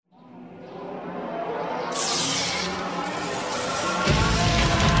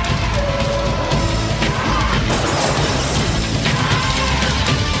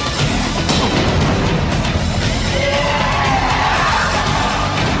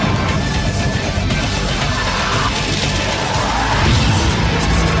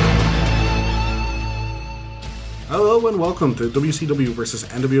and welcome to the WCW vs.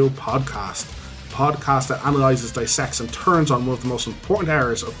 NWO podcast. A podcast that analyses, dissects, and turns on one of the most important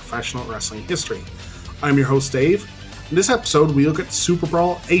eras of professional wrestling history. I'm your host, Dave. In this episode, we look at Super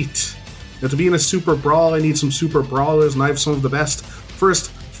Brawl 8. Now, to be in a Super Brawl, I need some Super Brawlers, and I have some of the best.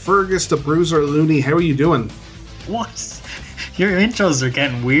 First, Fergus the Bruiser Looney. How are you doing? What? Your intros are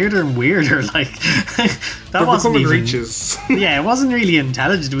getting weirder and weirder. Like that wasn't even reaches. Yeah, it wasn't really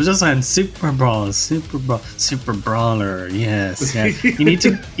intelligent. It was just saying Super Brawl, Super Brawler. Yes, yeah. You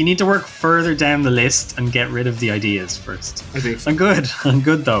need to work further down the list and get rid of the ideas first. I think so. I'm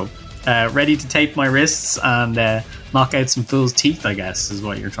good though. Ready to tape my wrists and knock out some fool's teeth, I guess, is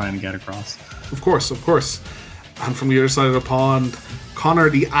what you're trying to get across. Of course. And from the other side of the pond, Connor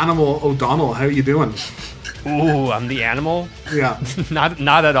the Animal O'Donnell. How are you doing? Ooh, I'm the animal? Yeah.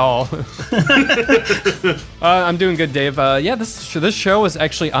 Not at all. I'm doing good, Dave. This show was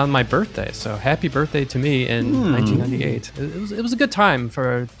actually on my birthday, so happy birthday to me in 1998. It was a good time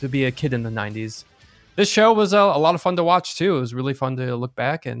to be a kid in the 90s. This show was a lot of fun to watch, too. It was really fun to look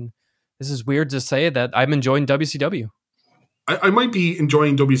back, and this is weird to say that I'm enjoying WCW. I might be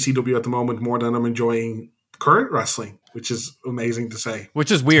enjoying WCW at the moment more than I'm enjoying current wrestling, which is amazing to say. Which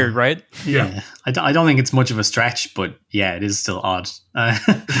is weird, right? Yeah. I don't think it's much of a stretch, but yeah, it is still odd.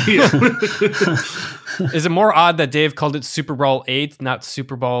 Is it more odd that Dave called it Super Brawl 8, not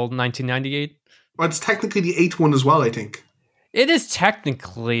Super Bowl 1998? Well, it's technically the 8th one as well, I think. It is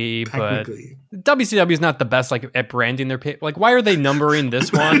technically, but WCW is not the best at branding their pay. Like, why are they numbering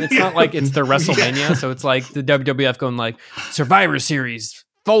this one? It's not like it's their WrestleMania, so it's like the WWF going like Survivor Series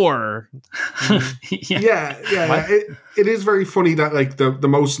 4. Yeah. It is very funny that like the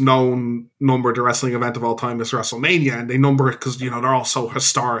most known numbered wrestling event of all time is WrestleMania, and they number it because they're all so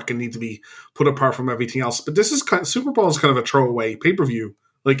historic and need to be put apart from everything else. But this is Super Bowl is kind of a throwaway pay-per-view,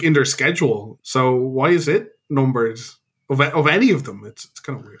 like in their schedule. So why is it numbered of any of them? It's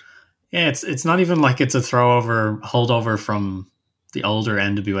kind of weird. Yeah, it's not even like it's a holdover from the older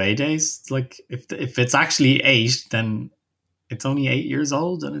NWA days. Like if it's actually 8, then it's only 8 years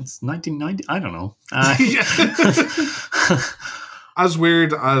old and it's 1990. I don't know. As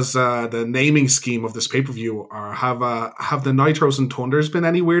weird as the naming scheme of this pay-per-view are, have the Nitros and Thunders been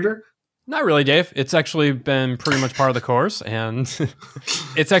any weirder? Not really, Dave. It's actually been pretty much part of the course, and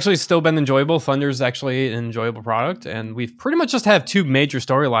it's actually still been enjoyable. Thunder's actually an enjoyable product, and we've pretty much just have 2 major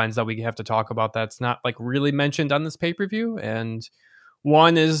storylines that we have to talk about that's not like really mentioned on this pay-per-view, and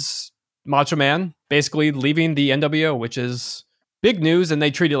one is Macho Man basically leaving the NWO, which is big news, and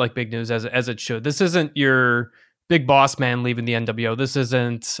they treat it like big news as it should. This isn't your big boss man leaving the NWO. This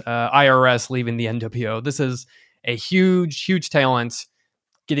isn't IRS leaving the NWO. This is a huge talent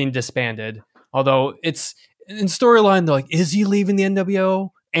getting disbanded. Although it's in storyline, they're like, is he leaving the NWO?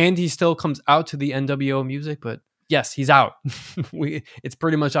 And he still comes out to the NWO music, but yes, he's out. It's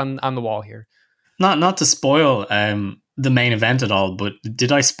pretty much on the wall here. Not to spoil the main event at all, but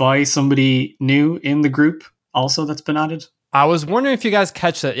did I spy somebody new in the group also that's been added? I was wondering if you guys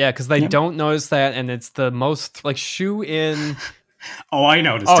catch that, yeah, because they don't notice that, and it's the most like shoe in. Oh, I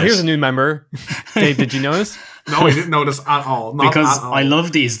noticed. Oh, here's a new member. Dave, did you notice? No, I didn't notice at all. Because I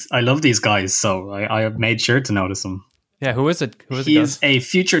love these guys, so I made sure to notice them. Yeah, who is it? He is a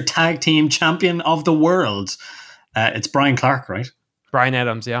future tag team champion of the world. It's Brian Clark, right? Brian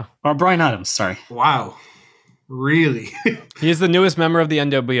Adams, yeah. Or Brian Adams, sorry. Wow. Really? He is the newest member of the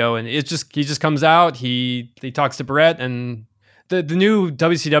NWO, and he just comes out, he talks to Brett, and the new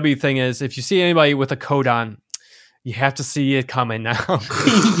WCW thing is if you see anybody with a coat on, you have to see it coming now.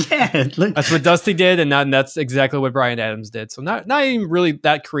 Yeah. That's what Dusty did, and that's exactly what Brian Adams did. So not even really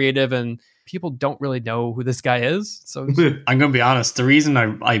that creative, and people don't really know who this guy is. So I'm going to be honest. The reason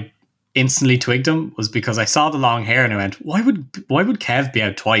I instantly twigged him was because I saw the long hair and I went, why would Kev be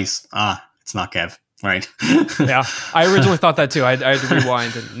out twice? It's not Kev. Right. Yeah. I originally thought that too. I had to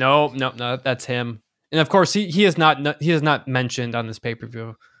rewind and no, that's him. And of course he is not mentioned on this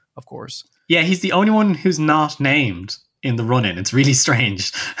pay-per-view, of course. Yeah, he's the only one who's not named in the run-in. It's really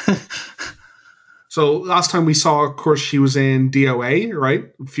strange. So last time we saw, of course, she was in DOA, right?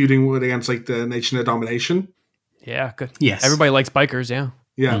 Feuding against like the Nation of Domination. Yeah, good. Yes. Everybody likes bikers, yeah.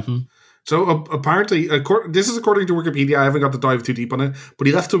 Yeah. Mm-hmm. So apparently, this is according to Wikipedia. I haven't got to dive too deep on it, but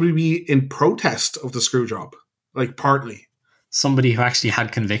he left WWE in protest of the screw job, like partly. Somebody who actually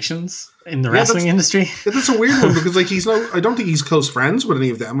had convictions in the wrestling industry. That's a weird one because like I don't think he's close friends with any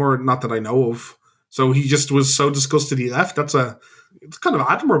of them, or not that I know of. So he just was so disgusted he left. It's kind of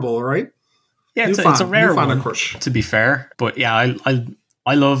admirable, right? Yeah, it's a rare one, to be fair. But yeah,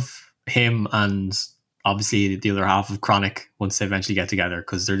 I love him and obviously the other half of Chronic once they eventually get together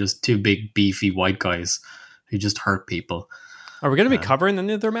because they're just 2 big, beefy white guys who just hurt people. Are we going to be covering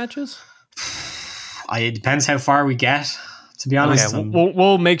any of their matches? It depends how far we get, to be honest. Okay,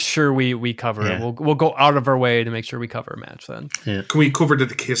 we'll make sure we cover it. We'll go out of our way to make sure we cover a match then. Yeah. Can we cover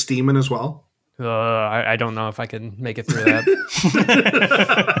the Kiss Demon as well? I don't know if I can make it through that.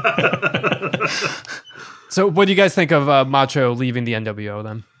 So what do you guys think of Macho leaving the NWO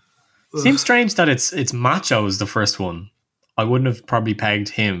then? Seems strange that it's Macho is the first one. I wouldn't have probably pegged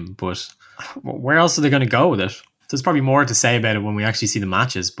him, but where else are they going to go with it? There's probably more to say about it when we actually see the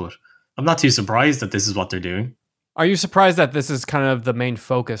matches, but I'm not too surprised that this is what they're doing. Are you surprised that this is kind of the main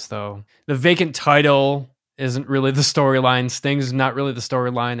focus, though? The vacant title isn't really the storyline. Sting's not really the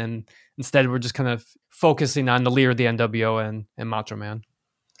storyline, and instead we're just kind of focusing on the leader of the NWO and Macho Man.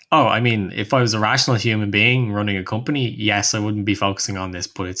 Oh, I mean, if I was a rational human being running a company, yes, I wouldn't be focusing on this,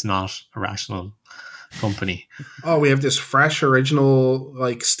 but it's not a rational company. Oh, we have this fresh, original,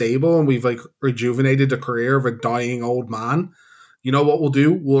 like, stable, and we've, like, rejuvenated the career of a dying old man. You know what we'll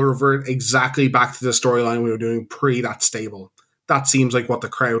do? We'll revert exactly back to the storyline we were doing pre that stable. That seems like what the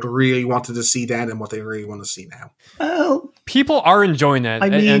crowd really wanted to see then and what they really want to see now. Well, people are enjoying it. I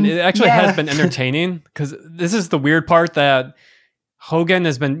mean, and it actually has been entertaining, because this is the weird part, that Hogan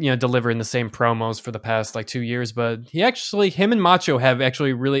has been, delivering the same promos for the past 2 years, but him and Macho have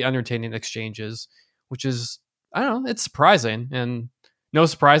actually really entertaining exchanges, which is, I don't know, it's surprising, and no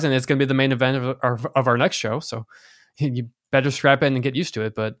surprising it's going to be the main event of our next show. So you better strap in and get used to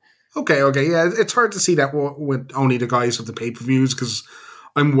it. But okay, yeah, it's hard to see that with only the guys of the pay-per-views, because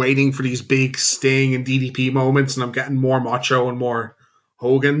I'm waiting for these big Sting and DDP moments, and I'm getting more Macho and more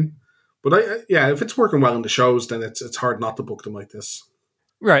Hogan. But if it's working well in the shows, then it's hard not to book them like this.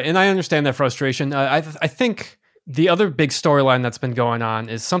 Right, and I understand that frustration. I think the other big storyline that's been going on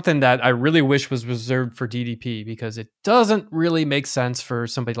is something that I really wish was reserved for DDP, because it doesn't really make sense for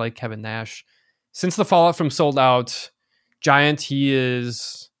somebody like Kevin Nash. Since the fallout from Sold Out, Giant, he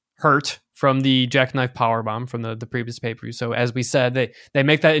is hurt from the Jackknife Powerbomb from the previous pay-per-view. So as we said, they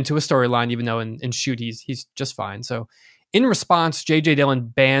make that into a storyline, even though in shoot he's just fine. So in response, J.J. Dillon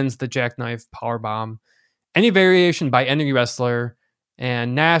bans the Jackknife Powerbomb, any variation by any wrestler,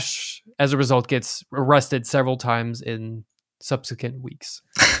 and Nash, as a result, gets arrested several times in subsequent weeks.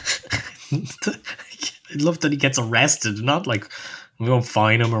 I love that he gets arrested, not like we won't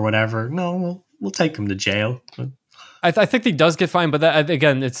fine him or whatever. No, we'll take him to jail. I think he does get fined, but that,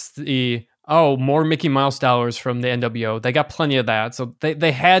 again, it's the more Mickey Mouse dollars from the NWO. They got plenty of that, so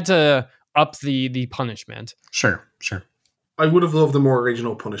they had to up the punishment. Sure. I would have loved a more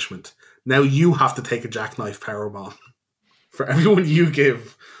original punishment. Now you have to take a Jackknife Powerbomb. For everyone you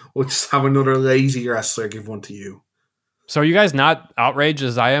give, we'll just have another lazy wrestler give one to you. So are you guys not outraged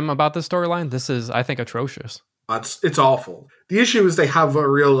as I am about this storyline? This is, I think, atrocious. It's awful. The issue is they have a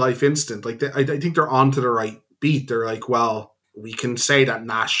real life instant. I think they're onto the right beat. They're like, well, we can say that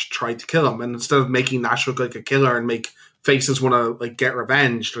Nash tried to kill him, and instead of making Nash look like a killer and make faces want to get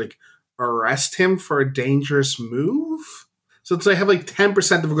revenge, arrest him for a dangerous move. So they have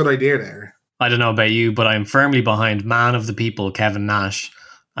 10% of a good idea there. I don't know about you, but I'm firmly behind man of the people, Kevin Nash,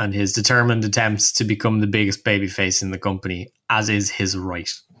 and his determined attempts to become the biggest babyface in the company, as is his right.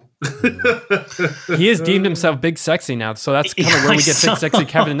 He has deemed himself big sexy now, so that's kind of where we get big sexy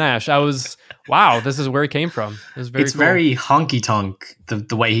Kevin Nash. Wow, this is where he came from. It's cool. Very honky tonk,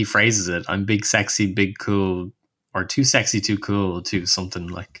 the way he phrases it. I'm big sexy, big cool, or too sexy, too cool, to something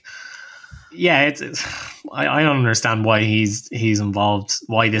like. Yeah, I don't understand why he's involved,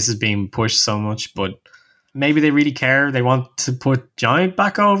 why this is being pushed so much, but maybe they really care. They want to put Giant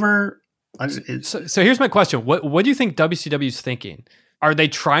back over. So here's my question: What do you think WCW is thinking? Are they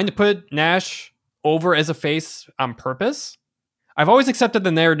trying to put Nash over as a face on purpose? I've always accepted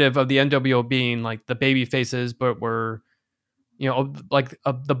the narrative of the NWO being the baby faces, but we're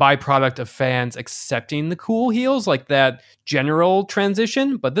the byproduct of fans accepting the cool heels, that general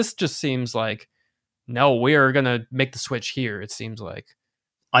transition. But this just seems no, we are going to make the switch here, it seems like.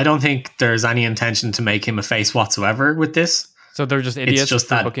 I don't think there's any intention to make him a face whatsoever with this. So they're just idiots. It's just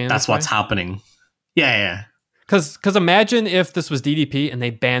that's what's happening. Yeah. Because imagine if this was DDP and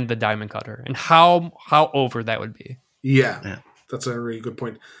they banned the Diamond Cutter, and how over that would be. Yeah. That's a really good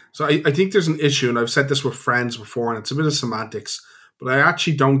point. So I think there's an issue, and I've said this with friends before, and it's a bit of semantics, but I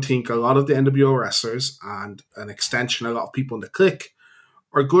actually don't think a lot of the NWO wrestlers, and an extension, a lot of people in the clique,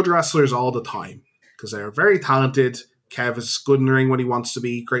 are good wrestlers all the time, because they're very talented. Kev is good in the ring when he wants to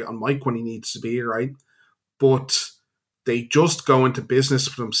be, great on mic when he needs to be, right? But they just go into business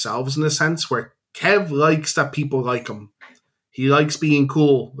for themselves in a sense, where Kev likes that people like him. He likes being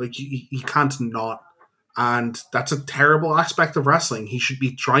cool. He can't not. And that's a terrible aspect of wrestling. He should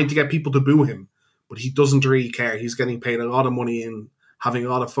be trying to get people to boo him. but he doesn't really care. He's getting paid a lot of money and having a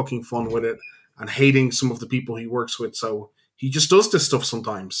lot of fucking fun with it and hating some of the people he works with. So he just does this stuff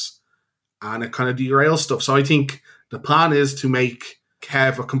sometimes and it kind of derails stuff. So I think the plan is to make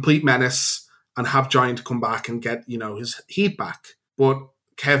Kev a complete menace and have Giant come back and get, his heat back. But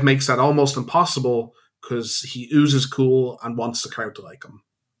Kev makes that almost impossible because he oozes cool and wants the crowd to like him.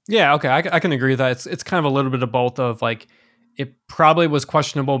 Yeah, okay, I can agree with that. It's kind of a little bit of both of like, it probably was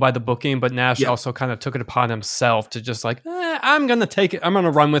questionable by the booking, but Nash also kind of took it upon himself to just like, I'm going to take it, I'm going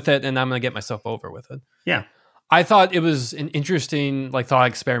to run with it, and I'm going to get myself over with it. Yeah. I thought it was an interesting like thought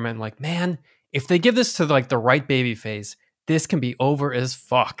experiment. Like, man, if they give this to like the right baby face, this can be over as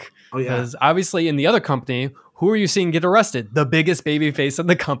fuck. Oh, yeah. Because obviously in the other company, who are you seeing get arrested? The biggest baby face in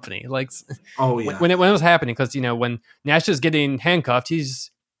the company. Like, when it was happening, because, when Nash is getting handcuffed,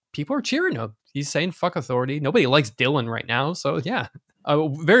 people are cheering him. He's saying fuck authority. Nobody likes Dylan right now. So yeah,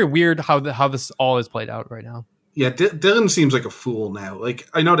 very weird how this all is played out right now. Yeah, Dylan seems like a fool now. Like,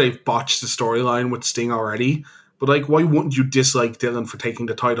 I know they've botched the storyline with Sting already, but like, why wouldn't you dislike Dylan for taking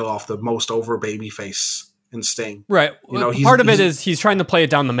the title off the most over babyface in Sting? Right. Part of it is he's trying to play it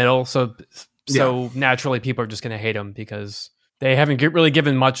down the middle. So naturally people are just going to hate him because they haven't really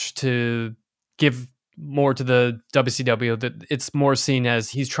given much to give more to the WCW. That it's more seen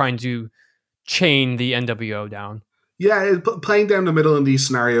as he's trying to chain the NWO down. Yeah, playing down the middle in these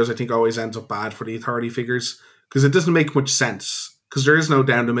scenarios, I think, always ends up bad for the authority figures because it doesn't make much sense because there is no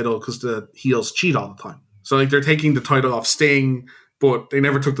down the middle because the heels cheat all the time. So like they're taking the title off Sting, but they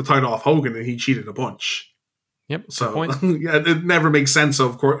never took the title off Hogan and he cheated a bunch. Yep. So yeah, it never makes sense.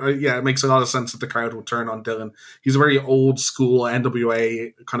 Of course, it makes a lot of sense that the crowd would turn on Dylan. He's a very old school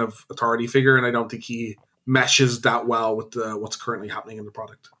NWA kind of authority figure, and I don't think he meshes that well with what's currently happening in the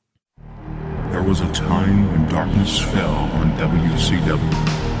product. There was a time when darkness fell on WCW,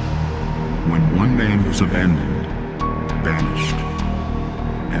 when one man was abandoned, banished,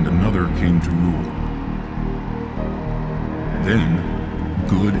 and another came to rule. Then,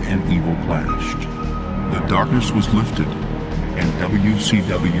 good and evil clashed. The darkness was lifted, and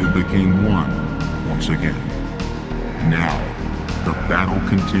WCW became one once again. Now, the battle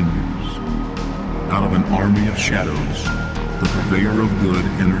continues. Out of an army of shadows, the purveyor of good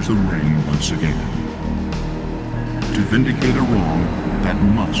enters the ring once again. To vindicate a wrong that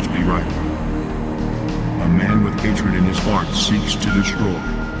must be right. A man with hatred in his heart seeks to destroy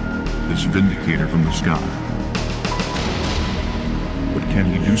this vindicator from the sky. But can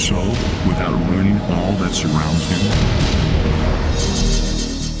he do so without ruining all that surrounds him?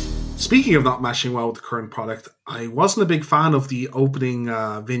 Speaking of not meshing well with the current product, I wasn't a big fan of the opening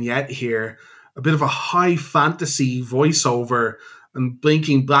vignette here. A bit of a high fantasy voiceover and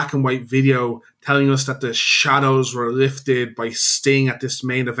blinking black and white video telling us that the shadows were lifted by Sting at this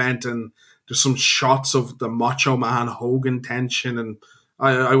main event, and there's some shots of the Macho Man Hogan tension, and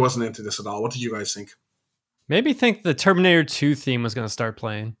I wasn't into this at all. What did you guys think? Maybe think the Terminator 2 theme was going to start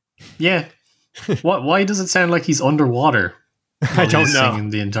playing. Yeah. Why does it sound like he's underwater? I don't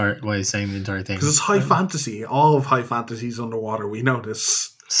know. Why he's saying the entire thing? Because it's high fantasy. All of high fantasy is underwater. We know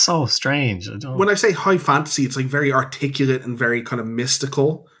this. So strange. When I say high fantasy, it's like very articulate and very kind of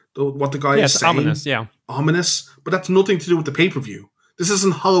mystical. What the guy is saying. Ominous, yeah. Ominous. But that's nothing to do with the pay-per-view. This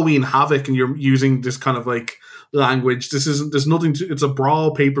isn't Halloween Havoc and you're using this kind of like language. There's nothing to, it's a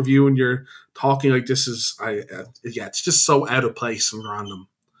brawl pay-per-view and you're talking like this is, it's just so out of place and random.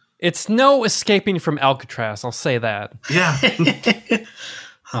 It's no escaping from Alcatraz, I'll say that. Yeah.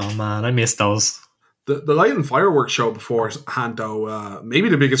 Oh man, I miss those. The Light and Fireworks show beforehand, though, maybe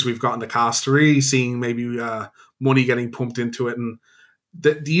the biggest we've gotten the cast, really seeing maybe money getting pumped into it. And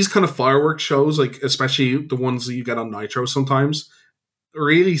these kind of fireworks shows, like especially the ones that you get on Nitro sometimes,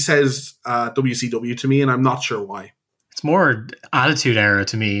 really says WCW to me, and I'm not sure why. It's more Attitude Era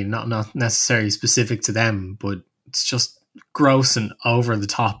to me, not necessarily specific to them, but it's just gross and over the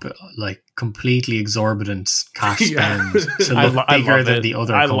top, like completely exorbitant cash spend to look bigger than the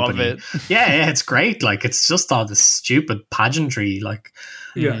other company. Love it. Yeah, it's great. Like it's just all this stupid pageantry. Like,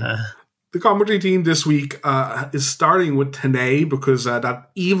 the commentary team this week is starting with Tenay because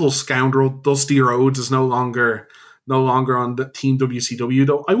that evil scoundrel Dusty Rhodes is no longer on the Team WCW.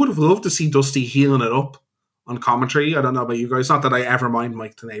 Though I would have loved to see Dusty healing it up on commentary. I don't know about you guys. Not that I ever mind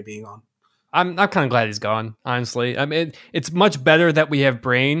Mike Tenay being on. I'm kind of glad he's gone, honestly. I mean, it's much better that we have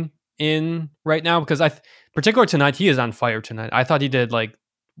Brain in right now because particularly tonight, he is on fire tonight. I thought he did like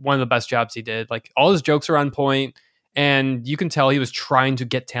one of the best jobs he did. Like all his jokes are on point, and you can tell he was trying to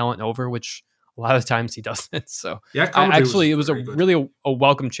get talent over, which a lot of times he doesn't. So yeah, it was really a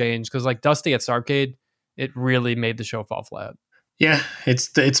welcome change because like Dusty at Starrcade, it really made the show fall flat. Yeah,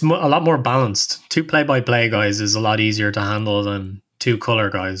 it's a lot more balanced. 2 play-by-play guys is a lot easier to handle than 2 color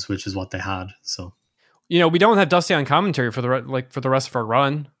guys, which is what they had. So, we don't have Dusty on commentary for the rest of our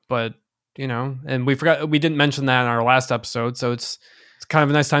run, but and we didn't mention that in our last episode, so it's kind of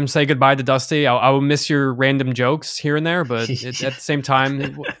a nice time to say goodbye to Dusty. I will miss your random jokes here and there, but at the same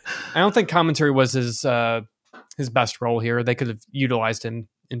time, I don't think commentary was his best role here. They could have utilized him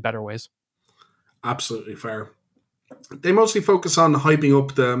in better ways. Absolutely fair. They mostly focus on hyping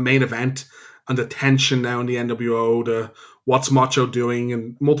up the main event and the tension now in the NWO, the what's Macho doing,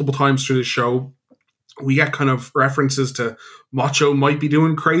 and multiple times through the show, we get kind of references to Macho might be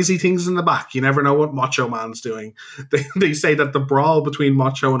doing crazy things in the back. You never know what Macho Man's doing. They say that the brawl between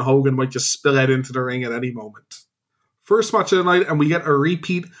Macho and Hogan might just spill out into the ring at any moment. First match of the night, and we get a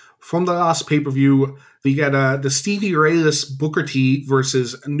repeat from the last pay-per-view. We get the Stevie Ray-less Booker T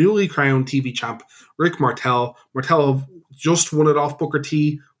versus newly crowned TV champ Rick Martel. Martel just won it off Booker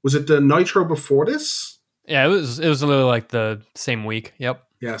T. Was it the Nitro before this? Yeah, it was literally like the same week. Yep.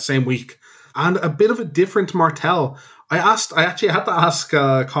 Yeah, same week. And a bit of a different Martel. I actually had to ask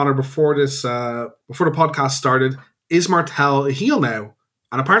Connor before the podcast started, is Martel a heel now?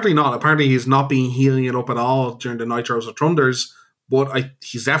 And apparently not. Apparently he's not being healing it up at all during the Nitros or Thunders, but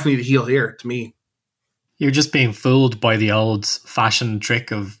he's definitely the heel here to me. You're just being fooled by the old fashioned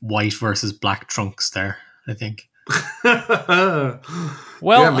trick of white versus black trunks there, I think.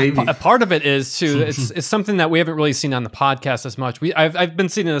 Well, yeah, maybe. A part of it is too. It's something that we haven't really seen on the podcast as much. I've been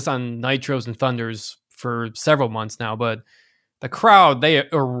seeing this on Nitros and Thunders for several months now, but the crowd, they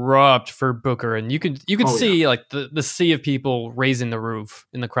erupt for Booker, and you could see like the sea of people raising the roof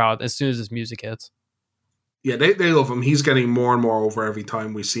in the crowd as soon as his music hits. Yeah, they love him. He's getting more and more over every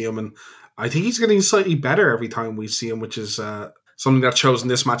time we see him, and I think he's getting slightly better every time we see him, which is something that shows in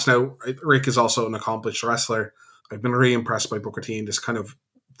this match. Now, Rick is also an accomplished wrestler. I've been really impressed by Booker T in this kind of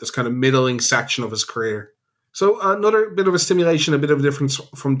middling section of his career. So another bit of a stimulation, a bit of a difference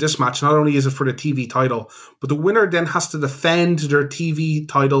from this match. Not only is it for the TV title, but the winner then has to defend their TV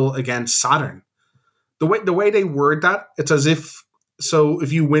title against Saturn. The way they word that, it's as if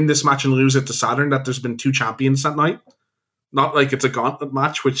if you win this match and lose it to Saturn, that there's been 2 champions that night. Not like it's a gauntlet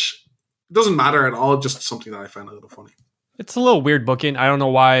match, which doesn't matter at all. Just something that I found a little funny. It's a little weird booking. I don't know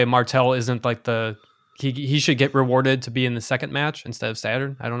why Martel isn't like he should get rewarded to be in the second match instead of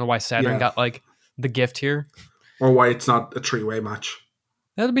Saturn. I don't know why Saturn got like the gift here, or why it's not a 3-way match.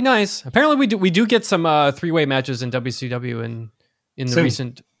 That'd be nice. Apparently, we do get some 3-way matches in WCW in the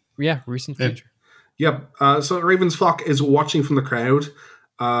recent future. Yep. So Raven's Flock is watching from the crowd.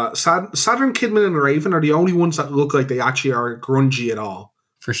 Saturn, Kidman, and Raven are the only ones that look like they actually are grungy at all.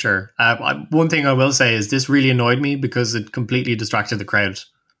 For sure. One thing I will say is this really annoyed me because it completely distracted the crowd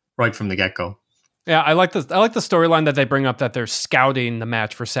right from the get-go. Yeah, I like the storyline that they bring up that they're scouting the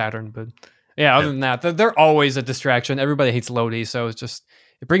match for Saturn, but yeah, other than that, they're always a distraction. Everybody hates Lodi, so it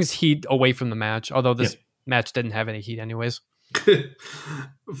brings heat away from the match. Although this match didn't have any heat, anyways.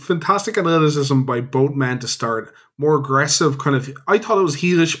 Fantastic athleticism by both men to start. More aggressive, kind of. I thought it was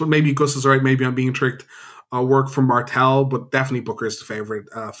heelish, but maybe Gus is right. Maybe I'm being tricked. Work from Martel, but definitely Booker is the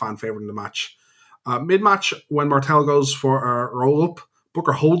fan favorite in the match. Mid-match, when Martel goes for a roll-up,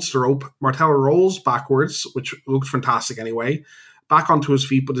 Booker holds the rope. Martel rolls backwards, which looks fantastic anyway, back onto his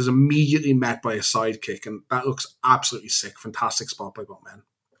feet, but is immediately met by a sidekick, and that looks absolutely sick. Fantastic spot by both men.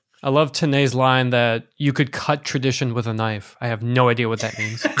 I love Tanay's line that you could cut tradition with a knife. I have no idea what that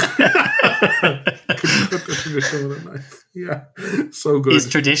means. Cut the tradition with a knife. Yeah, so good. Is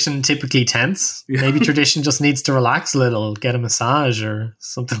tradition typically tense? Yeah. Maybe tradition just needs to relax a little, get a massage or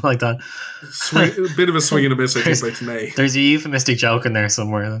something like that. A bit of a swing and a miss, I think, by Tanay. There's a euphemistic joke in there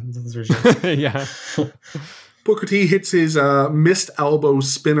somewhere. That's for sure. Yeah. Booker T hits his missed elbow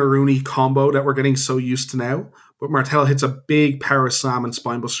spin-a-rooney combo that we're getting so used to now. But Martel hits a big power slam and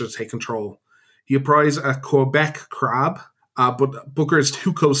spinebuster to take control. He applies a Quebec crab, but Booker is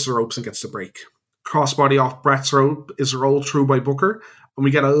too close to the ropes and gets the break. Crossbody off Brett's rope is rolled through by Booker, and we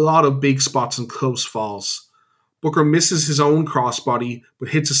get a lot of big spots and close falls. Booker misses his own crossbody, but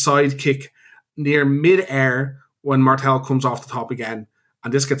hits a side kick near mid-air when Martel comes off the top again,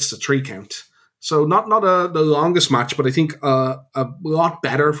 and this gets the 3 count. So not the longest match, but I think a lot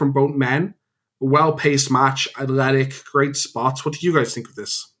better from both men. Well-paced match, athletic, great spots. What do you guys think of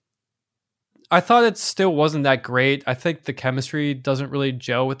this? I thought it still wasn't that great. I think the chemistry doesn't really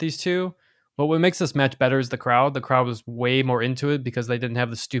gel with these two. But what makes this match better is the crowd. The crowd was way more into it because they didn't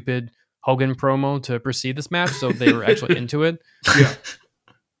have the stupid Hogan promo to precede this match, so they were actually into it. Yeah.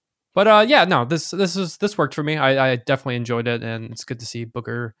 But this worked for me. I definitely enjoyed it, and it's good to see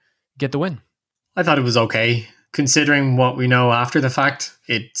Booker get the win. I thought it was okay. considering what we know after the fact,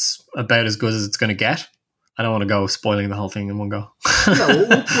 it's about as good as it's going to get. I don't want to go spoiling the whole thing in one go.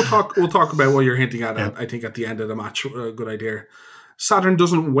 We'll talk about what you're hinting at. I think at the end of the match, a good idea. Saturn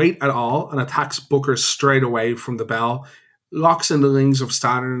doesn't wait at all and attacks Booker straight away from the bell, locks in the rings of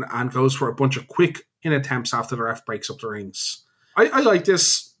Saturn, and goes for a bunch of quick in attempts after the ref breaks up the rings. I like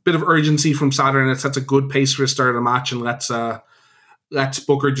this bit of urgency from Saturn. It sets a good pace for the start of the match and lets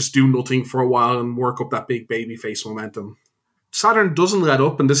Booker just do nothing for a while and work up that big babyface momentum. Saturn doesn't let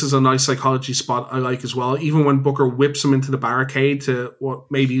up, and this is a nice psychology spot I like as well. Even when Booker whips him into the barricade to what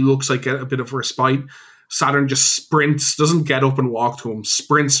maybe looks like a bit of respite, Saturn just sprints, doesn't get up and walk to him,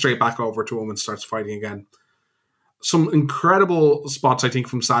 sprints straight back over to him and starts fighting again. Some incredible spots, I think,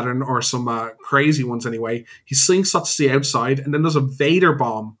 from Saturn, or some crazy ones anyway. He slingshots to the outside and then does a Vader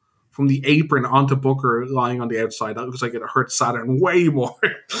bomb from the apron onto Booker lying on the outside. That looks like it hurt Saturn way more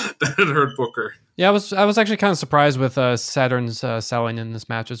than it hurt Booker. Yeah, I was actually kind of surprised with Saturn's selling in this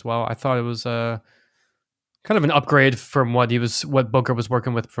match as well. I thought it was kind of an upgrade from what Booker was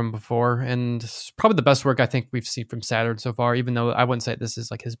working with from before, and it's probably the best work I think we've seen from Saturn so far. Even though I wouldn't say this is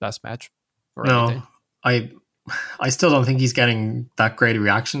like his best match. No, anything. I still don't think he's getting that great a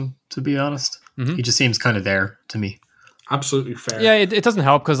reaction, to be honest. Mm-hmm. He just seems kind of there to me. Absolutely fair. Yeah, it doesn't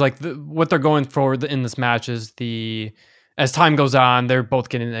help because like what they're going for in this match is as time goes on, they're both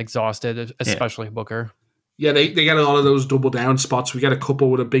getting exhausted, especially Booker. Yeah, they get a lot of those double down spots. We get a couple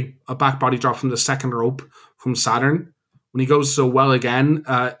with a back body drop from the second rope from Saturn. When he goes so well again,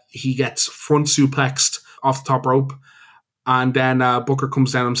 he gets front suplexed off the top rope. And then Booker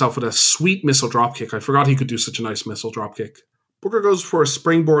comes down himself with a sweet missile dropkick. I forgot he could do such a nice missile dropkick. Booker goes for a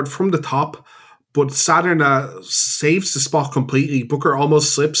springboard from the top, but Saturn saves the spot completely. Booker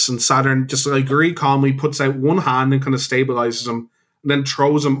almost slips, and Saturn just like very calmly puts out one hand and kind of stabilizes him, and then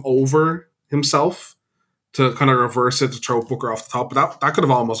throws him over himself to kind of reverse it to throw Booker off the top. But that could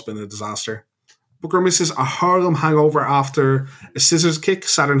have almost been a disaster. Booker misses a Harlem hangover after a scissors kick.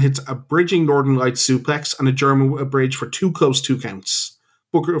 Saturn hits a bridging Northern Lights suplex and a German bridge for 2 close 2 counts.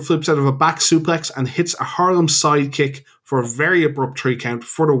 Booker flips out of a back suplex and hits a Harlem side kick for a very abrupt 3 count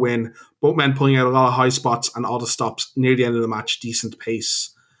for the win. Both men pulling out a lot of high spots and all the stops near the end of the match. Decent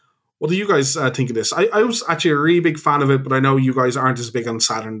pace. What do you guys think of this? I was actually a really big fan of it, but I know you guys aren't as big on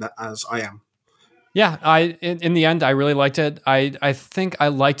Saturn as I am. Yeah, in the end, I really liked it. I think I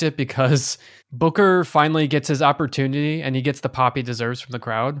liked it because Booker finally gets his opportunity and he gets the pop he deserves from the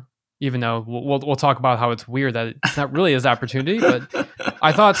crowd. Even though we'll talk about how it's weird that it's not really his opportunity, but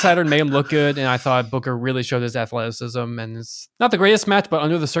I thought Saturn made him look good, and I thought Booker really showed his athleticism. And it's not the greatest match, but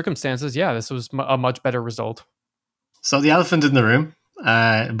under the circumstances, yeah, this was a much better result. So the elephant in the room,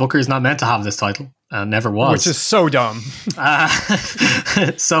 Booker is not meant to have this title, and never was, which is so dumb.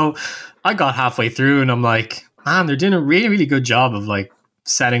 So I got halfway through, and I'm like, man, they're doing a really, really good job of like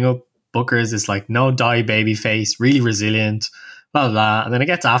setting up Booker as this like no die baby face, really resilient. Blah, blah, blah. And then I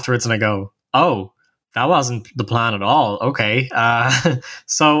get to afterwards and I go, oh, that wasn't the plan at all. Okay.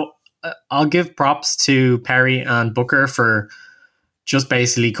 So I'll give props to Perry and Booker for just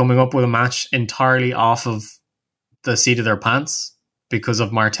basically coming up with a match entirely off of the seat of their pants because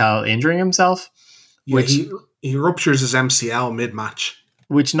of Martel injuring himself. Yeah, which he ruptures his MCL mid-match.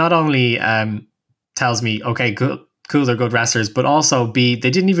 Which not only tells me, okay, cool, they're good wrestlers, but also they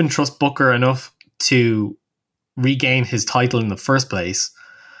didn't even trust Booker enough to regain his title in the first place.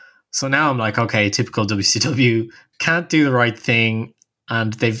 So now I'm like, okay, typical WCW, can't do the right thing,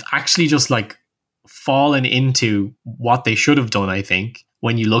 and they've actually just like fallen into what they should have done, I think,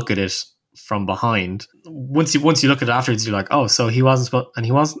 when you look at it from behind. Once you look at it afterwards, you're like, oh, so he wasn't and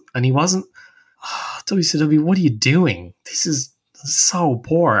he wasn't. Oh, WCW, what are you doing? This is so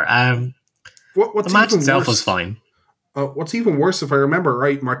poor. What's the match even itself worse, was fine. What's even worse, if I remember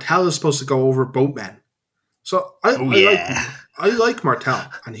right, Martel is supposed to go over both men. So I like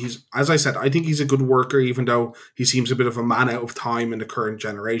Martel, and he's, as I said, I think he's a good worker, even though he seems a bit of a man out of time in the current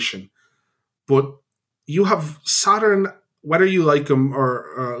generation. But you have Saturn, whether you like him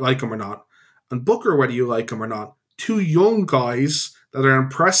or not, and Booker, whether you like him or not, 2 young guys that are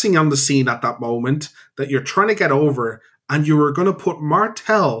impressing on the scene at that moment that you're trying to get over, and you were going to put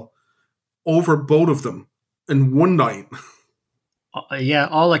Martel over both of them in one night. Yeah,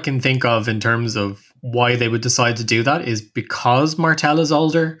 all I can think of in terms of why they would decide to do that is because Martel is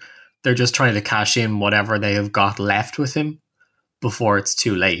older. They're just trying to cash in whatever they have got left with him before it's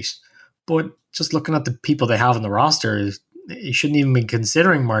too late. But just looking at the people they have on the roster, you shouldn't even be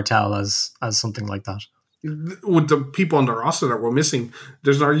considering Martel as something like that. with the people on the roster that we're missing,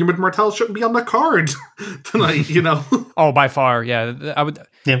 there's an argument Martel shouldn't be on the card tonight, you know? Oh, by far, yeah.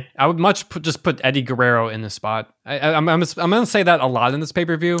 I would much just put Eddie Guerrero in this spot. I'm going to say that a lot in this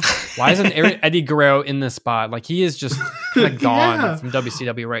pay-per-view. Why isn't Eddie Guerrero in this spot? Like, he is just kind of gone from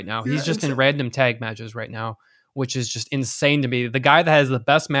WCW right now. He's just in random tag matches right now, which is just insane to me. The guy that has the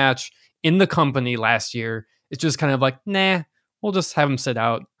best match in the company last year is just kind of like, nah, we'll just have him sit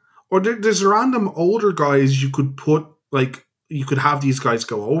out. Or there's random older guys you could put, like, you could have these guys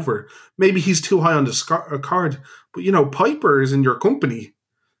go over. Maybe he's too high on the card. But, you know, Piper is in your company.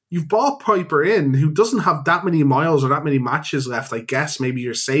 You've bought Piper in, who doesn't have that many miles or that many matches left. I guess maybe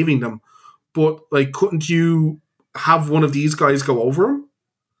you're saving them. But, like, couldn't you have one of these guys go over him?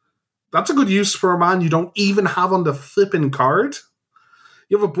 That's a good use for a man you don't even have on the flipping card.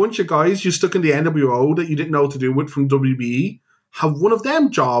 You have a bunch of guys you stuck in the NWO that you didn't know what to do with from WBE. Have one of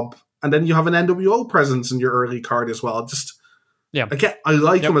them job, and then you have an NWO presence in your early card as well. Just, again, I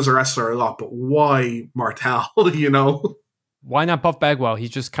like him as a wrestler a lot, but why Martel, you know? Why not Buff Bagwell? He's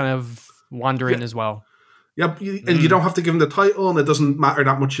just kind of wandering as well. Yep, and you don't have to give him the title, and it doesn't matter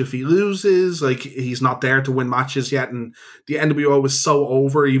that much if he loses. Like, he's not there to win matches yet, and the NWO is so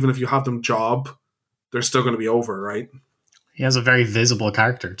over, even if you have them job, they're still going to be over, right? He has a very visible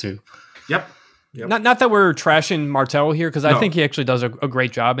character, too. Yep. Not that we're trashing Martel here, because I think he actually does a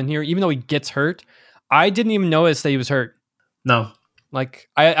great job in here. Even though he gets hurt, I didn't even notice that he was hurt. No, like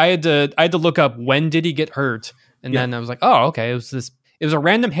I had to look up when did he get hurt, and then I was like, oh, okay, it was a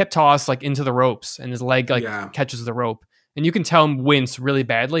random hip toss like into the ropes, and his leg catches the rope, and you can tell him wince really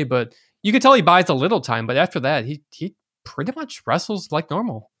badly, but you can tell he buys a little time. But after that, he pretty much wrestles like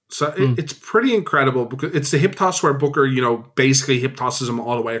normal. So it's pretty incredible because it's the hip toss where Booker, you know, basically hip tosses him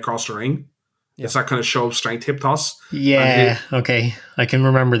all the way across the ring. It's that kind of show of strength hip toss. Yeah, okay. I can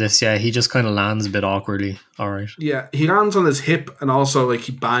remember this, yeah. He just kind of lands a bit awkwardly. All right. Yeah, he lands on his hip, and also, like,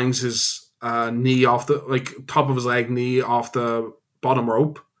 he bangs his knee off the, like, top of his leg, knee off the bottom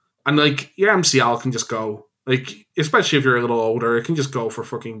rope. And, like, your MCL can just go. Like, especially if you're a little older, it can just go for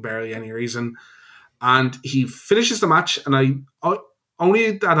fucking barely any reason. And he finishes the match, and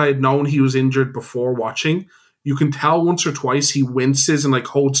only that I had known he was injured before watching, you can tell once or twice he winces and, like,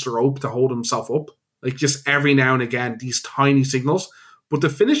 holds the rope to hold himself up. Like, just every now and again, these tiny signals. But the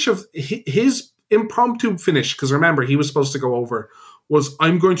finish of his impromptu finish, because remember, he was supposed to go over, was,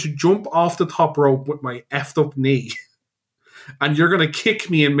 I'm going to jump off the top rope with my effed up knee. And you're going to kick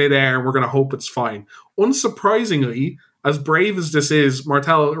me in midair, and we're going to hope it's fine. Unsurprisingly, as brave as this is,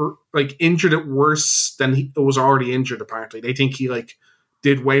 Martel, like, injured it worse than he was already injured, apparently. They think he, like,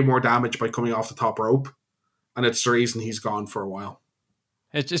 did way more damage by coming off the top rope. And it's the reason he's gone for a while.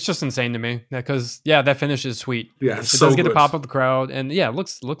 It's just insane to me because that finish is sweet. Yeah, it does get a pop of the crowd, and it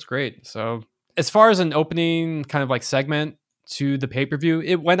looks great. So as far as an opening kind of like segment to the pay-per-view,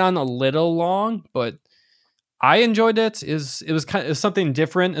 it went on a little long, but I enjoyed it. It was something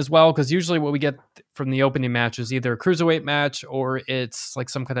different as well, because usually what we get from the opening match is either a cruiserweight match or it's like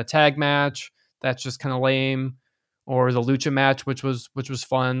some kind of tag match that's just kind of lame, or the lucha match, which was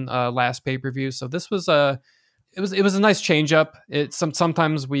fun last pay-per-view. So this was it was a nice change up.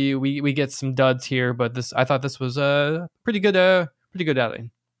 Sometimes we get some duds here, but I thought this was a pretty good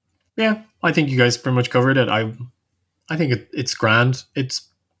outing. Yeah, I think you guys pretty much covered it. I think it's grand. It's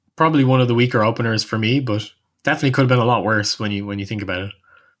probably one of the weaker openers for me, but definitely could have been a lot worse when you think about it.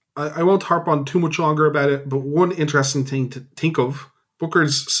 I won't harp on too much longer about it, but one interesting thing to think of,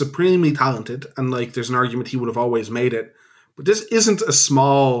 Booker's supremely talented, and, like, there's an argument he would have always made it. But this isn't a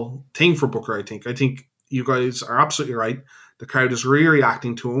small thing for Booker, I think. I think you guys are absolutely right. The crowd is really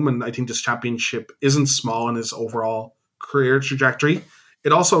reacting to him, and I think this championship isn't small in his overall career trajectory.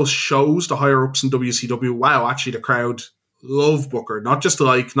 It also shows the higher-ups in WCW, wow, actually the crowd love Booker. Not just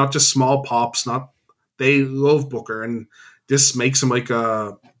small pops, they love Booker, and this makes him like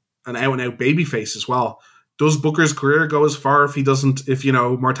an out-and-out babyface as well. Does Booker's career go as far if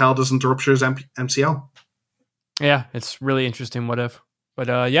Martel doesn't rupture his MCL? Yeah, it's really interesting. What if? But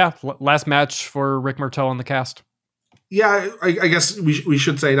last match for Rick Martel on the cast. Yeah, I guess we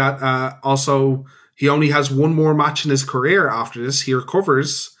should say that. Also, he only has one more match in his career after this. He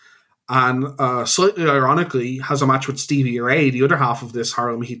recovers, and slightly ironically, has a match with Stevie Ray, the other half of this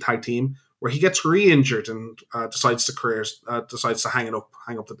Harlem Heat tag team, where he gets re-injured and decides to hang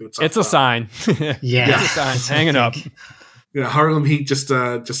up the boots. It's a sign. Yeah, it's a sign. It's hanging up. Yeah, Harlem Heat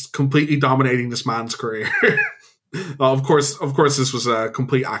just completely dominating this man's career. Of course, this was a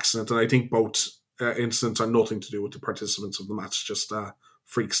complete accident, and I think both incidents are nothing to do with the participants of the match, just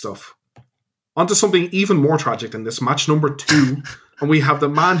freak stuff. On to something even more tragic than this. Match number 2, and we have the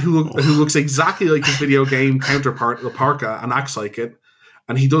man who looks exactly like his video game counterpart, La Parka, and acts like it.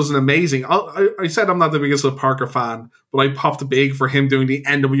 And he does an amazing... I said I'm not the biggest La Parka fan, but I popped big for him doing the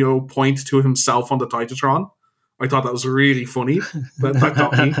NWO point to himself on the Titatron. I thought that was really funny. That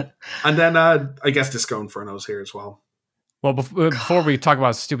got me. And then I guess Disco Inferno's here as well. Well, before we talk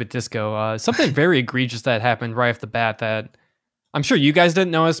about stupid disco, something very egregious that happened right off the bat that I'm sure you guys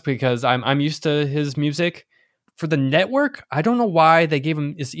didn't notice because I'm used to his music. For the network, I don't know why they gave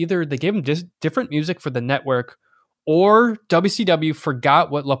him... It's either they gave him different music for the network, or WCW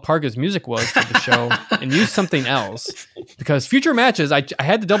forgot what La Parka's music was for the show and used something else. Because future matches, I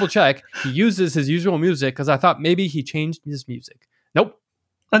had to double check. He uses his usual music because I thought maybe he changed his music. Nope.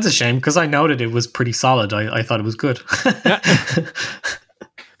 That's a shame because I noted it was pretty solid. I thought it was good.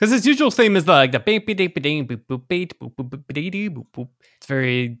 Because his usual theme is the it's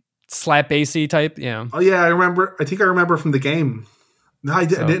very slap bassy type. Yeah. Oh yeah, I think I remember from the game. No, I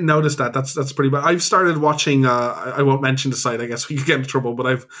didn't notice that. That's pretty bad. I've started watching. I won't mention the site. I guess we could get in trouble.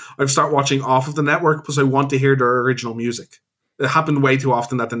 But I've started watching off of the network because I want to hear their original music. It happened way too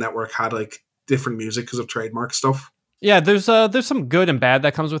often that the network had like different music because of trademark stuff. Yeah, there's some good and bad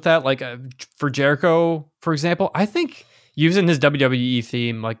that comes with that. Like for Jericho, for example, I think using his WWE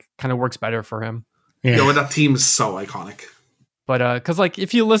theme like kind of works better for him. Yeah, that theme is so iconic. But because like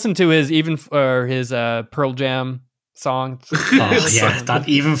if you listen to his Pearl Jam song, that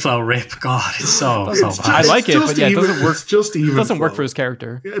even flow rip, God, it's so bad. I like it, but it doesn't work. It's just even. It doesn't flow. work for his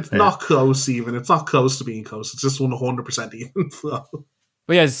character. It's not close. Even it's not close to being close. It's just 100% even flow.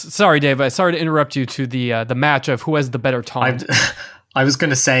 But yeah, sorry, Dave. Sorry to interrupt you to the match of who has the better tongue. I was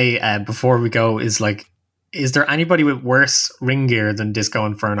going to say before we go is there anybody with worse ring gear than Disco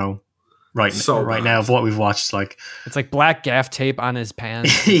Inferno right now of what we've watched? Like it's like black gaff tape on his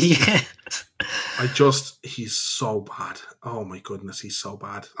pants. Yeah. He's so bad. Oh my goodness, he's so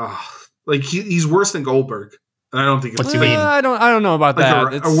bad. Like he's worse than Goldberg. And I don't think. What do you mean? I don't know about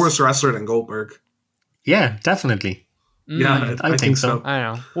like that. A worse wrestler than Goldberg. Yeah, definitely. Yeah, I think so. I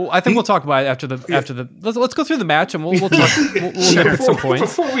don't know. Well, I think we'll talk about it after the. Let's go through the match and we'll talk. We'll make some points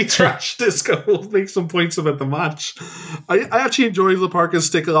before we trash Disco. We'll make some points about the match. I actually enjoy La Parka's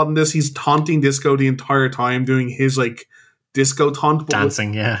stick a lot in this. He's taunting Disco the entire time, doing his like disco taunt,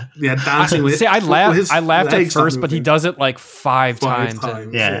 dancing. Dancing. I laughed at first, but he does it like five times.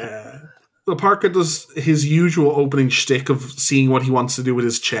 Yeah. La Parka does his usual opening shtick of seeing what he wants to do with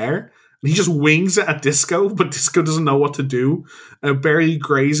his chair. He just wings it at Disco, but Disco doesn't know what to do. And barely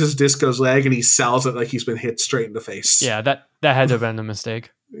grazes Disco's leg, and he sells it like he's been hit straight in the face. Yeah, that had to have been a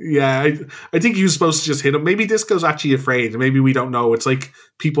mistake. Yeah, I think he was supposed to just hit him. Maybe Disco's actually afraid. Maybe we don't know. It's like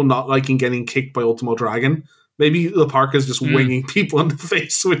people not liking getting kicked by Ultimo Dragon. Maybe La Parka's just winging people in the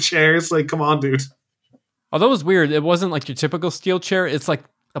face with chairs. Like, come on, dude. Although it was weird, it wasn't like your typical steel chair. It's like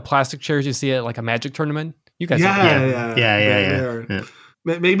a plastic chair you see at like a Magic tournament. You guys, yeah.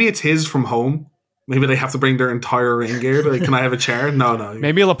 Maybe it's his from home. Maybe they have to bring their entire ring gear. Like, can I have a chair? No.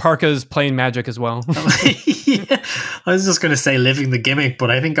 Maybe La Parka's playing Magic as well. Yeah. I was just going to say living the gimmick, but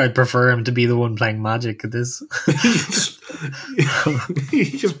I think I'd prefer him to be the one playing Magic at this. He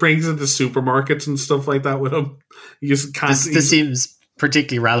just brings it to supermarkets and stuff like that with him. He just can't. This seems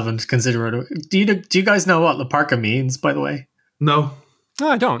particularly relevant considering. Do you guys know what La Parka means, by the way? No. No,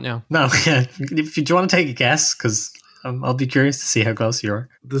 I don't. No. Yeah. Do you want to take a guess? Because I'll be curious to see how close you are.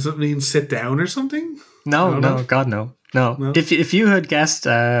 Does it mean sit down or something? No, God, no. If you had guessed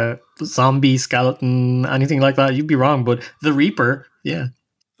zombie, skeleton, anything like that, you'd be wrong. But the Reaper, yeah.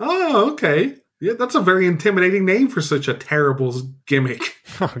 Oh, okay. Yeah, that's a very intimidating name for such a terrible gimmick.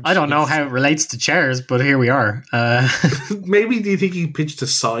 I don't know how it relates to chairs, but here we are. Maybe do you think he pitched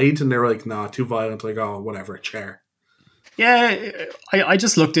aside and they were like, nah, too violent. Like, oh, whatever, a chair. Yeah, I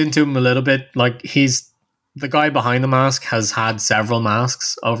just looked into him a little bit. Like, the guy behind the mask has had several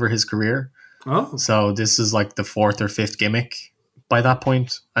masks over his career. Oh. So this is like the 4th or 5th gimmick by that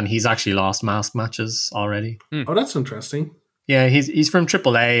point, and he's actually lost mask matches already. Oh, that's interesting. Yeah, he's from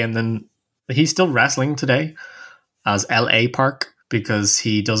AAA, and then he's still wrestling today as LA Park because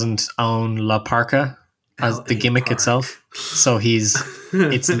he doesn't own La Parka as the gimmick itself. So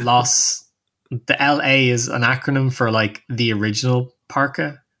it's lost. The LA is an acronym for like the original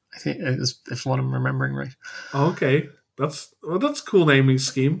Parka. I think it is, if what I'm remembering right. Okay, that's a cool naming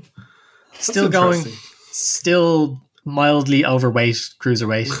scheme. Still going, still mildly overweight,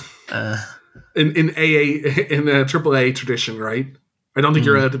 cruiserweight. In AAA tradition, right? I don't think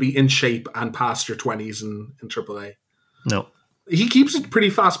you're allowed to be in shape and past your 20s in AAA. No, he keeps it pretty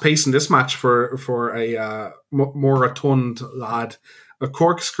fast paced in this match for a more rotund lad. A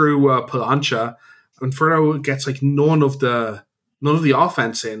corkscrew plancha. Inferno gets like none of the none of the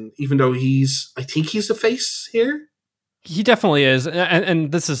offense in, even though I think he's the face here. He definitely is,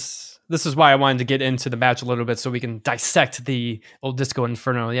 and this is why I wanted to get into the match a little bit so we can dissect the old Disco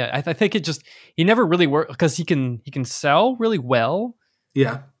Inferno. Yeah, I think he never really worked because he can sell really well.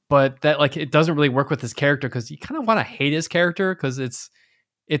 Yeah, but that like it doesn't really work with his character because you kind of want to hate his character because it's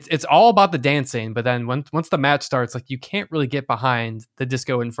all about the dancing. But then once the match starts, like you can't really get behind the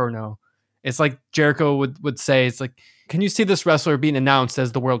Disco Inferno. It's like Jericho would say, it's like, can you see this wrestler being announced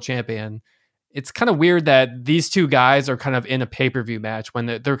as the world champion? It's kind of weird that these two guys are kind of in a pay-per-view match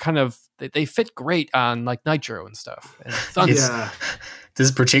when they're kind of, they fit great on like Nitro and stuff. And this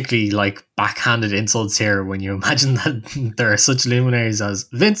is particularly like backhanded insults here when you imagine that there are such luminaries as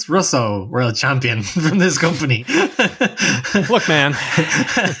Vince Russo, world champion from this company. Look, man.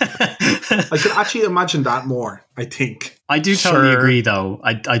 I could actually imagine that more, I think. I do totally agree, though.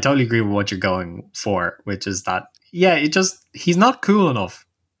 I totally agree with what you're going for, which is that, he's not cool enough.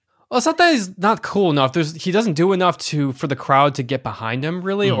 Well, it's not that he's not cool enough. He doesn't do enough for the crowd to get behind him,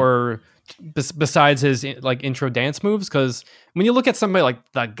 really, or besides his like intro dance moves. Because when you look at somebody like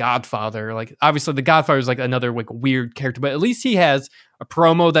the Godfather, like obviously the Godfather is like another like weird character, but at least he has a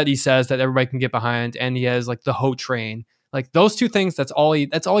promo that he says that everybody can get behind, and he has like the Ho Train. Like those two things, that's all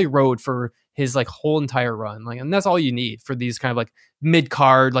he rode for his like whole entire run. Like, and that's all you need for these kind of like mid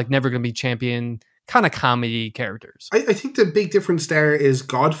card, like never gonna be champion kind of comedy characters. I think the big difference there is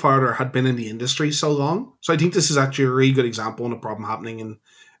Godfather had been in the industry so long. So I think this is actually a really good example and a problem happening in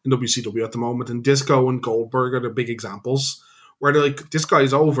WCW at the moment. And Disco and Goldberg are the big examples where they're like, this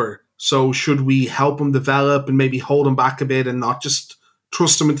guy's over. So should we help him develop and maybe hold him back a bit and not just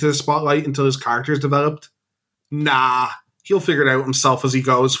thrust him into the spotlight until his character's developed? Nah, he'll figure it out himself as he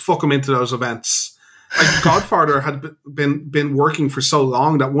goes. Fuck him into those events. Like Godfather had been working for so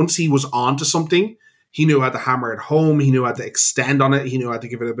long that once he was onto something, he knew how to hammer it home. He knew how to extend on it. He knew how to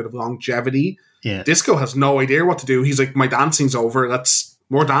give it a bit of longevity. Yeah. Disco has no idea what to do. He's like, my dancing's over. Let's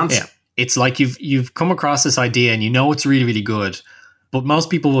more dance. Yeah. It's like you've come across this idea and you know it's really, really good. But most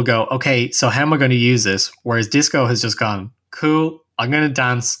people will go, okay, so how am I going to use this? Whereas Disco has just gone, cool, I'm going to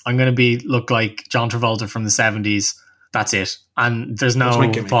dance. I'm going to look like John Travolta from the 70s. That's it. And there's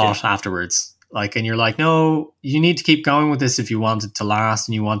no thought afterwards. Like, and you're like, no, you need to keep going with this if you want it to last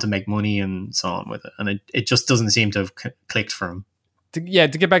and you want to make money and so on with it. And it just doesn't seem to have clicked for him. To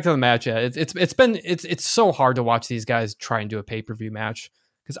get back to the match, it's so hard to watch these guys try and do a pay-per-view match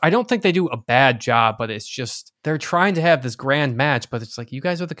because I don't think they do a bad job, but it's just they're trying to have this grand match, but it's like, you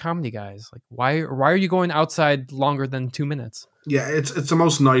guys are the comedy guys. Like, why are you going outside longer than 2 minutes? Yeah, it's the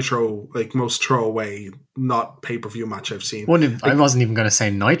most Nitro, like most throwaway, not pay-per-view match I've seen. I wasn't even going to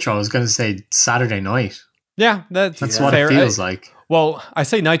say Nitro. I was going to say Saturday night. Yeah, that's what fair. It feels like. Well, I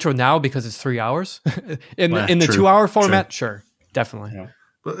say Nitro now because it's 3 hours. in the 2 hour format, sure, definitely. Yeah.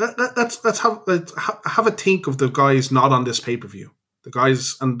 But let's have a think of the guys not on this pay-per-view. The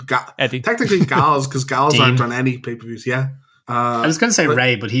guys and Eddie. Technically gals, because gals aren't on any pay-per-views. Yeah, I was going to say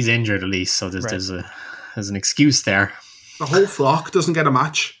Ray, but he's injured at least, so there's an excuse there. The whole flock doesn't get a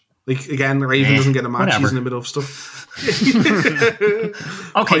match. Like again, Raven doesn't get a match. Whatever. He's in the middle of stuff.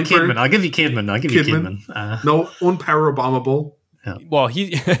 Okay, Kidman. I'll give you Kidman. You Kidman. No, unpower bombable. Yeah. Well,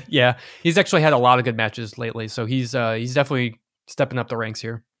 he's actually had a lot of good matches lately, so he's definitely stepping up the ranks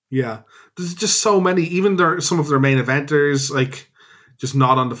here. Yeah, there's just so many. Even some of their main eventers, like just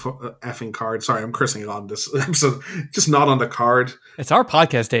not on the effing card. Sorry, I'm cursing on this episode. Just not on the card. It's our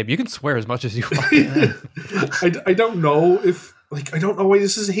podcast, Dave. You can swear as much as you want. I don't know if I don't know why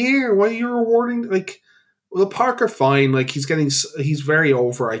this is here. Why are you rewarding well, Parker fine. Like he's very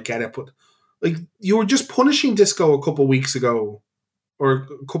over. I get it, but like you were just punishing Disco a couple weeks ago. Or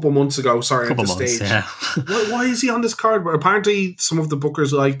a couple months ago, sorry, at the stage. Yeah. Why is he on this card? But apparently some of the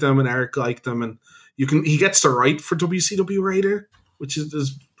bookers liked him and Eric liked him, and he gets the right for WCW Raider, which is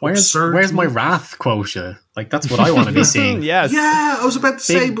absurd. Where's my Wrath quota? Like that's what I want to be seeing. Yes. Yeah, I was about to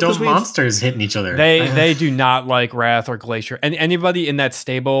say because dumb monsters hitting each other. They do not like Wrath or Glacier, and anybody in that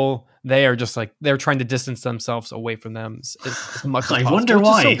stable, they are just like they're trying to distance themselves away from them as much as possible. I wonder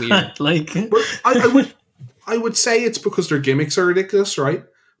why. So I would say it's because their gimmicks are ridiculous, right?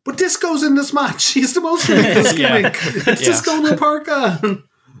 But Disco's in this match. He's the most ridiculous gimmick. It's Disco and Parka.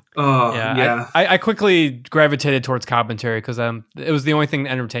 I quickly gravitated towards commentary because it was the only thing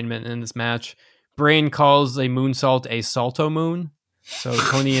entertainment in this match. Brain calls a moonsault a salto moon. So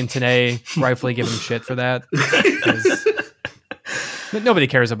Tony and Tenay rightfully give him shit for that. But nobody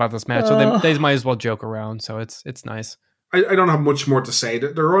cares about this match, so they might as well joke around. So it's nice. I don't have much more to say.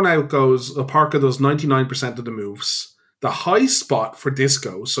 The run out goes, Parka does 99% of the moves. The high spot for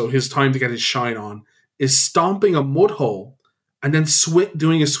Disco, so his time to get his shine on, is stomping a mud hole and then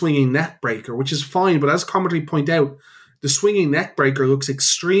doing a swinging neck breaker, which is fine. But as commentary point out, the swinging neck breaker looks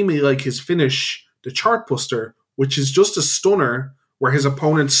extremely like his finish, the Chartbuster, which is just a stunner where his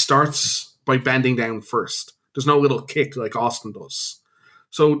opponent starts by bending down first. There's no little kick like Austin does.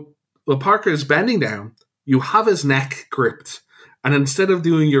 So La Parka is bending down, you have his neck gripped, and instead of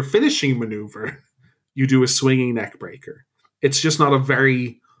doing your finishing maneuver, you do a swinging neck breaker. It's just not a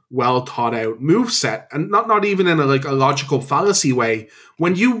very well thought out move set, and not even in a logical fallacy way.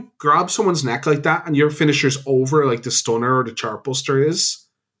 When you grab someone's neck like that and your finisher's over like the stunner or the Chartbuster is,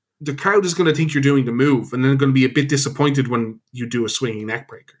 the crowd is going to think you're doing the move, and then going to be a bit disappointed when you do a swinging neck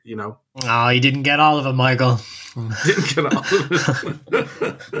breaker, you know? Oh, you didn't get all of it, Michael. Didn't get all of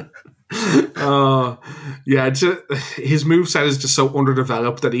it. Yeah, his moveset is just so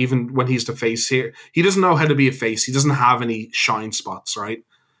underdeveloped that even when he's the face here, he doesn't know how to be a face. He doesn't have any shine spots, right?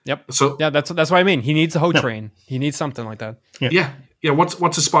 Yep. So yeah, that's what I mean. He needs a hoe train. He needs something like that. Yeah.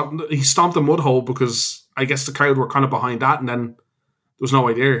 What's his spot? He stomped a mud hole because I guess the crowd were kind of behind that, and then there was no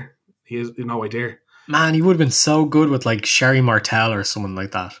idea. He has no idea. Man, he would have been so good with like Sherry Martel or someone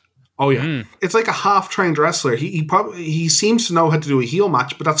like that. Oh yeah, It's like a half-trained wrestler. He seems to know how to do a heel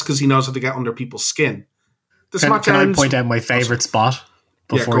match, but that's because he knows how to get under people's skin. Can I point out my favorite spot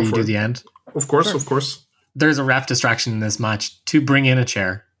before you do the end? Of course. There's a ref distraction in this match to bring in a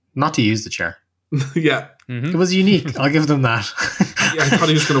chair, not to use the chair. Yeah. It was unique. I'll give them that. Yeah, I thought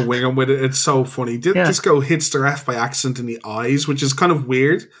he was going to wing him with it. It's so funny. Disco hits the ref by accident in the eyes, which is kind of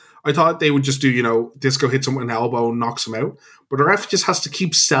weird. I thought they would just do, Disco hits him with an elbow and knocks him out. But the ref just has to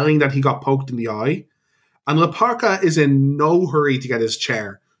keep selling that he got poked in the eye. And La Parka is in no hurry to get his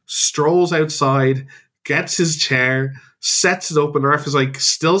chair. Strolls outside, gets his chair, sets it up, and the ref is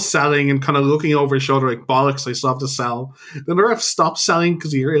still selling and kind of looking over his shoulder like, bollocks, I still have to sell. Then the ref stops selling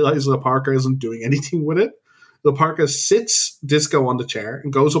because he realizes La Parka isn't doing anything with it. La Parka sits Disco on the chair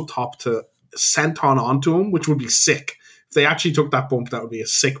and goes up top to senton onto him, which would be sick. If they actually took that bump, that would be a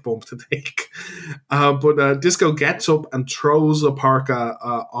sick bump to take. But Disco gets up and throws La Parka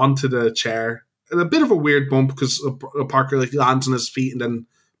onto the chair. And a bit of a weird bump because La Parka lands on his feet and then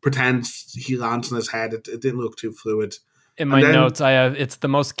pretends he lands on his head. It didn't look too fluid. In my notes, I have it's the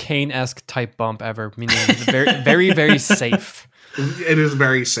most Kane-esque type bump ever, meaning it's very, very, very safe. It is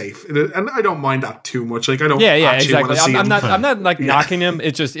very safe, and I don't mind that too much. I don't. Yeah, actually exactly. See I'm not knocking him.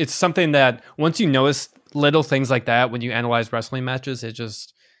 It's something that once you notice little things like that when you analyze wrestling matches,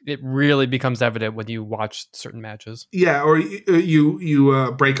 it really becomes evident when you watch certain matches. Yeah, or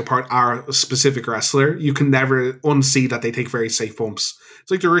you break apart our specific wrestler, you can never unsee that they take very safe bumps.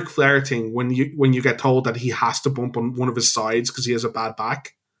 It's like the Ric Flair thing when you get told that he has to bump on one of his sides because he has a bad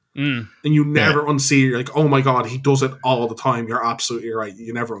back. And you never unsee. You're like, oh my god, he does it all the time. You're absolutely right.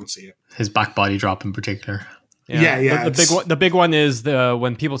 You never unsee it. His back body drop in particular. Yeah. The big one is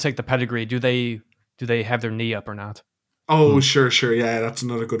when people take the pedigree. Do they have their knee up or not? Oh, sure. Yeah, that's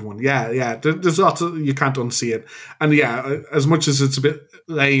another good one. Yeah. There's lots of, you can't unsee it. And yeah, as much as it's a bit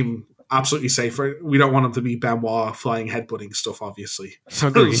lame, absolutely safe. We don't want him to be Benoit flying headbutting stuff, obviously.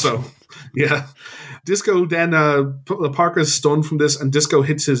 So, yeah. Disco then, Parker's stunned from this, and Disco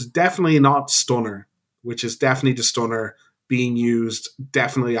hits his definitely not stunner, which is definitely the stunner being used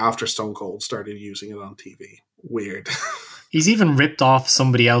definitely after Stone Cold started using it on TV. Weird. He's even ripped off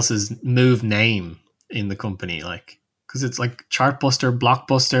somebody else's move name in the company, because it's like Chartbuster,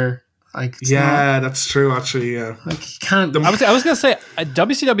 Blockbuster. That's true. Actually, yeah. You can't. I was gonna say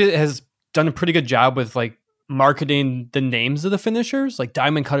WCW has done a pretty good job with marketing the names of the finishers. Like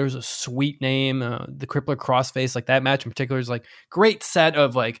Diamond Cutter is a sweet name. The Crippler Crossface, that match in particular, is great set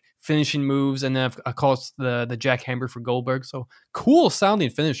of finishing moves, and then of course the jackhammer for Goldberg. So cool sounding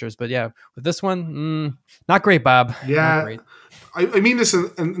finishers, but yeah, with this one, not great, Bob. Yeah. Not great. I mean this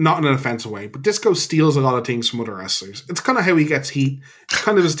not in an offensive way, but Disco steals a lot of things from other wrestlers. It's kind of how he gets heat. It's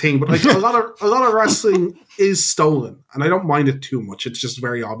kind of his thing, but a lot of wrestling is stolen, and I don't mind it too much. It's just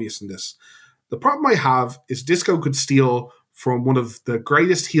very obvious in this. The problem I have is Disco could steal from one of the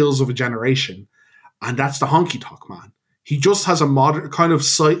greatest heels of a generation, and that's the Honky Tonk Man. He just has a kind of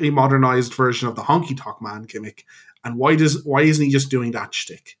slightly modernized version of the Honky Tonk Man gimmick, and why isn't he just doing that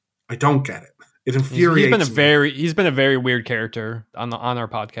shtick? I don't get it. It infuriates me. He's been a very weird character on our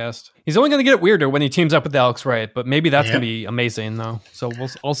podcast. He's only going to get weirder when he teams up with Alex Wright, but maybe that's going to be amazing though. So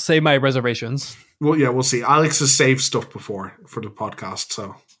I'll save my reservations. Well, yeah, we'll see. Alex has saved stuff before for the podcast,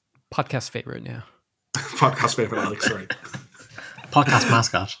 so podcast favorite, yeah. Podcast favorite, Alex Wright. Podcast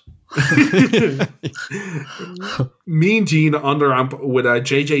mascot. Mean Gene on the ramp with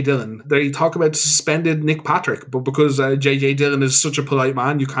JJ Dillon. They talk about suspended Nick Patrick, but because JJ Dillon is such a polite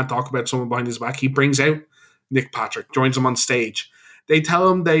man, you can't talk about someone behind his back. He brings out Nick Patrick, joins him on stage. They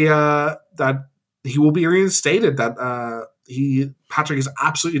tell him that he will be reinstated, that Patrick is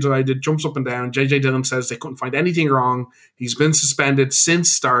absolutely delighted, jumps up and down. JJ Dillon says they couldn't find anything wrong. He's been suspended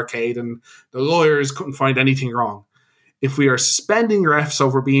since Starrcade, and the lawyers couldn't find anything wrong. If we are suspending refs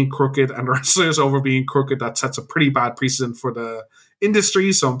over being crooked and wrestlers over being crooked, that sets a pretty bad precedent for the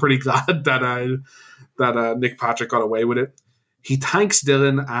industry. So I'm pretty glad that Nick Patrick got away with it. He thanks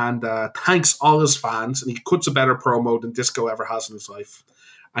Dillon and thanks all his fans, and he cuts a better promo than Disco ever has in his life.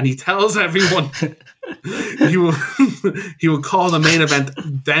 And he tells everyone he will call the main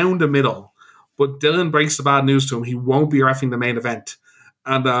event down the middle. But Dillon breaks the bad news to him. He won't be reffing the main event.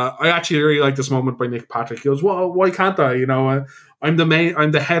 And I actually really like this moment by Nick Patrick. He goes, "Well, why can't I? You know, I'm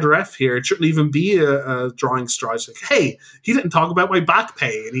the head ref here. It shouldn't even be a drawing straw." It's like, hey, he didn't talk about my back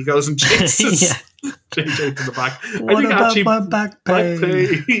pay, and he goes and chases JJ to the back. What about my back pay?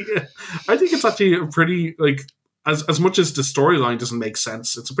 I think it's actually a pretty, like, as much as the storyline doesn't make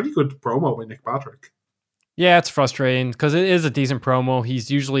sense, it's a pretty good promo by Nick Patrick. Yeah, it's frustrating because it is a decent promo.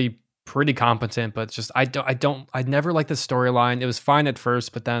 He's usually pretty competent, but just I never liked the storyline. It was fine at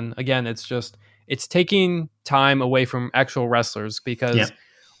first, but then again, it's taking time away from actual wrestlers because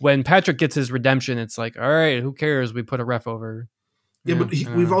when Patrick gets his redemption, it's like, all right, who cares? We put a ref over. Yeah, but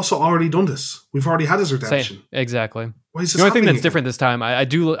we've also already done this. We've already had his redemption. Same. Exactly. Why is this the only thing that's again? different this time, I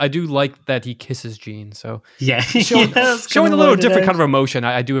do like that he kisses Gene. So showing a little different kind of emotion.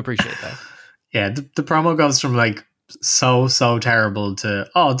 I do appreciate that. Yeah, the promo goes from like so terrible to,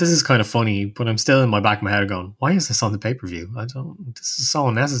 oh, this is kind of funny, but I'm still in my back of my head going, why is this on the pay-per-view? This is so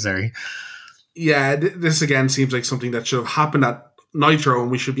unnecessary. Yeah, this again seems like something that should have happened at Nitro, and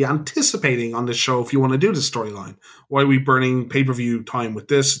we should be anticipating on this show if you want to do this storyline. Why are we burning pay-per-view time with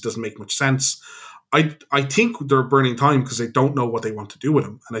this? It doesn't make much sense. I think they're burning time because they don't know what they want to do with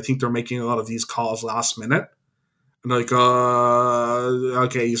him, and I think they're making a lot of these calls last minute. And like,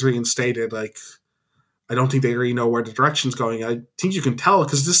 okay, he's reinstated, like, I don't think they really know where the direction's going. I think you can tell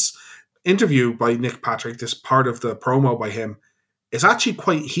because this interview by Nick Patrick, this part of the promo by him, is actually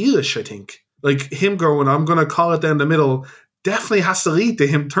quite heelish, I think. Like, him going, I'm going to call it down the middle, definitely has to lead to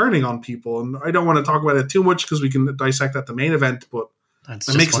him turning on people. And I don't want to talk about it too much because we can dissect at the main event, but that's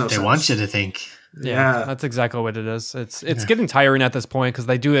just what they want you to think. Yeah, that's exactly what it is. It's getting tiring at this point because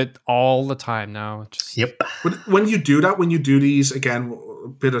they do it all the time now. But when you do that, when you do these, again, a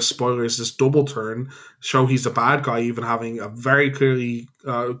bit of spoilers, this double turn, show he's a bad guy, even having a very clearly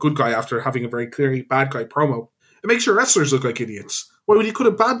good guy after having a very clearly bad guy promo, it makes your wrestlers look like idiots. Why would he cut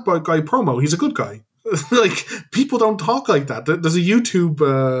a bad guy promo? He's a good guy. Like, people don't talk like that. There's a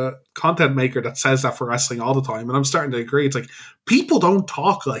YouTube content maker that says that for wrestling all the time, and I'm starting to agree. It's like, people don't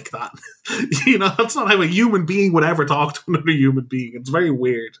talk like that. You know, that's not how a human being would ever talk to another human being. It's very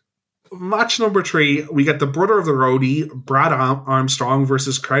weird. Match number 3, we get the brother of the roadie, Brad Armstrong,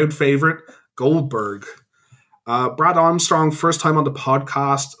 versus crowd favorite Goldberg. Brad Armstrong, first time on the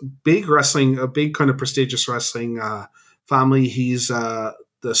podcast, big wrestling, a big kind of prestigious wrestling family. He's the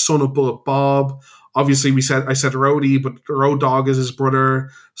son of Bullet Bob. Obviously, I said Roadie, but Road Dogg is his brother.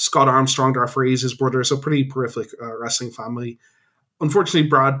 Scott Armstrong, the referee, is his brother. So pretty prolific wrestling family. Unfortunately,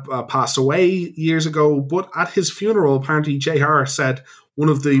 Brad passed away years ago, but at his funeral, apparently JR said one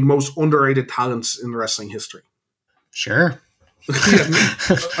of the most underrated talents in wrestling history. Sure.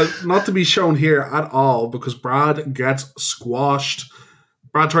 Not to be shown here at all, because Brad gets squashed.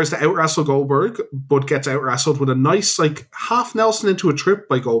 Brad tries to out-wrestle Goldberg, but gets out-wrestled with a nice, like, half Nelson into a trip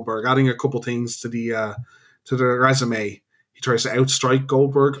by Goldberg, adding a couple things to the resume. He tries to outstrike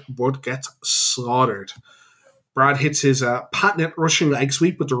Goldberg, but gets slaughtered. Brad hits his patented Russian leg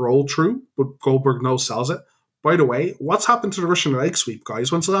sweep with the roll through, but Goldberg no-sells it. By the way, what's happened to the Russian leg sweep,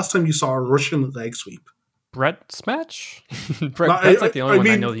 guys? When's the last time you saw a Russian leg sweep? Brett's match? Brett's like the only one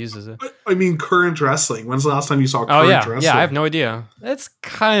I know that uses it. I mean, current wrestling. When's the last time you saw current wrestling? Yeah, I have no idea. It's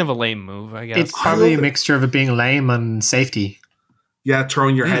kind of a lame move, I guess. It's probably a mixture of it being lame and safety. Yeah,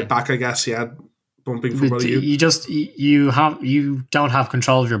 throwing your head back, I guess. Yeah, bumping from below you. You don't have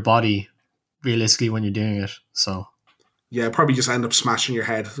control of your body realistically when you're doing it. So yeah, probably just end up smashing your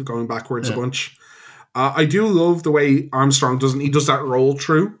head, going backwards a bunch. I do love the way Armstrong does that roll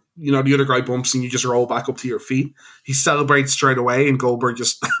through. You know, the other guy bumps and you just roll back up to your feet. He celebrates straight away and Goldberg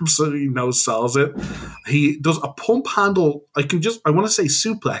just absolutely no-sells it. He does a pump handle, I want to say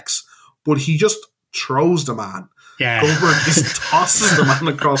suplex, but he just throws the man. Yeah. Goldberg just tosses the man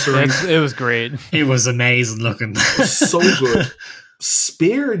across the ring. It was great. It was amazing looking. So good.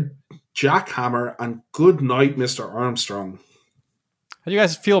 Spear, jackhammer, and good night, Mr. Armstrong. How do you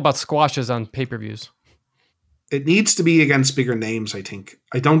guys feel about squashes on pay-per-views? It needs to be against bigger names, I think.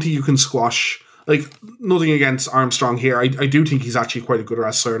 I don't think you can squash like, nothing against Armstrong here. I do think he's actually quite a good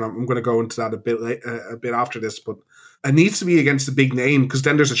wrestler, and I'm going to go into that a bit after this. But it needs to be against a big name, because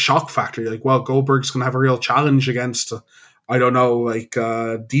then there's a shock factor. You're like, well, Goldberg's going to have a real challenge against, I don't know, like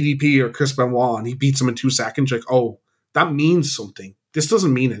DDP or Chris Benoit, and he beats him in 2 seconds. Like, oh, that means something. This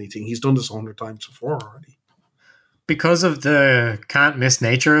doesn't mean anything. He's done this 100 times before already. Because of the can't miss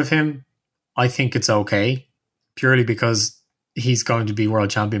nature of him, I think it's okay. Purely because he's going to be world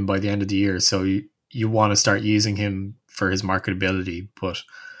champion by the end of the year. So you want to start using him for his marketability. But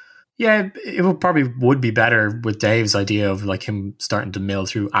yeah, it would be better with Dave's idea of like him starting to mill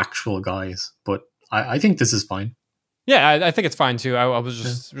through actual guys. But I think this is fine. Yeah, I think it's fine too. I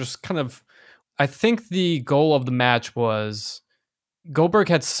was just kind of, I think the goal of the match was Goldberg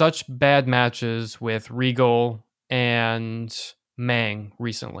had such bad matches with Regal and Mang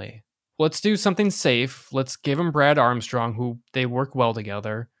recently. Let's do something safe. Let's give him Brad Armstrong, who they work well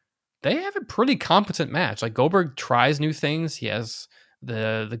together. They have a pretty competent match. Like, Goldberg tries new things. He has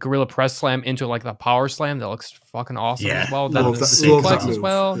the Gorilla Press Slam into like the Power Slam that looks fucking awesome as well. Love the suplex as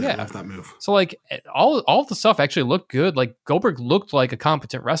well. Yeah, love that move. So like all of the stuff actually looked good. Like, Goldberg looked like a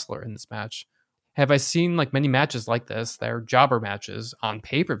competent wrestler in this match. Have I seen like many matches like this? They're jobber matches on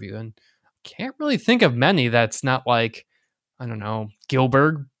pay-per-view, and can't really think of many that's not like, I don't know,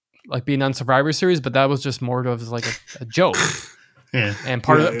 Gilbert like being on Survivor Series, but that was just more of like a joke. Yeah. And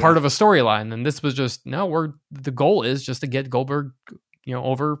part of a storyline. And this was just, the goal is just to get Goldberg,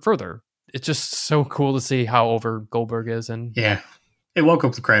 over further. It's just so cool to see how over Goldberg is. And yeah, it woke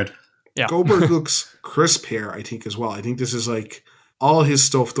up the crowd. Yeah. Goldberg looks crisp here, I think, as well. I think this is like all his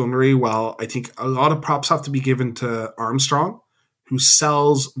stuff done really well. I think a lot of props have to be given to Armstrong, who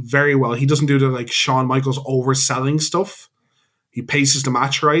sells very well. He doesn't do the like Shawn Michaels overselling stuff. He paces the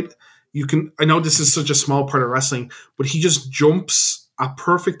match right. I know this is such a small part of wrestling, but he just jumps at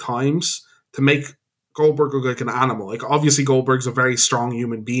perfect times to make Goldberg look like an animal. Like, obviously Goldberg's a very strong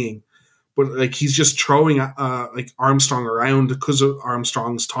human being, but like he's just throwing like Armstrong around because of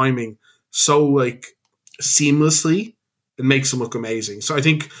Armstrong's timing so like seamlessly. It makes him look amazing. So I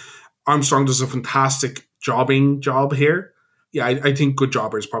think Armstrong does a fantastic job here. Yeah, I think good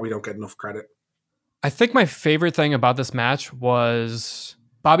jobbers probably don't get enough credit. I think my favorite thing about this match was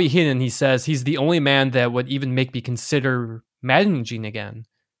Bobby Heenan. He says he's the only man that would even make me consider managing again.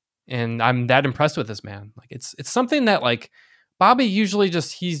 And I'm that impressed with this man. Like, it's something that like Bobby usually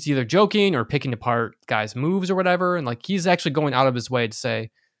he's either joking or picking apart guys' moves or whatever. And like, he's actually going out of his way to say,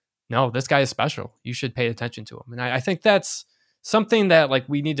 no, this guy is special. You should pay attention to him. And I think that's something that like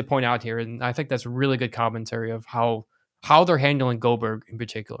we need to point out here. And I think that's really good commentary of how they're handling Goldberg in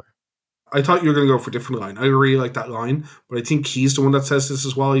particular. I thought you were going to go for a different line. I really like that line, but I think he's the one that says this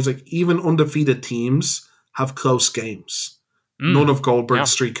as well. He's like, even undefeated teams have close games. None of Goldberg's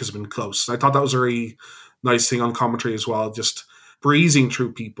streak has been close. I thought that was a really nice thing on commentary as well, just breezing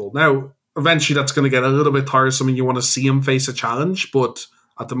through people. Now, eventually that's going to get a little bit tiresome and you want to see him face a challenge, but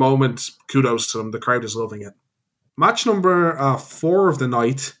at the moment, kudos to him. The crowd is loving it. Match number 4 of the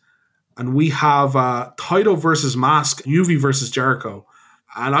night, and we have Taito versus Mask, UV versus Jericho.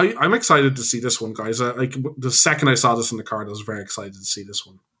 And I'm excited to see this one, guys. Like, the second I saw this in the card, I was very excited to see this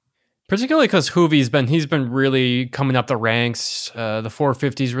one. Particularly because Juvi's been really coming up the ranks. The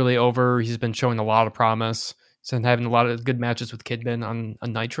 450's really over. He's been showing a lot of promise. He's been having a lot of good matches with Kidman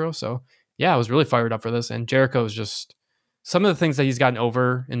on Nitro. So yeah, I was really fired up for this. And Jericho is just some of the things that he's gotten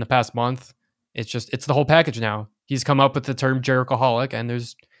over in the past month. It's the whole package now. He's come up with the term Jerichoholic, and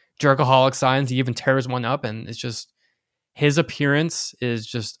there's Jerichoholic signs. He even tears one up, and it's just, his appearance is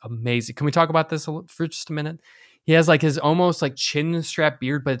just amazing. Can we talk about this for just a minute? He has like his almost like chin strap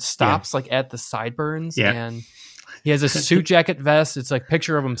beard, but it stops like at the sideburns. Yeah. And he has a suit jacket vest. It's like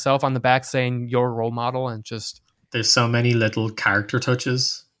picture of himself on the back saying your role model, and just there's so many little character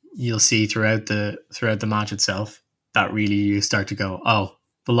touches you'll see throughout the match itself that really you start to go, oh,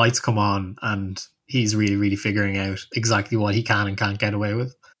 the lights come on and he's really, really figuring out exactly what he can and can't get away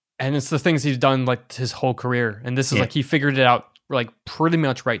with. And it's the things he's done like his whole career. And this is like, he figured it out like pretty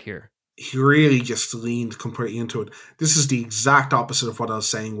much right here. He really just leaned completely into it. This is the exact opposite of what I was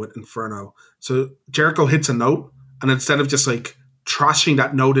saying with Inferno. So Jericho hits a note, and instead of just like trashing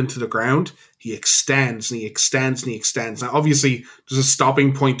that note into the ground, he extends and he extends and he extends. Now, obviously, there's a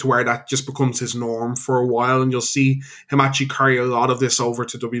stopping point to where that just becomes his norm for a while, and you'll see him actually carry a lot of this over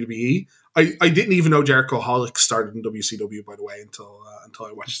to WWE. I didn't even know Jerichoholic started in WCW, by the way, until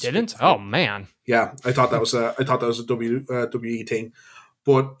I watched. Didn't? Oh man. Yeah, I thought that was a WWE thing.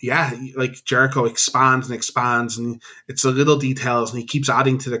 But yeah, like Jericho expands and expands, and it's the little details, and he keeps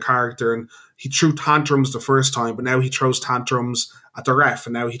adding to the character. And he threw tantrums the first time, but now he throws tantrums at the ref,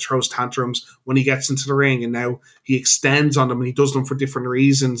 and now he throws tantrums when he gets into the ring, and now he extends on them, and he does them for different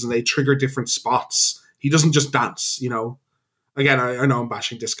reasons, and they trigger different spots. He doesn't just dance, you know. Again, I know I'm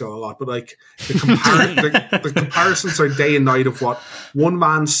bashing disco a lot, but like the comparisons are day and night of what one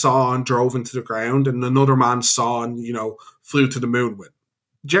man saw and drove into the ground, and another man saw and, you know, flew to the moon with.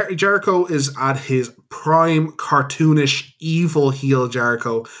 Jericho is at his prime cartoonish evil heel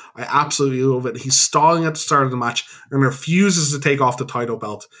Jericho. I absolutely love it. He's stalling at the start of the match and refuses to take off the title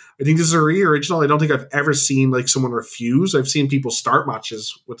belt. I think this is a really original. I don't think I've ever seen like someone refuse. I've seen people start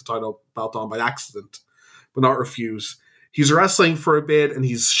matches with the title belt on by accident, but not refuse. He's wrestling for a bit and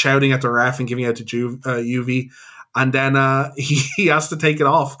he's shouting at the ref and giving out to UV. And then he has to take it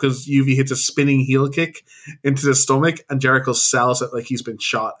off because UV hits a spinning heel kick into the stomach and Jericho sells it like he's been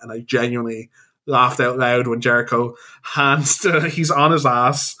shot. And I genuinely laughed out loud when Jericho he's on his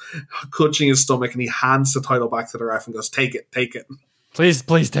ass, clutching his stomach, and he hands the title back to the ref and goes, take it. Please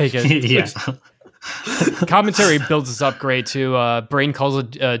take it. Yeah. Commentary builds this up great too. Brain calls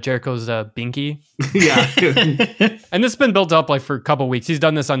it Jericho's binky. Yeah. And this has been built up like for a couple weeks. He's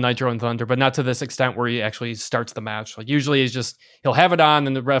done this on Nitro and Thunder, but not to this extent where he actually starts the match. Like usually he'll have it on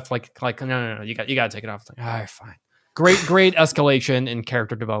and the ref like no, you got to take it off. It's like, all right, fine. Great escalation in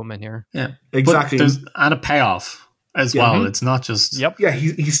character development here. Yeah. Exactly. And a payoff as well. Mm-hmm. It's not just... Yep. Yeah,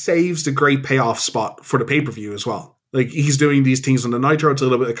 he saves the great payoff spot for the pay-per-view as well. Like, he's doing these things on the Nitro, it's a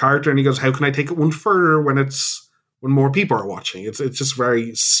little bit of character, and he goes, how can I take it one further when more people are watching? It's just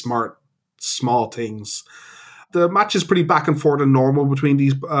very smart, small things. The match is pretty back and forth and normal between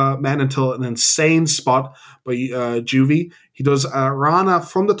these men until an insane spot by Juvie. He does a Rana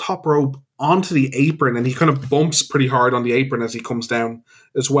from the top rope onto the apron, and he kind of bumps pretty hard on the apron as he comes down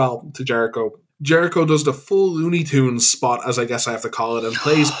as well to Jericho. Jericho does the full Looney Tunes spot, as I guess I have to call it, and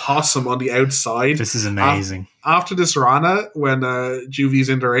plays possum on the outside. This is amazing. After this Rana, when Juvie's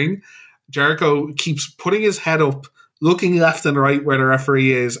in the ring, Jericho keeps putting his head up, looking left and right where the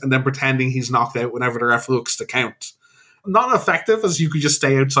referee is, and then pretending he's knocked out whenever the ref looks to count. Not effective, as you could just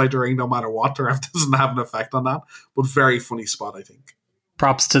stay outside the ring no matter what. The ref doesn't have an effect on that, but very funny spot, I think.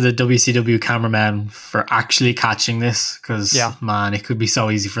 Props to the WCW cameraman for actually catching this, because, man, it could be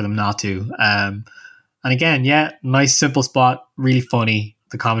so easy for them not to. And again, nice, simple spot, really funny.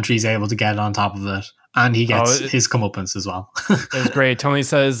 The commentary is able to get on top of it. And he gets his comeuppance as well. It was great. Tony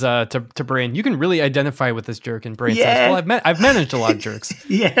says to Brain, you can really identify with this jerk. And Brain says, well, I've managed a lot of jerks.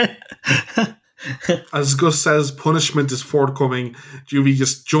 Yeah. As Gus says, punishment is forthcoming. Juvie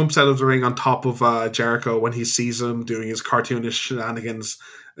just jumps out of the ring on top of Jericho when he sees him doing his cartoonish shenanigans.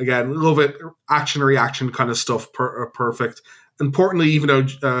 Again, love it. Action, reaction kind of stuff. Perfect. Importantly, even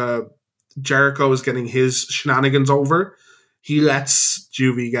though Jericho is getting his shenanigans over, he lets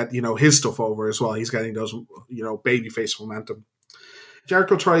Juvie get, his stuff over as well. He's getting those, babyface momentum.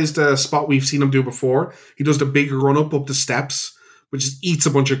 Jericho tries the spot we've seen him do before. He does the big run up the steps, which just eats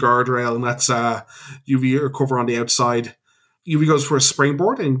a bunch of guardrail and lets Juvie recover on the outside. Juvie goes for a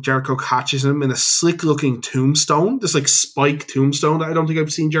springboard and Jericho catches him in a slick-looking tombstone. This spike tombstone that I don't think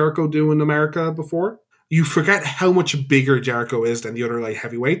I've seen Jericho do in America before. You forget how much bigger Jericho is than the other light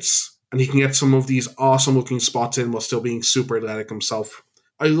heavyweights, and he can get some of these awesome-looking spots in while still being super athletic himself.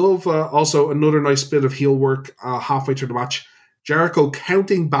 I love also another nice bit of heel work halfway through the match. Jericho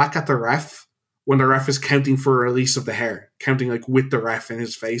counting back at the ref when the ref is counting for a release of the hair, counting with the ref in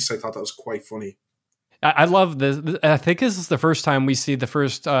his face. I thought that was quite funny. I love this. I think this is the first time we see the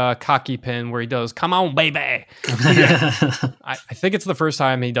first cocky pin where he does, come on, baby. I think it's the first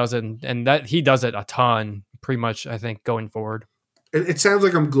time he does it, and that he does it a ton, pretty much, I think, going forward. It sounds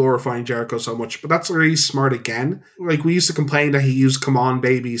like I'm glorifying Jericho so much, but that's really smart again. We used to complain that he used come on,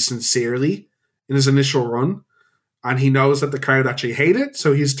 baby sincerely in his initial run. And he knows that the crowd actually hate it,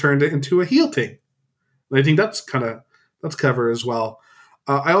 so he's turned it into a heel thing. And I think that's clever as well.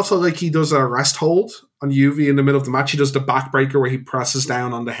 I also like he does a rest hold on Juvie in the middle of the match. He does the backbreaker where he presses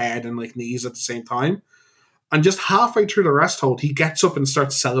down on the head and knees at the same time. And just halfway through the rest hold, he gets up and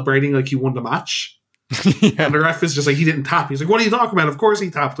starts celebrating like he won the match. Yeah. And the ref is just he didn't tap. He's like, what are you talking about? Of course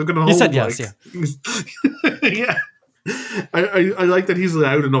he tapped. Look at the hold. He said yes, yeah. I like that he's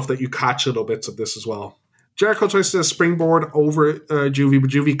loud enough that you catch little bits of this as well. Jericho tries to springboard over Juvie, but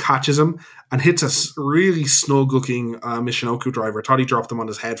Juvie catches him and hits a really snug-looking Michinoku driver. Thought he dropped him on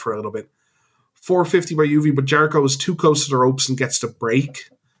his head for a little bit. 450 by Juvie, but Jericho is too close to the ropes and gets the break.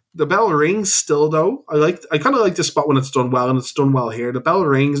 The bell rings still, though. I kind of like this spot when it's done well, and it's done well here. The bell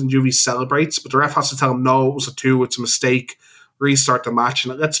rings and Juvie celebrates, but the ref has to tell him, no, it was a 2, it's a mistake. Restart the match,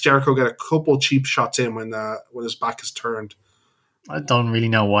 and it lets Jericho get a couple cheap shots in when his back is turned. I don't really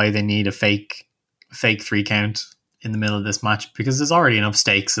know why they need a fake 3 count in the middle of this match because there's already enough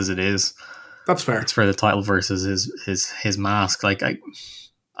stakes as it is. That's fair. It's for the title versus his mask. Like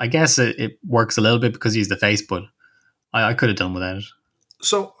I guess it works a little bit because he's the face, but I could have done without it.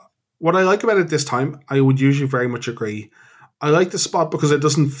 So what I like about it this time, I would usually very much agree. I like the spot because it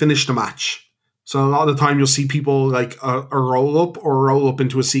doesn't finish the match. So a lot of the time you'll see people like a roll-up or roll up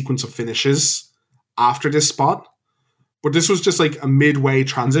into a sequence of finishes after this spot. But this was just like a midway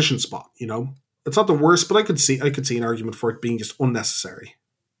transition spot, you know? It's not the worst, but I could see an argument for it being just unnecessary.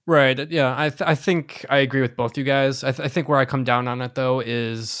 Right. Yeah. I think I agree with both you guys. I think where I come down on it, though,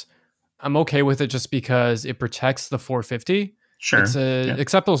 is I'm okay with it just because it protects the 450. Sure. It's an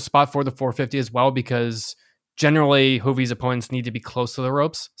acceptable spot for the 450 as well because generally Juvi's opponents need to be close to the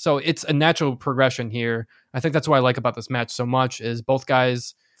ropes. So it's a natural progression here. I think that's what I like about this match so much is both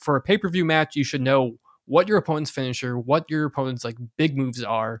guys, for a pay-per-view match, you should know what your opponent's finisher, what your opponent's like big moves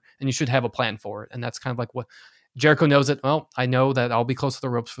are, and you should have a plan for it. And that's kind of like what Jericho knows it. Well, I know that I'll be close to the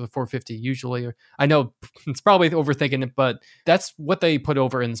ropes for the 450 usually. I know it's probably overthinking it, but that's what they put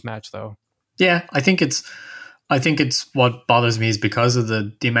over in this match though. Yeah, I think it's what bothers me is because of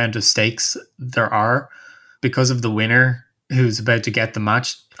the amount of stakes there are, because of the winner who's about to get the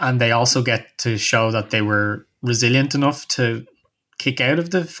match, and they also get to show that they were resilient enough to kick out of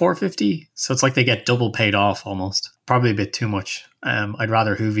the 450. So it's like they get double paid off almost. Probably a bit too much. I'd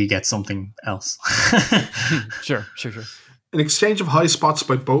rather Juvi get something else. Sure. An exchange of high spots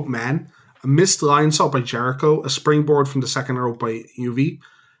by both men, a missed line saw by Jericho, a springboard from the second rope by Juvi,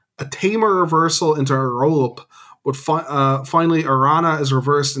 a tamer reversal into a roll-up, but finally Arana is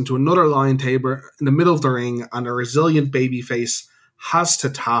reversed into another lion tamer in the middle of the ring, and a resilient babyface has to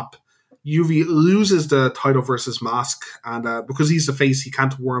tap. Juvi loses the title versus mask, and because he's the face, he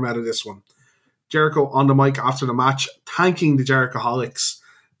can't worm out of this one. Jericho on the mic after the match, thanking the Jerichoholics,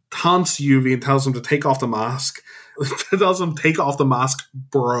 taunts Juvi and tells him to take off the mask. Tells him take off the mask,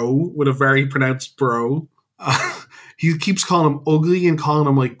 bro, with a very pronounced bro. He keeps calling him ugly and calling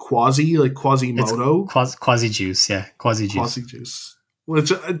him like Quasimodo. Quasi juice, yeah. Quasi juice.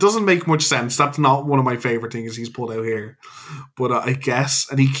 Which it doesn't make much sense. That's not one of my favorite things he's pulled out here. But I guess,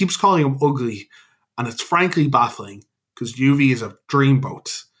 and he keeps calling him ugly. And it's frankly baffling because Juvi is a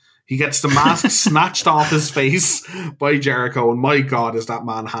dreamboat. He gets the mask snatched off his face by Jericho, and my God, is that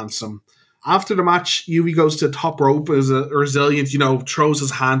man handsome. After the match, Juvi goes to the top rope as a resilient, throws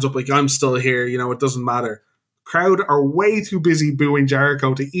his hands up like, I'm still here, it doesn't matter. Crowd are way too busy booing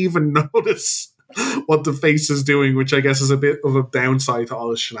Jericho to even notice what the face is doing, which I guess is a bit of a downside to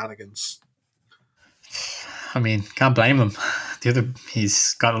all his shenanigans. I mean, can't blame him.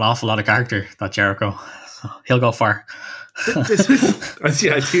 He's got an awful lot of character, that Jericho. So he'll go far. I'll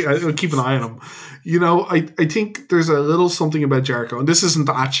keep an eye on him. I think there's a little something about Jericho, and this isn't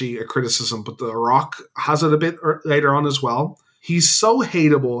actually a criticism, but The Rock has it a bit later on as well. He's so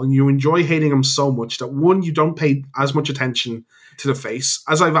hateable, and you enjoy hating him so much that one, you don't pay as much attention to the face.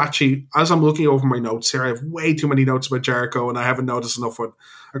 As I'm looking over my notes here, I have way too many notes about Jericho, and I haven't noticed enough what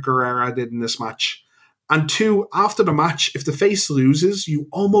Guerrero did in this match. And two, after the match, if the face loses, you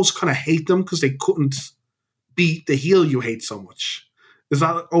almost kind of hate them because they couldn't beat the heel you hate so much. Is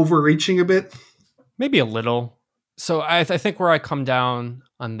that overreaching a bit? Maybe a little. So I think where I come down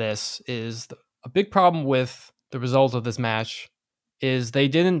on this is a big problem with the result of this match is they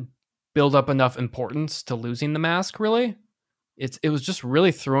didn't build up enough importance to losing the mask, really. It was just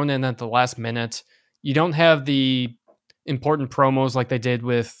really thrown in at the last minute. You don't have the important promos like they did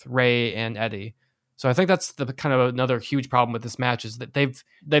with Ray and Eddie. So I think that's the kind of another huge problem with this match is that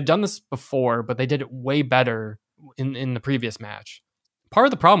they've done this before, but they did it way better in the previous match. Part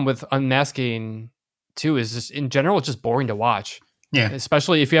of the problem with unmasking too is just in general, it's just boring to watch. Yeah.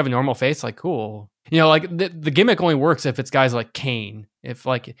 Especially if you have a normal face, like cool. Like the gimmick only works if it's guys like Kane. If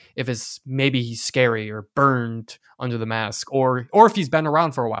it's maybe he's scary or burned under the mask, or if he's been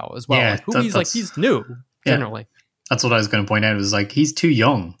around for a while as well. Yeah, like he's new generally. That's what I was going to point out. It was like he's too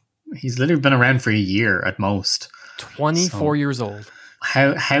young. He's literally been around for a year at most. 24 years old.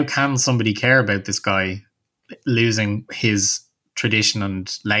 How can somebody care about this guy losing his tradition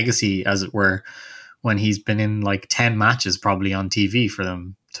and legacy, as it were, when he's been in like 10 matches probably on TV for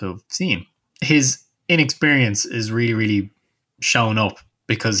them to have seen? His inexperience is really, really shown up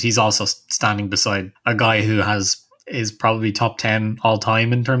because he's also standing beside a guy who is probably top 10 all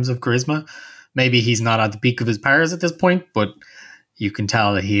time in terms of charisma. Maybe he's not at the peak of his powers at this point, but you can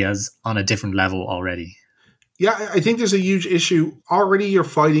tell that he is on a different level already. Yeah, I think there's a huge issue. Already you're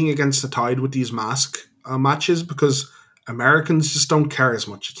fighting against the tide with these mask matches because Americans just don't care as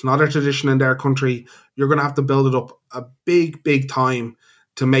much. It's not a tradition in their country. You're going to have to build it up a big, big time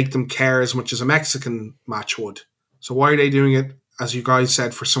to make them care as much as a Mexican match would. So why are they doing it, as you guys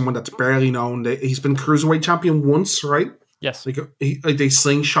said, for someone that's barely known? He's been Cruiserweight champion once, right? Yes. Like they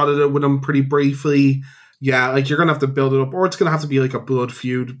slingshotted it with him pretty briefly. Yeah, like you're going to have to build it up, or it's going to have to be like a blood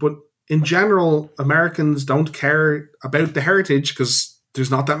feud. But in general, Americans don't care about the heritage because there's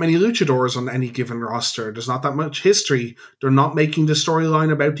not that many luchadors on any given roster. There's not that much history. They're not making the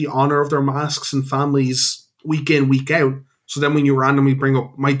storyline about the honor of their masks and families week in, week out. So then when you randomly bring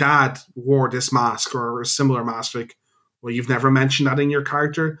up, my dad wore this mask or a similar mask, like, well, you've never mentioned that in your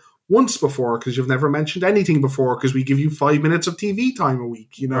character once before because you've never mentioned anything before because we give you 5 minutes of TV time a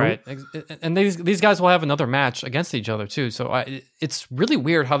week, you know? Right. And these guys will have another match against each other too. So it's really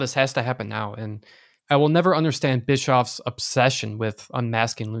weird how this has to happen now. And I will never understand Bischoff's obsession with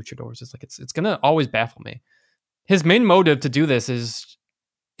unmasking luchadors. It's like, it's going to always baffle me. His main motive to do this is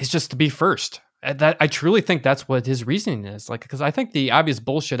just to be first. I truly think that's what his reasoning is. Like, because I think the obvious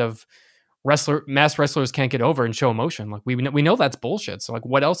bullshit of masked wrestlers can't get over and show emotion. Like we know that's bullshit. So like,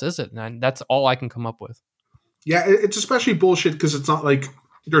 what else is it? And that's all I can come up with. Yeah, it's especially bullshit because it's not like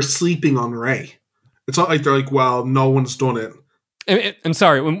they're sleeping on Ray. It's not like they're like, well, no one's done it. I'm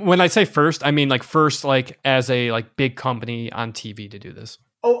sorry. When I say first, I mean like first, like as a like big company on TV to do this.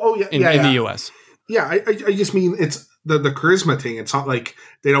 Oh yeah, in the US. Yeah, I just mean it's the charisma thing. It's not like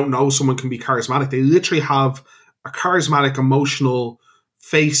they don't know someone can be charismatic. They literally have a charismatic, emotional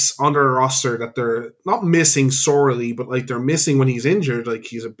face on their roster that they're not missing sorely, but like they're missing when he's injured. Like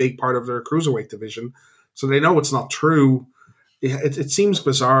he's a big part of their cruiserweight division, so they know it's not true. It seems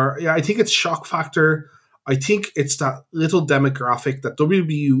bizarre. Yeah, I think it's shock factor. I think it's that little demographic that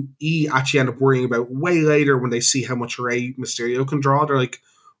WWE actually end up worrying about way later when they see how much Rey Mysterio can draw. They're like,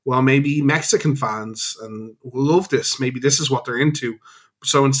 well, maybe Mexican fans and will love this. Maybe this is what they're into.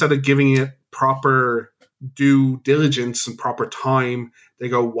 So instead of giving it proper due diligence and proper time, they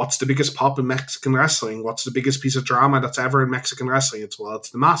go, what's the biggest pop in Mexican wrestling? What's the biggest piece of drama that's ever in Mexican wrestling? It's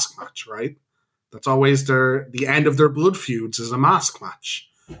the mask match, right? That's always the end of their blood feuds is a mask match.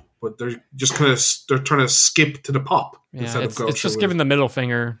 But they're just they're trying to skip to the pop instead of go. It's just giving the middle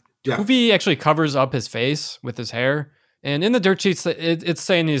finger. Yeah. Hoovy actually covers up his face with his hair. And in the dirt sheets, it's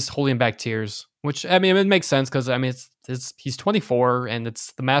saying he's holding back tears, which, I mean, it makes sense because, I mean, he's 24 and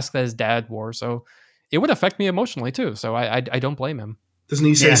it's the mask that his dad wore. So it would affect me emotionally too. So I don't blame him. Doesn't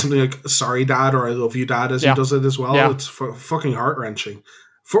he say something like, sorry, Dad, or I love you, Dad, as he does it as well? Yeah. It's fucking heart-wrenching.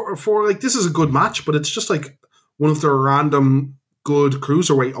 For like, this is a good match, but it's just like one of their random good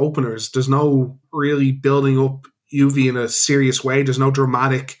cruiserweight openers. There's no really building up Juvi in a serious way. There's no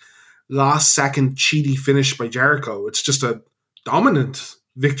dramatic last second cheaty finish by Jericho. It's just a dominant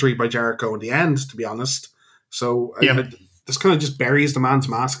victory by Jericho in the end, to be honest. So this kind of just buries the man's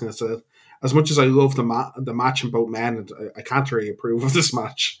mask, and it's as much as I love the match in both men, I can't really approve of this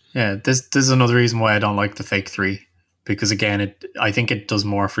match. Yeah, this is another reason why I don't like the fake three, because again, I think it does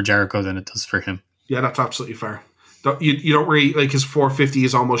more for Jericho than it does for him. Yeah, that's absolutely fair. You don't really like his 450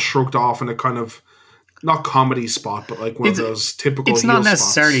 is almost shrugged off in a kind of not comedy spot, but like one of those typical. It's not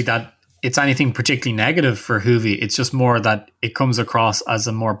necessarily that it's anything particularly negative for Juvi. It's just more that it comes across as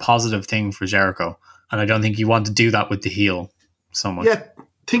a more positive thing for Jericho, and I don't think you want to do that with the heel so much. Yeah,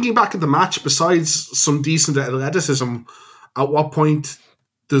 thinking back at the match, besides some decent athleticism, at what point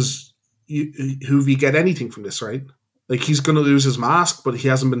does Juvi get anything from this? Right, like he's going to lose his mask, but he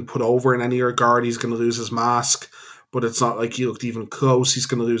hasn't been put over in any regard. He's going to lose his mask, but it's not like he looked even close. He's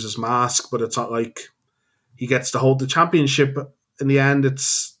going to lose his mask, but it's not like he gets to hold the championship. In the end,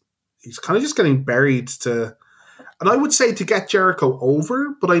 he's kind of just getting buried and I would say to get Jericho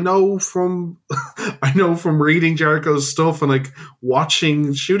over, but I know from reading Jericho's stuff and like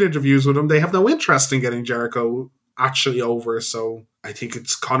watching shoot interviews with him, they have no interest in getting Jericho actually over. So I think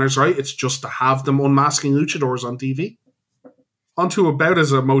Connor's right. It's just to have them unmasking luchadors on TV. On to about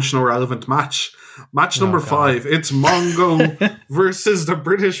as emotional relevant match. Match number 5. It's Mongo versus the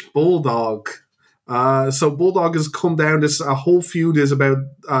British Bulldog. So Bulldog has come down. This whole feud is about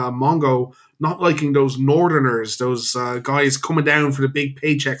Mongo not liking those Northerners, those guys coming down for the big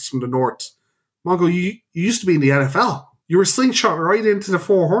paychecks from the North. Mongo, you used to be in the NFL. You were slingshot right into the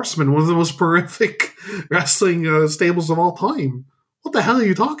Four Horsemen, one of the most horrific wrestling stables of all time. What the hell are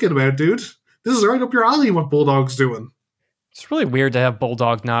you talking about, dude? This is right up your alley, what Bulldog's doing. It's really weird to have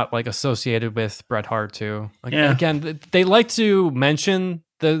Bulldog not like associated with Bret Hart too. Like again, they like to mention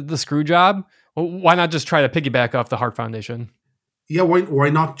the screw job. Well, why not just try to piggyback off the Hart Foundation? Yeah, why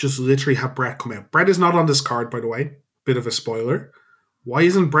not just literally have Bret come out? Bret is not on this card, by the way. Bit of a spoiler. Why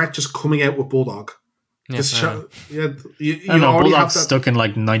isn't Bret just coming out with Bulldog? I don't know, Bulldog's stuck in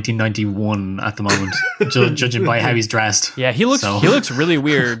like 1991 at the moment, judging by how he's dressed. Yeah, he looks really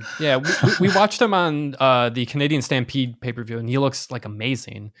weird. Yeah, we watched him on the Canadian Stampede pay-per-view, and he looks like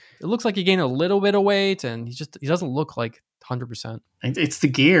amazing. It looks like he gained a little bit of weight, and he doesn't look like 100%. It's the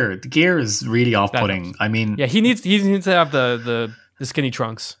gear. The gear is really off-putting. I mean, yeah, he needs to have the skinny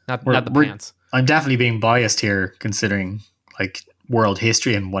trunks, not the pants. I'm definitely being biased here, considering like world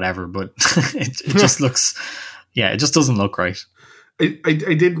history and whatever, but it just looks, it just doesn't look right. I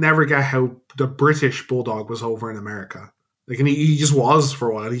did never get how the British Bulldog was over in America. Like, and he just was for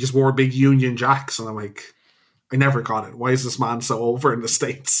a while. He just wore big Union Jacks, and I'm like, I never got it. Why is this man so over in the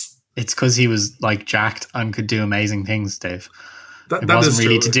States? It's because he was like jacked and could do amazing things, Dave. It wasn't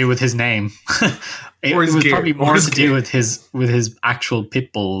really to do with his name. It was probably more to do with his actual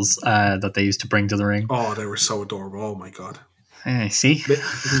pit bulls that they used to bring to the ring. Oh, they were so adorable. Oh my God. See,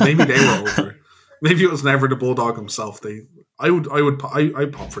 maybe they were over. Maybe it was never the Bulldog himself. I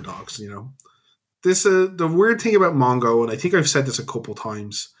pop for dogs. You know, this the weird thing about Mongo, and I think I've said this a couple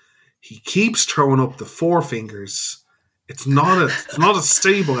times. He keeps throwing up the four fingers. It's not a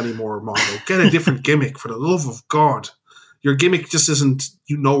stable anymore, Mongo. Get a different gimmick, for the love of God. Your gimmick just isn't,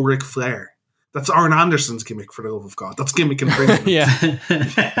 Ric Flair. That's Arn Anderson's gimmick, for the love of God. That's gimmick and bring. Yeah.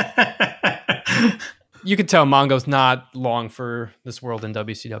 You could tell Mongo's not long for this world in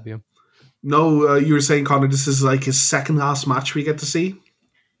WCW. No, you were saying, Connor, this is like his second last match we get to see?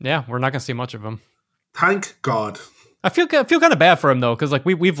 Yeah, we're not going to see much of him. Thank God. I feel kind of bad for him, though, because like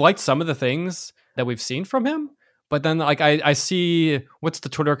we've liked some of the things that we've seen from him, but then like I see, what's the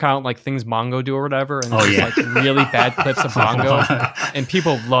Twitter account, like things Mongo do or whatever, and it's like really bad clips of Mongo, and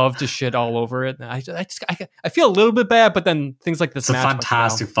people love to shit all over it. And I feel a little bit bad, but then things like this. It's a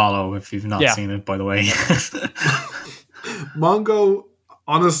fantastic follow if you've not seen it, by the way. Mongo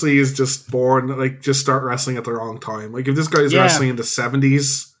honestly is just born, like, just start wrestling at the wrong time. Like, if this guy's wrestling in the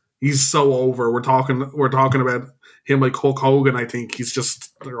 70s, he's so over. We're talking about him like Hulk Hogan. I think he's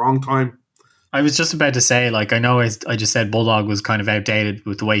just at the wrong time. I was just about to say, like, I know I just said Bulldog was kind of outdated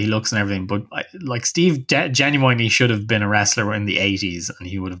with the way he looks and everything, but like Steve genuinely should have been a wrestler in the 80s, and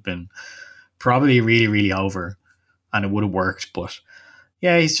he would have been probably really, really over, and it would have worked. But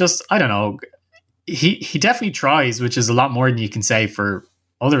yeah, he's just, I don't know. He definitely tries, which is a lot more than you can say for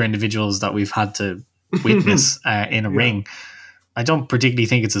other individuals that we've had to witness in a ring. I don't particularly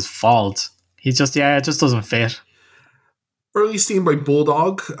think it's his fault. He's just, it just doesn't fit. Early steam by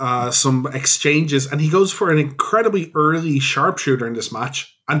Bulldog, some exchanges, and he goes for an incredibly early sharpshooter in this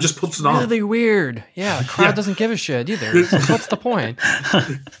match and just puts it on. Really weird. Yeah, the crowd doesn't give a shit either. So what's the point?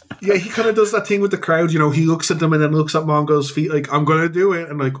 Yeah, he kind of does that thing with the crowd. You know, he looks at them and then looks at Mongo's feet like, I'm going to do it.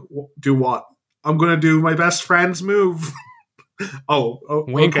 And like, do what? I'm going to do my best friend's move. oh,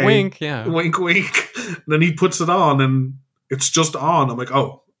 wink, okay. Wink, yeah. Wink, wink. And then he puts it on and it's just on. I'm like,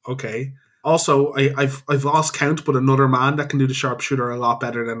 oh, okay. Also, I've lost count, but another man that can do the sharpshooter a lot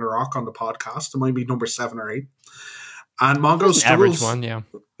better than The Rock on the podcast. It might be number 7 or 8. And Mongo struggles. Average one, yeah.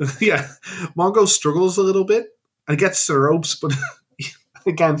 Yeah. Mongo struggles a little bit and gets to the ropes, but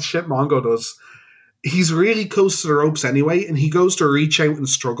again, shit Mongo does. He's really close to the ropes anyway, and he goes to reach out and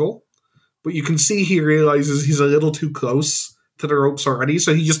struggle. But you can see he realizes he's a little too close to the ropes already,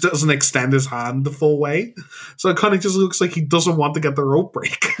 so he just doesn't extend his hand the full way. So it kind of just looks like he doesn't want to get the rope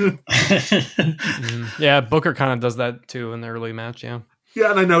break. Yeah, Booker kind of does that too in the early match, yeah. Yeah,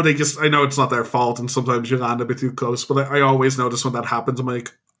 and I know it's not their fault, and sometimes you land a bit too close, but I always notice when that happens, I'm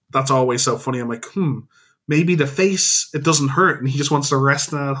like, that's always so funny. I'm like, maybe the face, it doesn't hurt, and he just wants to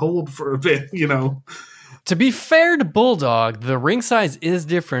rest in that hold for a bit, you know? To be fair to Bulldog, the ring size is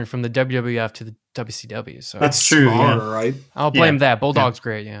different from the WWF to the WCW. So that's true, right? I'll blame that. Bulldog's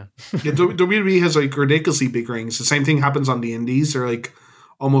great, yeah. WWE has like ridiculously big rings. The same thing happens on the Indies. They're like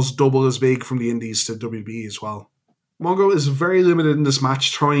almost double as big from the Indies to WWE as well. Mongo is very limited in this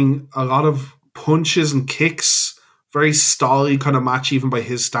match, throwing a lot of punches and kicks. Very stally kind of match, even by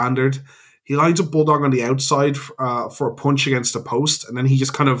his standard. He lines up Bulldog on the outside for a punch against the post, and then he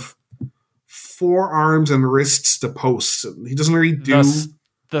just kind of forearms and wrists the post. He doesn't really do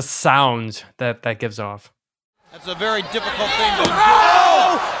the sound that gives off. That's a very difficult thing to do.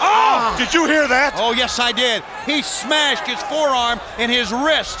 Oh! Did you hear that? Oh, yes, I did. He smashed his forearm and his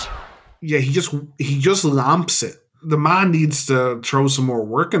wrist. Yeah, he just lamps it. The man needs to throw some more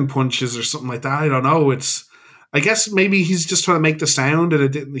working punches or something like that. I don't know. I guess maybe he's just trying to make the sound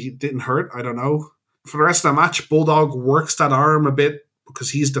and it didn't hurt. I don't know. For the rest of the match, Bulldog works that arm a bit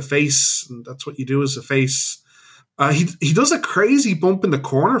because he's the face, and that's what you do as a face. He does a crazy bump in the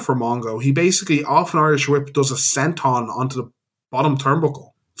corner for Mongo. He basically, off an Irish whip, does a senton onto the bottom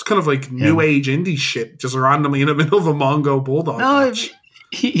turnbuckle. It's kind of like new age indie shit, just randomly in the middle of a Mongo Bulldog match.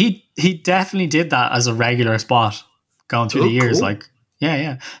 He definitely did that as a regular spot going through the years. Cool. Like,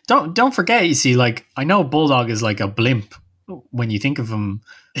 yeah. Don't forget, you see, like, I know Bulldog is like a blimp when you think of him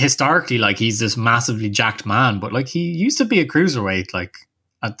historically, like he's this massively jacked man, but like he used to be a cruiserweight, like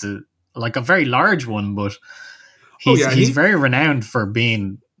a very large one, but he's very renowned for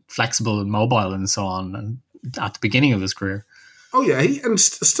being flexible and mobile and so on, and at the beginning of his career. Oh yeah, and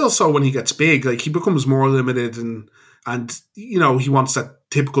still so when he gets big, like he becomes more limited and you know, he wants that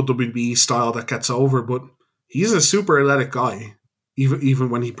typical WWE style that gets over, but he's a super athletic guy, even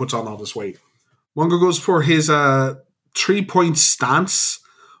when he puts on all this weight. Mongo goes for his 3-point stance,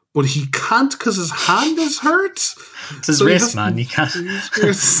 but he can't because his hand is hurt. It's his wrist, man. You can't.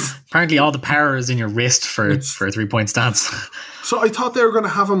 Apparently, all the power is in your wrist for a 3-point stance. So I thought they were going to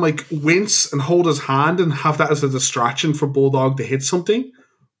have him like wince and hold his hand and have that as a distraction for Bulldog to hit something,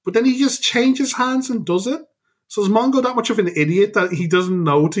 but then he just changes hands and does it. So is Mongo that much of an idiot that he doesn't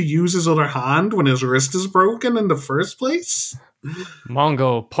know to use his other hand when his wrist is broken in the first place?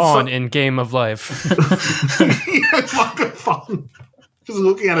 Mongo pawn in Game of Life. Mongo pawn. Just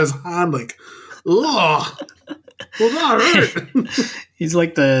looking at his hand like, ugh. Well, that hurt. He's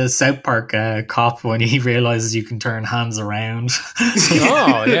like the South Park cop when he realizes you can turn hands around.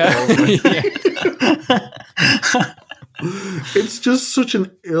 Oh, yeah. It's just such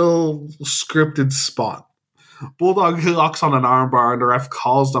an ill-scripted spot. Bulldog locks on an armbar and the ref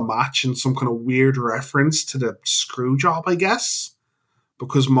calls the match in some kind of weird reference to the screw job, I guess,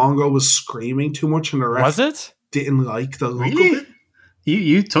 because Mongo was screaming too much and the ref didn't like the look of it.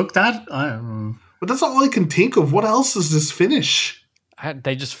 You took that? But that's all I can think of. What else is this finish?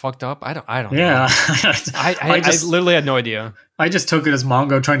 They just fucked up. I don't know. I literally had no idea. I just took it as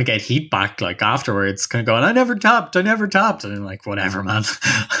Mongo trying to get heat back, like afterwards, kind of going, I never tapped. And I'm like, whatever, man.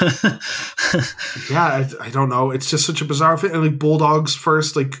 Yeah, I don't know. It's just such a bizarre fit. And like Bulldog's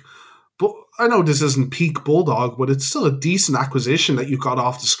first, like, but I know this isn't peak Bulldog, but it's still a decent acquisition that you got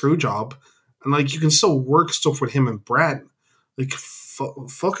off the screw job. And like, you can still work stuff with him and Brett. Like,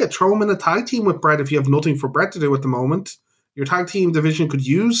 fuck it. Throw him in a tag team with Brett if you have nothing for Brett to do at the moment. Your tag team division could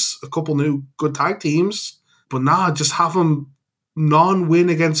use a couple new good tag teams, but just have him non-win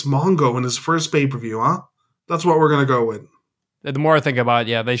against Mongo in his first pay-per-view, huh? That's what we're going to go with. The more I think about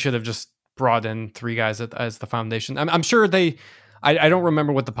it, they should have just brought in 3 guys as the foundation. I'm sure they... I don't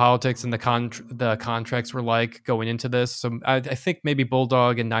remember what the politics and the contracts were like going into this, so I think maybe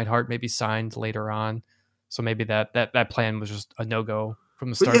Bulldog and Neidhart maybe signed later on, so maybe that plan was just a no-go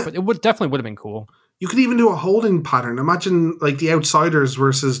from the start, but it definitely would have been cool. You could even do a holding pattern. Imagine like the Outsiders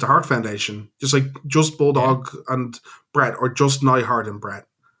versus the Hart Foundation. Just Bulldog and Brett, or just Neidhart and Brett.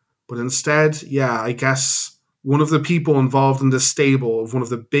 But instead, I guess one of the people involved in this stable of one of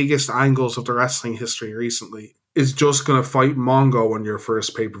the biggest angles of the wrestling history recently is just going to fight Mongo on your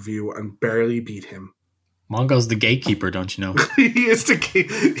first pay-per-view and barely beat him. Mongo's the gatekeeper, don't you know? He is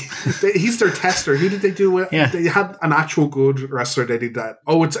he's their tester. Who did they do it? Yeah. They had an actual good wrestler. They did that.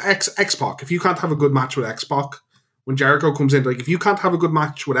 Oh, it's X-Pac. If you can't have a good match with X-Pac, when Jericho comes in, like if you can't have a good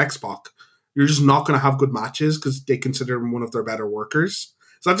match with X-Pac, you're just not going to have good matches because they consider him one of their better workers.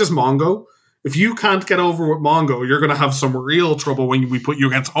 It's not just Mongo. If you can't get over with Mongo, you're going to have some real trouble when we put you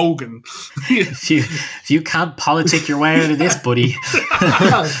against Hogan. if you can't politic your way out of this, buddy.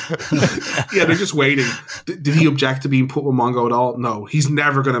 Yeah, they're just waiting. Did he object to being put with Mongo at all? No, he's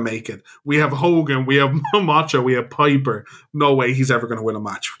never going to make it. We have Hogan, we have Macho, we have Piper. No way he's ever going to win a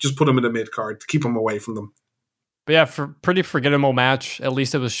match. Just put him in the mid-card to keep him away from them. But yeah, for pretty forgettable match. At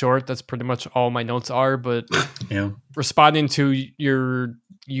least it was short. That's pretty much all my notes are. But responding to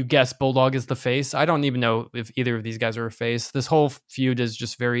you guess Bulldog is the face. I don't even know if either of these guys are a face. This whole feud is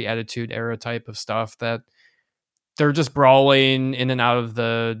just very Attitude Era type of stuff that they're just brawling in and out of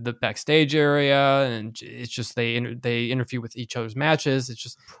the backstage area, and it's just they interfere with each other's matches. It's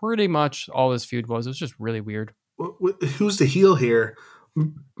just pretty much all this feud was. It was just really weird. Who's the heel here?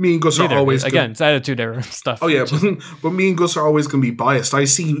 Me and Gus are always it's Attitude Era stuff. Oh yeah, but me and Gus are always going to be biased. I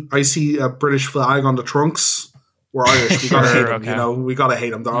see a British flag on the trunks. We're Irish. We gotta hate him. Okay. You know, we gotta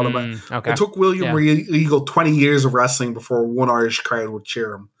hate him. Okay. It took William Regal 20 years of wrestling before one Irish crowd would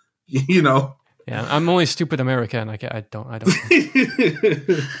cheer him. You know. Yeah, I'm only stupid American. I don't.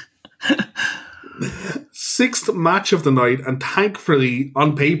 Sixth match of the night, and thankfully,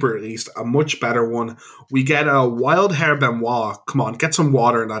 on paper at least, a much better one. We get a wild hair Benoit. Come on, get some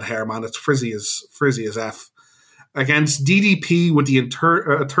water in that hair, man. It's frizzy as F. Against DDP with the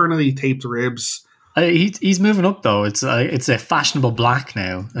eternally taped ribs. He's moving up though. It's a fashionable black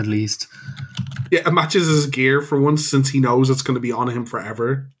now, at least. Yeah, it matches his gear for once since he knows it's going to be on him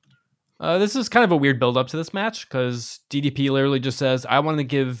forever. This is kind of a weird build-up to this match because DDP literally just says, I want to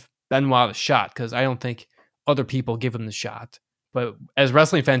give Benoit a shot because I don't think other people give him the shot. But as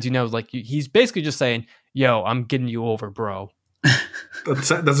wrestling fans, you know, like he's basically just saying, yo, I'm getting you over, bro. That's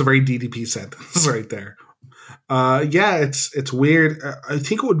a very DDP sentence right there. Yeah, it's weird. I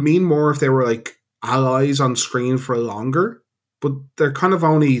think it would mean more if they were like allies on screen for longer, but they're kind of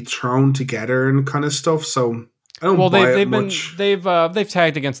only thrown together and kind of stuff. So I don't buy it much. They've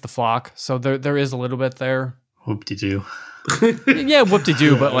tagged against the Flock, so there is a little bit there. Whoop-de-doo. Yeah,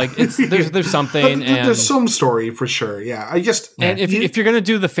 whoop-de-doo, but like there's something, and there's some story for sure. Yeah, if you're gonna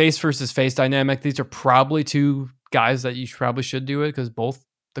do the face versus face dynamic, these are probably two guys that you probably should do it because both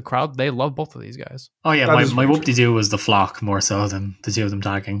the crowd, they love both of these guys. Oh yeah, my whoop-de-doo was the Flock more so than the two of them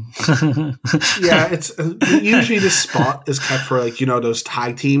tagging. Yeah, it's usually this spot is kept for like, you know, those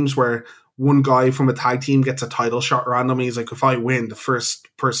tag teams where one guy from a tag team gets a title shot randomly. He's like, if I win, the first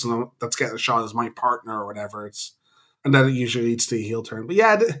person that's getting a shot is my partner or whatever. And then it usually leads to a heel turn. But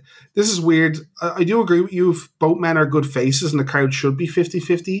yeah, this is weird. I do agree with you. If both men are good faces and the crowd should be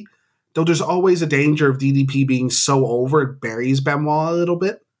 50-50, though there's always a danger of DDP being so over it buries Benoit a little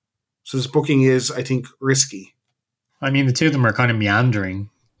bit. So this booking is, I think, risky. I mean, the two of them are kind of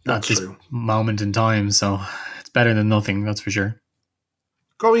meandering at this moment in time, so it's better than nothing, that's for sure.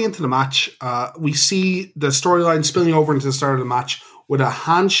 Going into the match, we see the storyline spilling over into the start of the match with a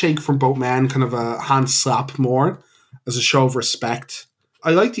handshake from both men, kind of a hand slap more, as a show of respect.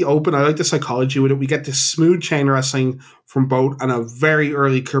 I like the open. I like the psychology with it. We get this smooth chain wrestling from both and a very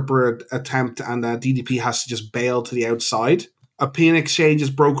early Cooper attempt, and DDP has to just bail to the outside. A pin exchange is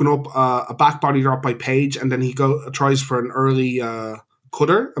broken up, a back body drop by Page, and then he tries for an early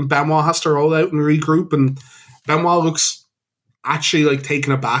cutter, and Benoit has to roll out and regroup, and Benoit looks actually like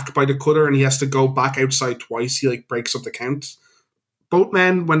taken aback by the cutter, and he has to go back outside twice. He like breaks up the count. Both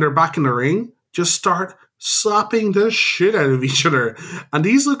men, when they're back in the ring, just start slapping the shit out of each other. And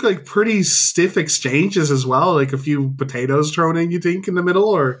these look like pretty stiff exchanges as well, like a few potatoes thrown in, you think, in the middle,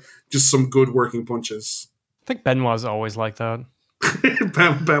 or just some good working punches. I think Benoit's always like that.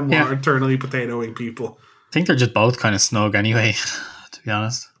 Benoit eternally potatoing people. I think they're just both kind of snug anyway, to be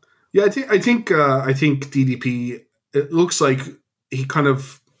honest. Yeah, I think DDP, it looks like he kind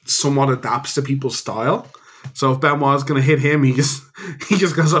of somewhat adapts to people's style. So if Benoit's going to hit him, he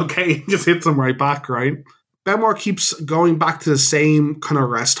just goes, okay, he just hits him right back, right? Benoit keeps going back to the same kind of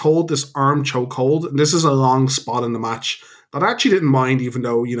rest hold, this arm choke hold. And this is a long spot in the match that I actually didn't mind, even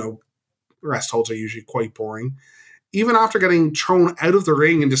though, you know, rest holds are usually quite boring. Even after getting thrown out of the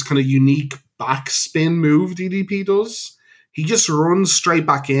ring in this kind of unique backspin move DDP does, he just runs straight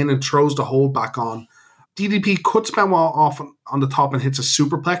back in and throws the hold back on. DDP cuts Benoit off on the top and hits a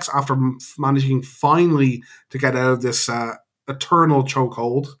superplex after managing finally to get out of this eternal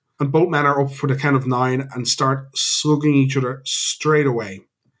chokehold. And both men are up for the count of 9 and start slugging each other straight away.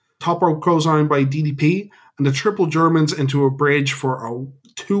 Top rope goes on by DDP, and the triple Germans into a bridge for a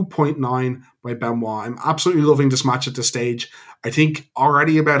 2.9 by Benoit. I'm absolutely loving this match at this stage. I think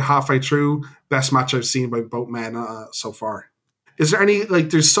already about halfway through, best match I've seen by both men so far. Is there any,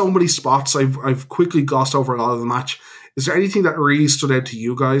 like, there's so many spots, I've quickly glossed over a lot of the match. Is there anything that really stood out to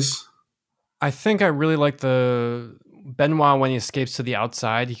you guys? I think I really like the Benoit when he escapes to the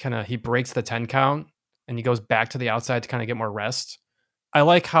outside. He breaks the 10 count and he goes back to the outside to kind of get more rest. I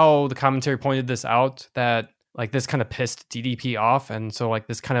like how the commentary pointed this out, that like this kind of pissed DDP off, and so like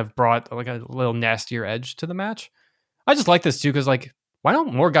this kind of brought like a little nastier edge to the match. I just like this too because like, why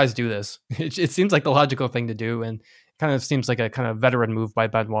don't more guys do this? It seems like the logical thing to do, and kind of seems like a kind of veteran move by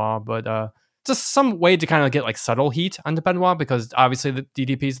Benoit, but just some way to kind of get like subtle heat onto Benoit, because obviously the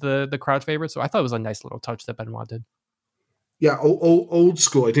DDP's the crowd favorite. So I thought it was a nice little touch that Benoit did. Yeah, old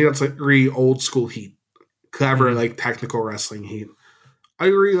school. I think that's like really old school heat. Clever, like technical wrestling heat. I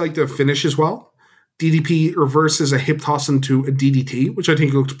really like the finish as well. DDP reverses a hip toss into a DDT, which I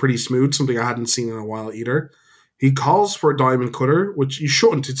think looked pretty smooth, something I hadn't seen in a while either. He calls for a diamond cutter, which you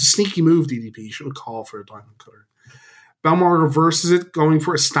shouldn't. It's a sneaky move, DDP. You shouldn't call for a diamond cutter. Benoit reverses it, going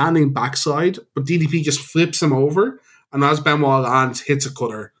for a standing backside, but DDP just flips him over, and as Benoit lands, hits a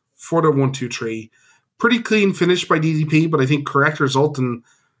cutter for the 1-2-3. Pretty clean finish by DDP, but I think correct result, and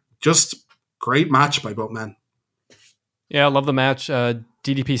just great match by both men. Yeah, I love the match.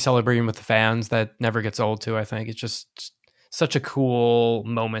 DDP celebrating with the fans, that never gets old too, I think. It's just such a cool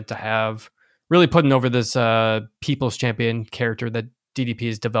moment to have. Really putting over this People's Champion character that DDP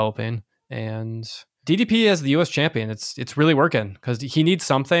is developing. And DDP as the US champion, it's really working because he needs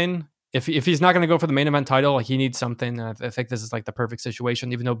something. if he's not going to go for the main event title, like he needs something. I think this is like the perfect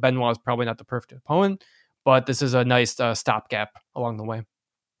situation, even though Benoit is probably not the perfect opponent, but this is a nice stopgap along the way.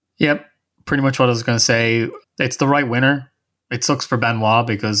 Yep. Pretty much what I was going to say. It's the right winner. It sucks for Benoit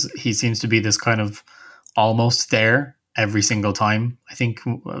because he seems to be this kind of almost there every single time, I think,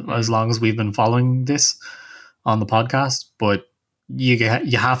 as long as we've been following this on the podcast. But you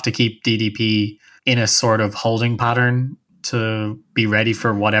have to keep DDP in a sort of holding pattern to be ready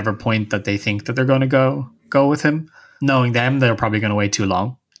for whatever point that they think that they're going to go with him. Knowing them, they're probably going to wait too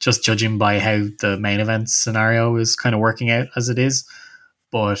long, just judging by how the main event scenario is kind of working out as it is.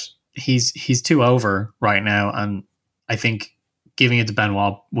 But he's too over right now, and I think giving it to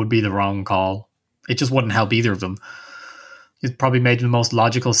Benoit would be the wrong call. It just wouldn't help either of them. It probably made the most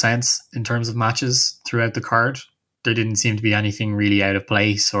logical sense in terms of matches throughout the card. There didn't seem to be anything really out of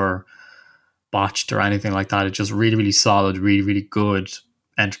place or botched or anything like that. It's just really, really solid, really, really good,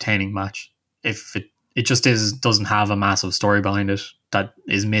 entertaining match. If it just doesn't have a massive story behind it that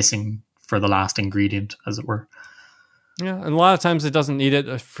is missing for the last ingredient, as it were. Yeah, and a lot of times it doesn't need it,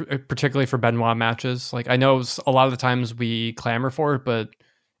 particularly for Benoit matches. Like I know a lot of the times we clamor for it, but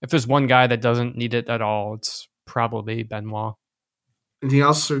if there's one guy that doesn't need it at all, it's probably Benoit. Anything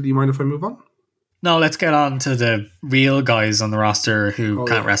else, or do you mind if I move on? No, let's get on to the real guys on the roster who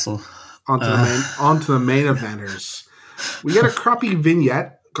can't wrestle. Onto the main eventers. We get a crappy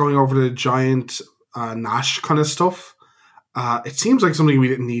vignette going over the giant Nash kind of stuff. It seems like something we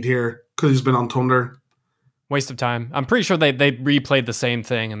didn't need here because he's been on Thunder. Waste of time. I'm pretty sure they replayed the same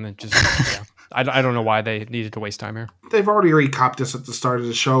thing and then just yeah. I don't know why they needed to waste time here. They've already recapped this at the start of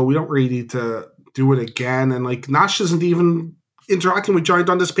the show. We don't really need to do it again. And like Nash isn't even interacting with Giant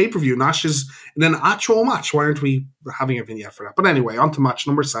on this pay-per-view. Nash is in an actual match. Why aren't we having a vignette for that? But anyway, on to match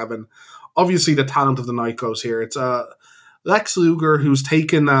number 7. Obviously, the talent of the night goes here. It's Lex Luger, who's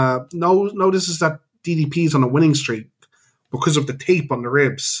taken notices that DDP's on a winning streak because of the tape on the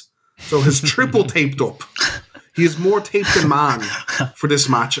ribs. So his triple taped up. He is more taped than man for this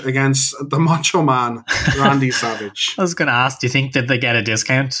match against the Macho Man, Randy Savage. I was going to ask, do you think that they get a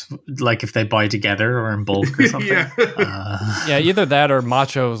discount, like if they buy together or in bulk or something? Yeah, either that or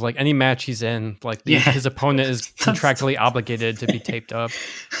Macho's, like any match he's in, like his opponent is contractually obligated to be taped up.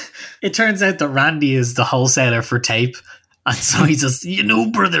 It turns out that Randy is the wholesaler for tape. And so he says,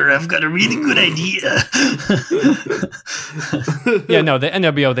 brother, I've got a really good idea. Yeah, no, the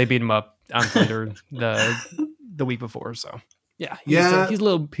NWO, they beat him up on Thunder the week before. So yeah, he's a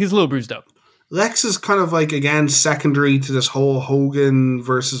little bruised up. Lex is kind of like, again, secondary to this whole Hogan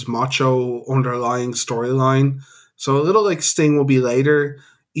versus Macho underlying storyline. So a little like Sting will be later.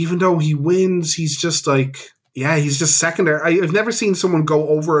 Even though he wins, he's just like, he's just secondary. I've never seen someone go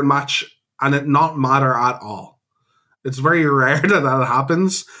over a match and it not matter at all. It's very rare that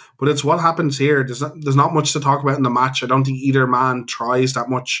happens, but it's what happens here. There's not much to talk about in the match. I don't think either man tries that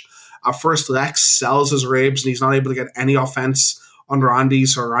much. At first, Lex sells his ribs, and he's not able to get any offense on Randy,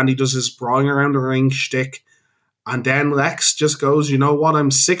 so Randy does his brawling around the ring shtick. And then Lex just goes, you know what?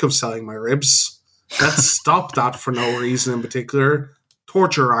 I'm sick of selling my ribs. Let's stop that for no reason in particular.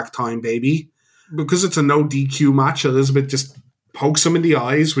 Torture rack time, baby. Because it's a no DQ match, Elizabeth just pokes him in the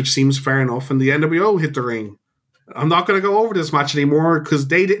eyes, which seems fair enough, and the NWO hit the ring. I'm not going to go over this match anymore because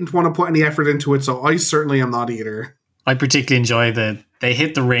they didn't want to put any effort into it, so I certainly am not either. I particularly enjoy that they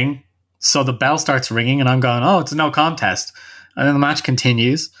hit the ring, so the bell starts ringing, and I'm going, it's a no contest. And then the match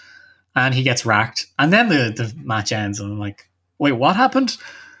continues, and he gets racked. And then the match ends, and I'm like, wait, what happened?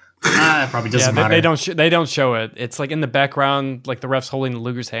 It probably doesn't matter. They don't show it. It's like in the background, like the ref's holding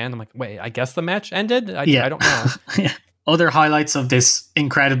Luger's hand. I'm like, wait, I guess the match ended? I don't know. Yeah. Other highlights of this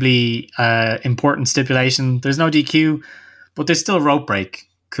incredibly important stipulation. There's no DQ, but there's still a rope break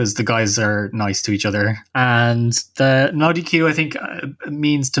because the guys are nice to each other. And the no DQ, I think,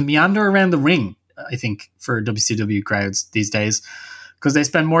 means to meander around the ring, I think, for WCW crowds these days, because they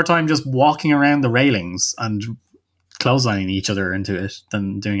spend more time just walking around the railings and clotheslining each other into it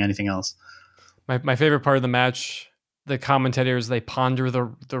than doing anything else. My favorite part of the match, the commentators, they ponder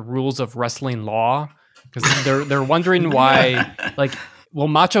the rules of wrestling law. Because they're wondering why, like, will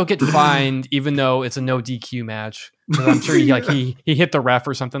Macho get fined even though it's a no DQ match? Because I'm sure he hit the ref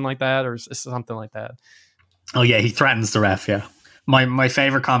or something like that, or something like that. Oh yeah, he threatens the ref. Yeah, my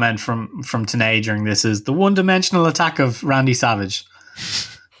favorite comment from Tenay during this is the one-dimensional attack of Randy Savage.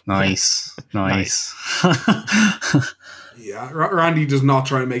 Nice. Yeah, Randy does not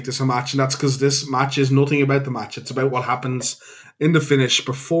try and make this a match, and that's because this match is nothing about the match. It's about what happens in the finish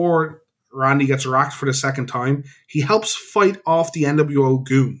before Randy gets racked for the second time. He helps fight off the NWO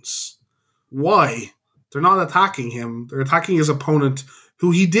goons. Why? They're not attacking him. They're attacking his opponent,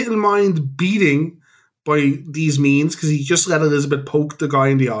 who he didn't mind beating by these means because he just let Elizabeth poke the guy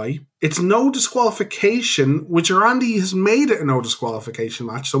in the eye. It's no disqualification, which Randy has made it a no disqualification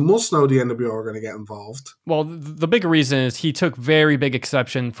match, so must know the NWO are going to get involved. Well, the big reason is he took very big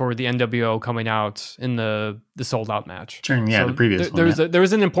exception for the NWO coming out in the sold out match. The previous one. There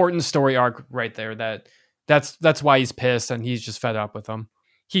was an important story arc right there that's why he's pissed and he's just fed up with him.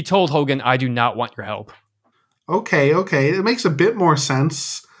 He told Hogan, "I do not want your help." Okay. It makes a bit more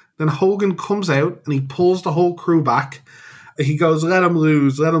sense. Then Hogan comes out and he pulls the whole crew back. He goes, let him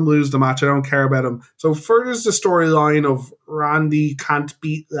lose the match. I don't care about him. So furthers the storyline of Randy can't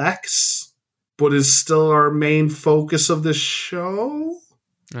beat Lex, but is still our main focus of the show.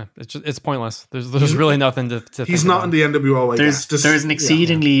 Yeah, it's pointless. There's really nothing to he's not in the NWO. There's an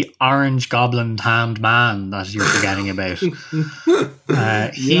exceedingly orange goblin hand man that you're forgetting about.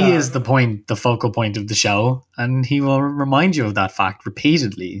 He is the focal point of the show, and he will remind you of that fact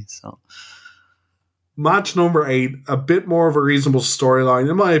repeatedly. So, match number 8, a bit more of a reasonable storyline,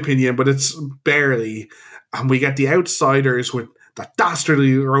 in my opinion, but it's barely. And we get the Outsiders with that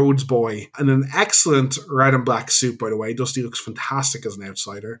dastardly Rhodes boy and an excellent red and black suit, by the way. Dusty looks fantastic as an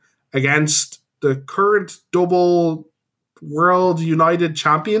outsider against the current double world united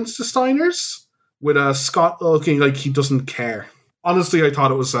champions, the Steiners, with Scott looking like he doesn't care. Honestly, I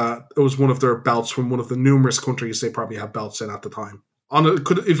thought it was one of their belts from one of the numerous countries they probably had belts in at the time.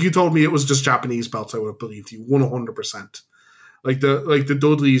 If you told me it was just Japanese belts, I would have believed you 100%. Like the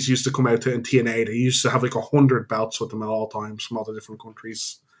Dudleys used to come out in TNA. They used to have like 100 belts with them at all times from all the different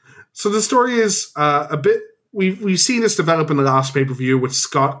countries. So the story is a bit. We've seen this develop in the last pay-per-view with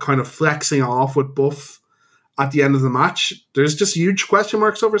Scott kind of flexing off with Buff at the end of the match. There's just huge question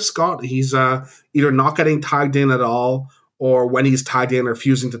marks over Scott. He's either not getting tagged in at all, or when he's tagged in,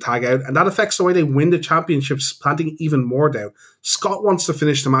 refusing to tag out, and that affects the way they win the championships, planting even more doubt. Scott wants to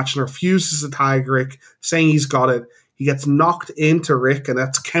finish the match and refuses to tag Rick, saying he's got it. He gets knocked into Rick, and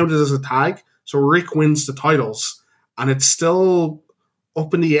that's counted as a tag. So Rick wins the titles, and it's still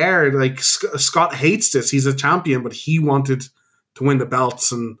up in the air. Like Scott hates this. He's a champion, but he wanted to win the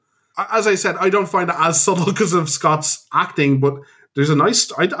belts. And as I said, I don't find it as subtle because of Scott's acting, but there's a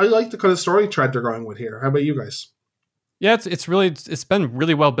nice. I like the kind of story thread they're going with here. How about you guys? Yeah, it's been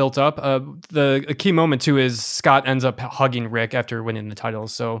really well built up. The key moment too is Scott ends up hugging Rick after winning the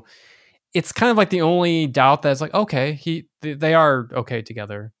titles. So it's kind of like the only doubt that's like, okay, they are okay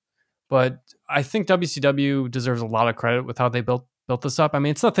together. But I think WCW deserves a lot of credit with how they built this up. I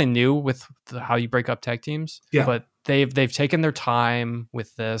mean, it's nothing new with how you break up tag teams, but they've taken their time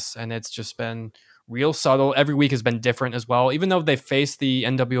with this, and it's just been real subtle. Every week has been different as well. Even though they face the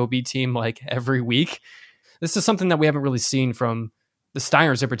NWOB team like every week, this is something that we haven't really seen from the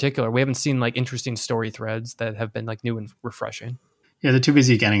Steiners in particular. We haven't seen like interesting story threads that have been like new and refreshing. Yeah, they're too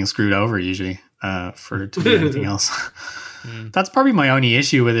busy getting screwed over usually to do anything else. That's probably my only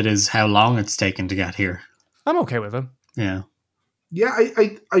issue with it is how long it's taken to get here. I'm okay with it. Yeah. Yeah,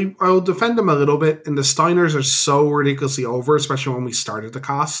 I'll defend them a little bit. And the Steiners are so ridiculously over, especially when we started the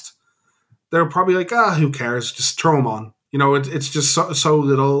cast. They're probably like, who cares? Just throw them on. You know, it's just so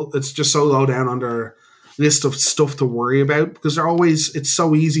little. It's just so low down on their list of stuff to worry about because it's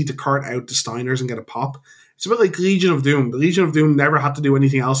so easy to cart out the Steiners and get a pop. It's a bit like Legion of Doom. The Legion of Doom never had to do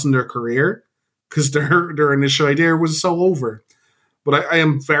anything else in their career because their initial idea was so over. But I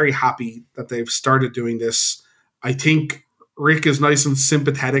am very happy that they've started doing this. I think Rick is nice and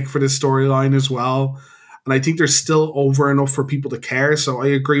sympathetic for this storyline as well. And I think they're still over enough for people to care. So I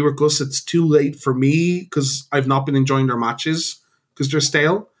agree with Gus. It's too late for me because I've not been enjoying their matches because they're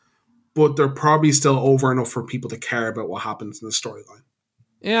stale. But they're probably still over enough for people to care about what happens in the storyline.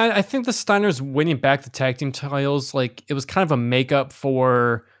 Yeah, I think the Steiners winning back the tag team titles, like it was kind of a makeup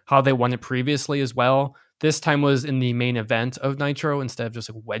for how they won it previously as well. This time was in the main event of Nitro instead of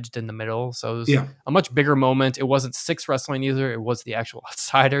just like wedged in the middle. So it was a much bigger moment. It wasn't Six wrestling either. It was the actual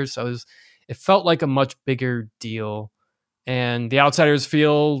Outsiders. So it felt like a much bigger deal. And the Outsiders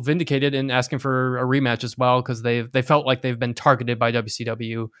feel vindicated in asking for a rematch as well because they felt like they've been targeted by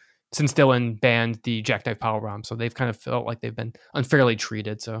WCW since Dylan banned the Jackknife Powerbomb. So they've kind of felt like they've been unfairly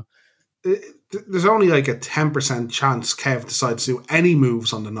treated. So there's only like a 10% chance Kev decides to do any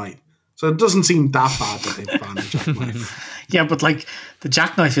moves on the night. So it doesn't seem that bad that they've banned the Jackknife. Yeah, but like the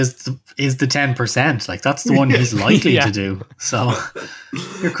Jackknife is the 10%. Like that's the one he's likely to do. So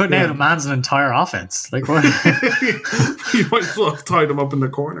you're cutting out a man's entire offense. Like what? You might as well have tied him up in the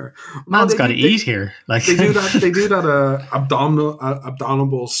corner. Man's got to eat here. Like they do that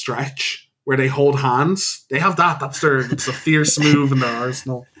abdominal stretch where they hold hands. They have that. It's a fierce move in their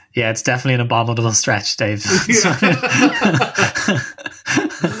arsenal. Yeah, it's definitely an abominable stretch, Dave.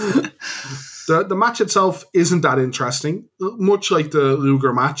 The match itself isn't that interesting. Much like the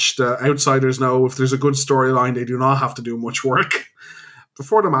Luger match, the outsiders know if there's a good storyline, they do not have to do much work.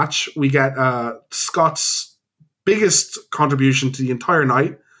 Before the match, we get Scott's biggest contribution to the entire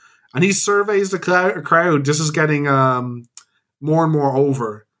night, and he surveys the crowd. This is getting more and more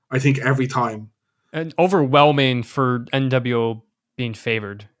over, I think, every time. And overwhelming for NWO being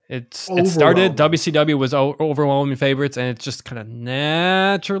favored. It started, WCW was overwhelming favorites, and it's just kind of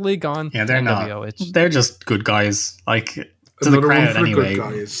naturally gone. Yeah, they're NWO. not. They're just good guys. Like, to the crowd anyway. Good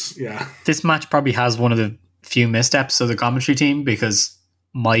guys. Yeah. This match probably has one of the few missteps of the commentary team, because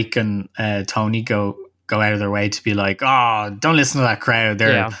Mike and Tony go out of their way to be like, oh, don't listen to that crowd.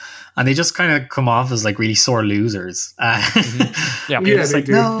 And they just kind of come off as like really sore losers. Yeah, they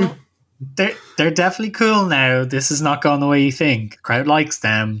do. No, they're definitely cool now. This is not going the way you think. The crowd likes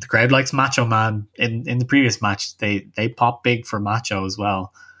them. The crowd likes Macho Man. In the previous match, they pop big for Macho as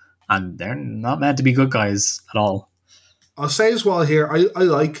well, and they're not meant to be good guys at all. I'll say as well here,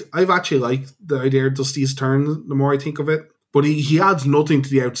 I've actually liked the idea of Dusty's turn the more I think of it, but he adds nothing to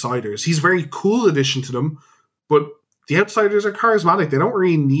the outsiders. He's a very cool addition to them, but the outsiders are charismatic. They don't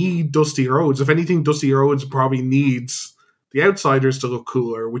really need Dusty Rhodes. If anything, Dusty Rhodes probably needs the outsiders to look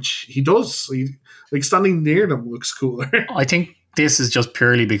cooler, which he does. Like standing near them looks cooler. I think this is just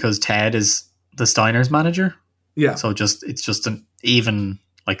purely because Ted is the Steiner's manager. Yeah. So it's just an even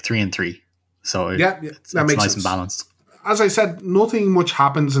like 3-3. So it's that makes nice sense. and balanced. As I said, nothing much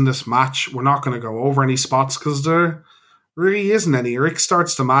happens in this match. We're not going to go over any spots because there really isn't any. Rick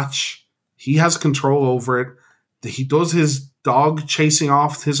starts the match. He has control over it. He does his dog chasing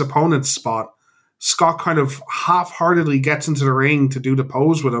off his opponent's spot. Scott kind of half-heartedly gets into the ring to do the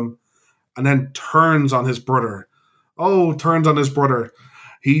pose with him and then turns on his brother.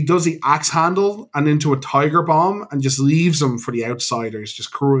 He does the axe handle and into a tiger bomb and just leaves him for the outsiders,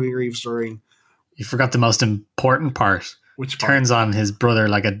 just cruelly leaves the ring. You forgot the most important part. Which part? Turns on his brother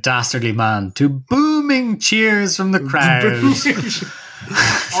like a dastardly man to booming cheers from the crowd.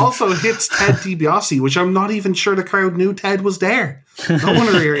 Also hits Ted DiBiase, which I'm not even sure the crowd knew Ted was there. No one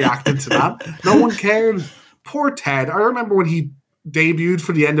really reacted to that. No one cared. Poor Ted. I remember when he debuted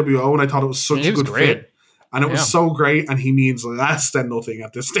for the NWO and I thought it was such a good fit. And it was so great, and he means less than nothing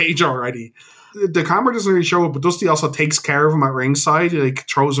at this stage already. The camera doesn't really show it, but Dusty also takes care of him at ringside. He like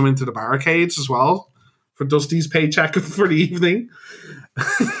throws him into the barricades as well for Dusty's paycheck for the evening.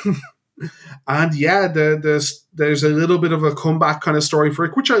 And yeah, there's a little bit of a comeback kind of story for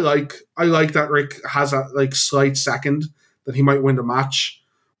Rick, which I like. I like that Rick has a like slight second that he might win the match.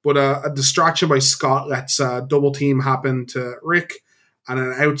 But a distraction by Scott lets a double team happen to Rick, and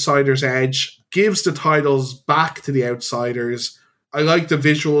an outsider's edge gives the titles back to the outsiders. I like the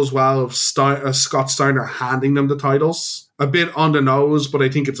visual as well of Scott Steiner handing them the titles. A bit on the nose, but I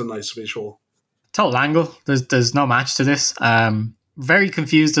think it's a nice visual. Total angle. There's no match to this. Very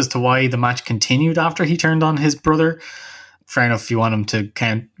confused as to why the match continued after he turned on his brother. Fair enough if you want him to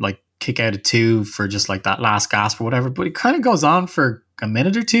kick out at 2 for just like that last gasp or whatever, but it kind of goes on for a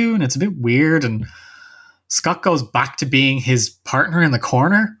minute or two and it's a bit weird, and Scott goes back to being his partner in the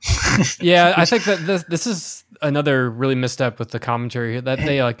corner. Yeah, I think that this is another really misstep with the commentary here,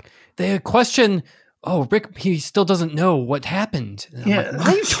 that they question, oh, Rick, he still doesn't know what happened. Yeah. Like, what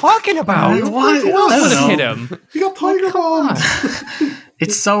are you talking about? What else would have hit him? He got tiger bombed.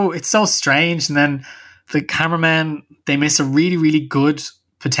 It's so strange. And then the cameraman, they miss a really, really good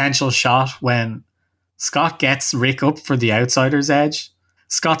potential shot when Scott gets Rick up for the outsider's edge.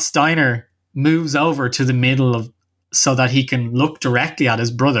 Scott Steiner moves over to the middle so that he can look directly at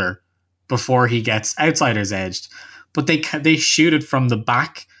his brother before he gets outsider's edged. But they shoot it from the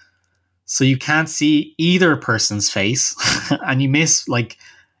back, so you can't see either person's face, and you miss, like,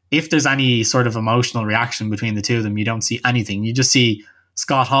 if there's any sort of emotional reaction between the two of them, you don't see anything. You just see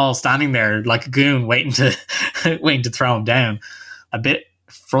Scott Hall standing there like a goon waiting to throw him down. A bit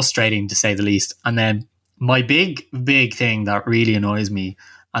frustrating, to say the least. And then my big thing that really annoys me,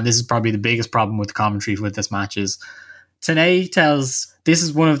 and this is probably the biggest problem with the commentary with this match, is Tenay tells, this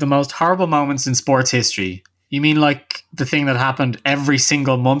is one of the most horrible moments in sports history. You mean like the thing that happened every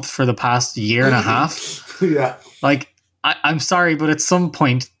single month for the past year and a half? Yeah. Like, I'm sorry, but at some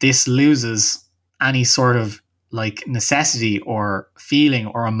point this loses any sort of like necessity or feeling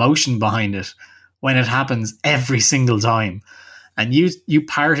or emotion behind it when it happens every single time. And you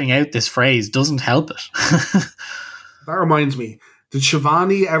parroting out this phrase doesn't help it. That reminds me. Did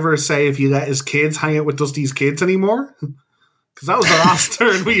Shivani ever say if you let his kids hang out with Dusty's kids anymore? Because that was the last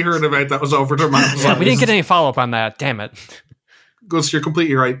turn we heard about that was over to Matt. Yeah, we didn't get any follow-up on that. Damn it. Gus, you're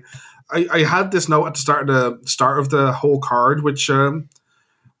completely right. I had this note at the start of the whole card, which I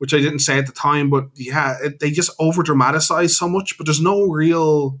didn't say at the time, but yeah, they just over dramatize so much. But there's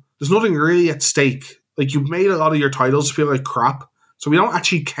nothing really at stake. Like, you've made a lot of your titles feel like crap, so we don't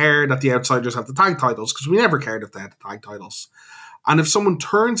actually care that the outsiders have the tag titles, because we never cared if they had the tag titles. And if someone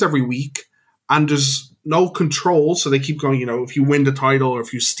turns every week and there's no control, so they keep going, you know, if you win the title or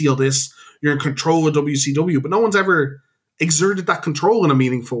if you steal this, you're in control of WCW, but no one's ever exerted that control in a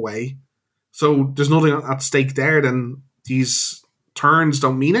meaningful way. So there's nothing at stake there, then these turns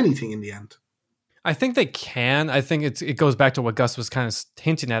don't mean anything in the end. I think they can. I think it goes back to what Gus was kind of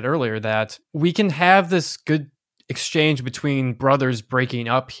hinting at earlier, that we can have this good exchange between brothers breaking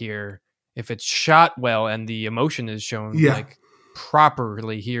up here if it's shot well and the emotion is shown like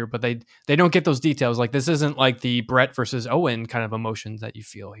properly here, but they don't get those details. Like, this isn't like the Brett versus Owen kind of emotions that you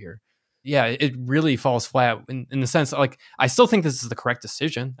feel here. Yeah, it really falls flat in the sense that, like, I still think this is the correct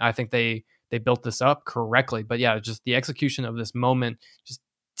decision. I think they built this up correctly, but yeah, just the execution of this moment just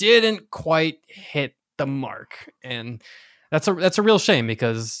didn't quite hit the mark, and that's a real shame,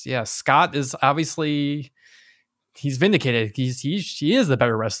 because yeah, Scott is obviously, he's vindicated. He is the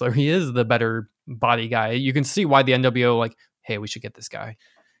better wrestler. He is the better body guy. You can see why the NWO, like, hey, we should get this guy.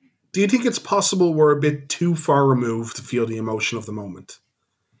 Do you think it's possible we're a bit too far removed to feel the emotion of the moment?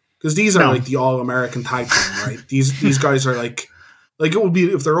 Because these are like the all-American tag team, right? These guys are like it would be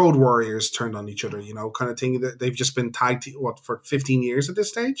if their old warriors turned on each other, you know, kind of thing. That they've just been tagged, for 15 years at this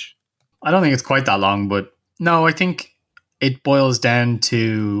stage? I don't think it's quite that long, but no, I think it boils down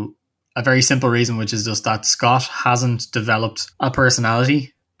to a very simple reason, which is just that Scott hasn't developed a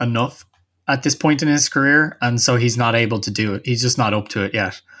personality enough at this point in his career, and so he's not able to do it. He's just not up to it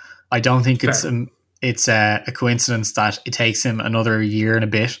yet. I don't think it's a coincidence that it takes him another year and a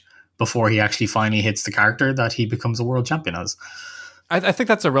bit before he actually finally hits the character that he becomes a world champion as. I think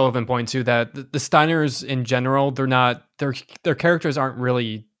that's a relevant point too, that the Steiners in general, their characters aren't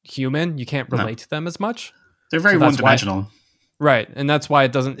really human. You can't relate to them as much. They're very one-dimensional. Right. And that's why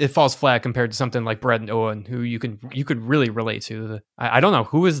it falls flat compared to something like Brett and Owen, who you could really relate to. I don't know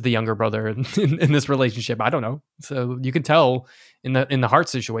who is the younger brother in this relationship. I don't know. So you can tell in the Hart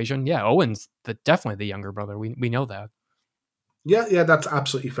situation, yeah, Owen's definitely the younger brother. We know that. Yeah, that's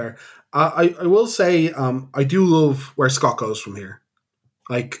absolutely fair. I will say I do love where Scott goes from here.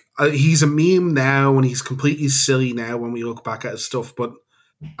 Like, he's a meme now, and he's completely silly now when we look back at his stuff, but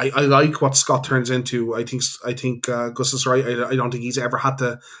I like what Scott turns into. I think Gus is right. I don't think he's ever had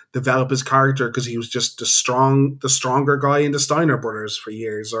to develop his character, because he was just the stronger guy in the Steiner brothers for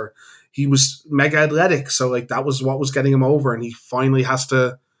years, or he was mega athletic. So like, that was what was getting him over, and he finally has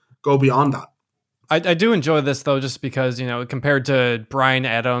to go beyond that. I do enjoy this though, just because, you know, compared to Bryan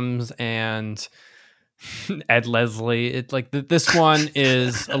Adams and Ed Leslie, it's like this one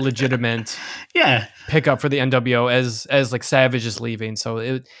is a legitimate pickup for the NWO as like Savage is leaving.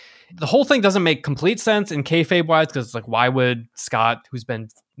 So the whole thing doesn't make complete sense in kayfabe wise, because it's like, why would Scott, who's been,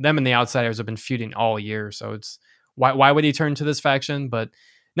 them and the Outsiders have been feuding all year, so it's why would he turn to this faction? But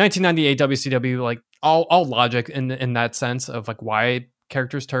 1998 WCW, like all logic in that sense of like why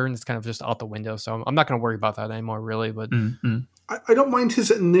characters turn is kind of just out the window. So I'm not going to worry about that anymore, really. But I don't mind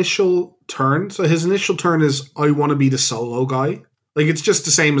his initial turn. So his initial turn is, I want to be the solo guy. Like, it's just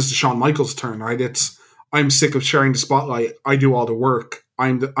the same as the Shawn Michaels turn, right? It's, I'm sick of sharing the spotlight. I do all the work.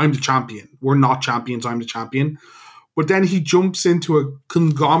 I'm the champion. We're not champions. I'm the champion. But then he jumps into a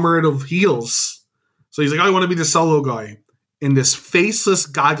conglomerate of heels. So he's like, I want to be the solo guy in this faceless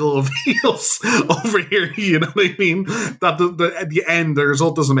gaggle of heels over here. You know what I mean? That at the end, the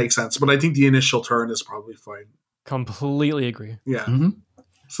result doesn't make sense. But I think the initial turn is probably fine. Completely agree. Yeah. Mm-hmm.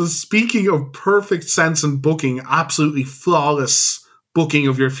 So speaking of perfect sense and booking, absolutely flawless booking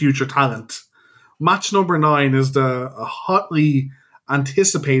of your future talent, match number 9 is a hotly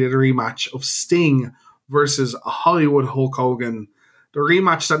anticipated rematch of Sting versus a Hollywood Hulk Hogan. The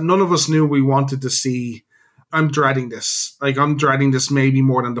rematch that none of us knew we wanted to see. I'm dreading this. Like, I'm dreading this maybe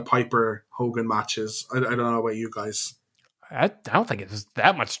more than the Piper Hogan matches. I don't know about you guys. I don't think it's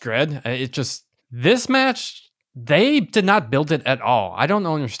that much dread. It just, this match, they did not build it at all. I don't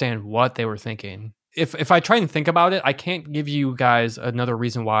understand what they were thinking. If I try and think about it, I can't give you guys another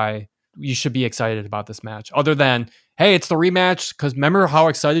reason why you should be excited about this match, other than, hey, it's the rematch, because remember how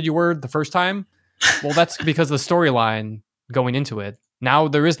excited you were the first time? Well, that's because of the storyline going into it. Now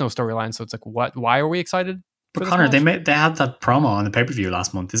there is no storyline, so it's like, what? Why are we excited? But Connor, they had that promo on the pay-per-view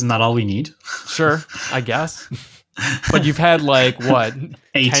last month. Isn't that all we need? Sure, I guess. But you've had like what,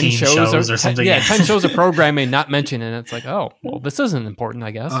 18 10 shows or something. 10 shows of programming not mentioned, and it's like, oh, well, this isn't important,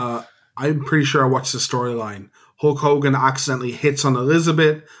 I guess. I'm pretty sure I watched the storyline. Hulk Hogan accidentally hits on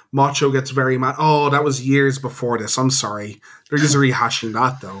Elizabeth. Macho gets very mad. Oh, that was years before this. I'm sorry. They're just rehashing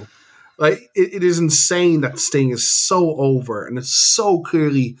that, though. Like, it is insane that Sting is so over, and it's so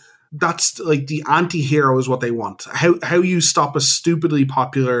clearly that's like the anti-hero is what they want. How you stop a stupidly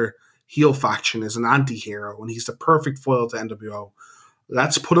popular heel faction is an anti-hero, and he's the perfect foil to NWO.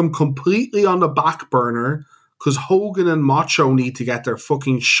 Let's put him completely on the back burner because Hogan and Macho need to get their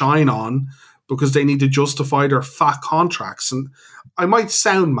fucking shine on because they need to justify their fat contracts. And I might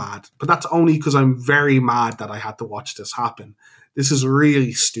sound mad, but that's only because I'm very mad that I had to watch this happen. This is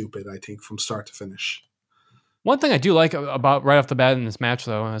really stupid, I think, from start to finish. One thing I do like about right off the bat in this match,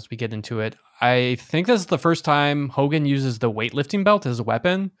 though, as we get into it, I think this is the first time Hogan uses the weightlifting belt as a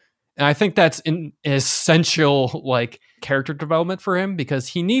weapon. And I think that's an essential like character development for him because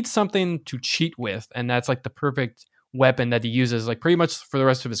he needs something to cheat with. And that's like the perfect weapon that he uses like pretty much for the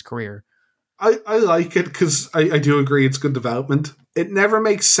rest of his career. I like it because I do agree it's good development. It never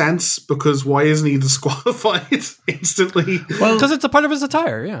makes sense because why isn't he disqualified instantly? Well, because it's a part of his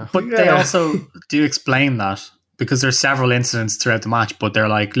attire, yeah. But they also do explain that because there's several incidents throughout the match, but they're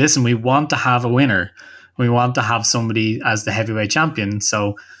like, listen, we want to have a winner. We want to have somebody as the heavyweight champion.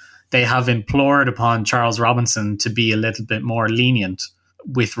 So they have implored upon Charles Robinson to be a little bit more lenient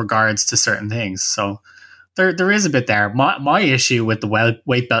with regards to certain things. So there is a bit there. My issue with the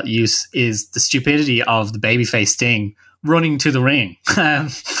weight belt use is the stupidity of the babyface Sting running to the ring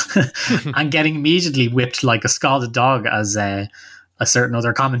and getting immediately whipped like a scalded dog, as a certain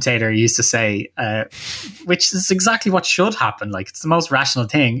other commentator used to say, which is exactly what should happen. Like, it's the most rational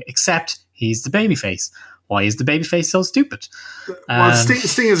thing, except he's the babyface. Why is the babyface so stupid? Well,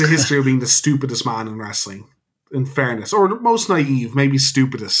 Sting has a history of being the stupidest man in wrestling, in fairness. Or most naive, maybe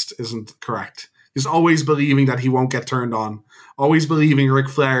stupidest isn't correct. He's always believing that he won't get turned on. Always believing Ric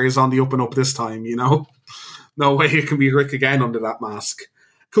Flair is on the up and up this time, you know? No way it can be Rick again under that mask.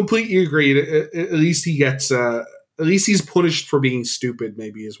 Completely agreed. At least he gets... at least he's punished for being stupid,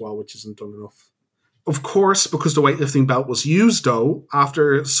 maybe, as well, which isn't done enough. Of course, because the weightlifting belt was used, though,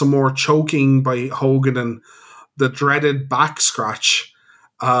 after some more choking by Hogan and the dreaded back scratch,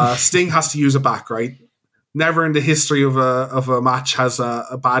 Sting has to use it back, right? Never in the history of a match has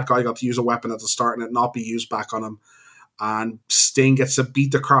a bad guy got to use a weapon at the start and it not be used back on him. And Sting gets to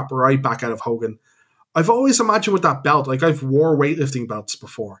beat the crap right back out of Hogan. I've always imagined with that belt, like I've wore weightlifting belts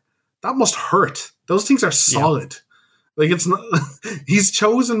before. That must hurt. Those things are solid. Yeah. Like, it's not, he's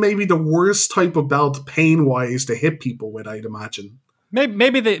chosen maybe the worst type of belt pain-wise to hit people with, I'd imagine.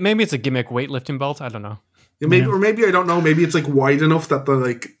 Maybe it's a gimmick weightlifting belt. I don't know. Yeah, or maybe I don't know. Maybe it's like wide enough that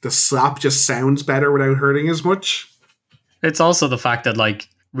the slap just sounds better without hurting as much. It's also the fact that, like,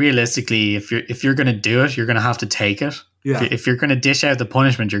 realistically, if you're going to do it, you're going to have to take it. Yeah. If you're going to dish out the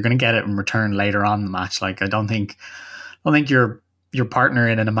punishment, you're going to get it in return later on in the match. Like, I don't think your partner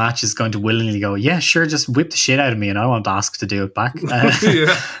in a match is going to willingly go, yeah, sure, just whip the shit out of me and I won't ask to do it back.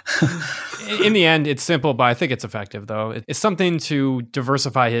 In the end, it's simple, but I think it's effective, though. It's something to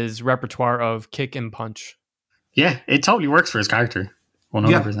diversify his repertoire of kick and punch. Yeah, it totally works for his character.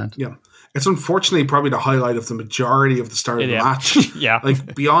 100%. Yeah. It's unfortunately probably the highlight of the majority of the start of the match. Yeah.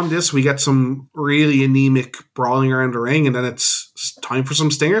 Like, beyond this, we get some really anemic brawling around the ring, and then it's time for some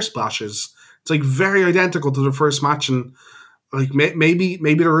stinger splashes. It's like very identical to the first match, and like maybe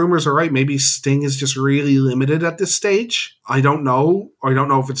the rumors are right. Maybe Sting is just really limited at this stage. I don't know. I don't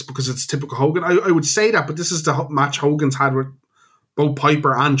know if it's because it's typical Hogan. I would say that, but this is the match Hogan's had with both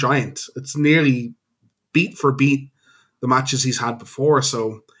Piper and Giant. It's nearly beat for beat the matches he's had before.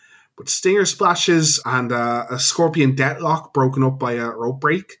 So, but stinger splashes and a Scorpion Deathlock broken up by a rope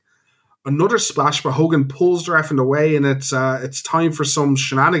break. Another splash, but Hogan pulls the ref in the way, and it's time for some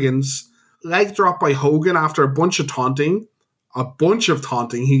shenanigans. Leg drop by Hogan after a bunch of taunting.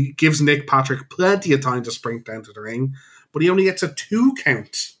 He gives Nick Patrick plenty of time to sprint down to the ring, but he only gets a 2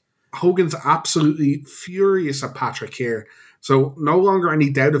 count. Hogan's absolutely furious at Patrick here. So no longer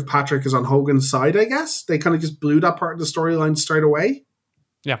any doubt if Patrick is on Hogan's side, I guess. They kind of just blew that part of the storyline straight away.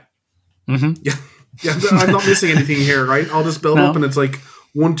 Yeah. Mm-hmm. Yeah, I'm not missing anything here, right? All this build up and it's like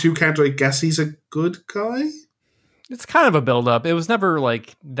 1-2 counter. I guess he's a good guy? It's kind of a build up. It was never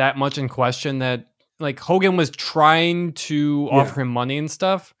like that much in question that like Hogan was trying to offer him money and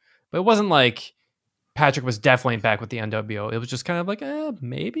stuff, but it wasn't like Patrick was definitely back with the NWO. It was just kind of like,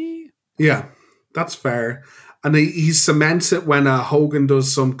 maybe. Yeah, that's fair. And he cements it when Hogan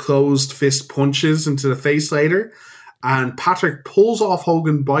does some closed fist punches into the face later, and Patrick pulls off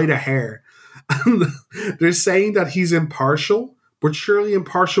Hogan by the hair. And they're saying that he's impartial, but surely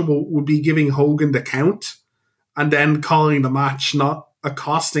impartial would be giving Hogan the count and then calling the match, not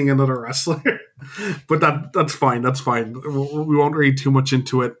accosting another wrestler. But that's fine. That's fine. We won't read too much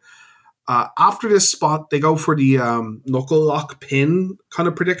into it. After this spot, they go for the knuckle lock pin kind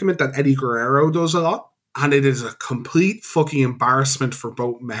of predicament that Eddie Guerrero does a lot. And it is a complete fucking embarrassment for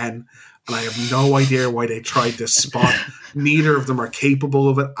both men. And I have no idea why they tried this spot. Neither of them are capable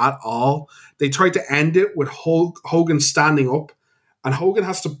of it at all. They tried to end it with Hogan standing up. And Hogan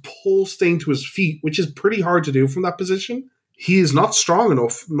has to pull Sting to his feet, which is pretty hard to do from that position. He is not strong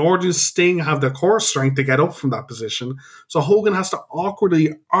enough, nor does Sting have the core strength to get up from that position. So Hogan has to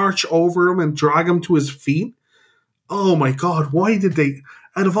awkwardly arch over him and drag him to his feet. Oh my God, why did they,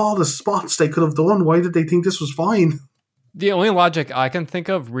 out of all the spots they could have done, why did they think this was fine? The only logic I can think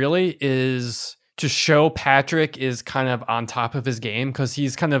of really is to show Patrick is kind of on top of his game, because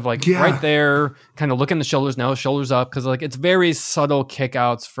he's kind of like right there, kind of looking the shoulders, now shoulders up, because like it's very subtle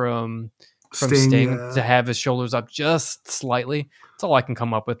kickouts from Sting to have his shoulders up just slightly. That's all I can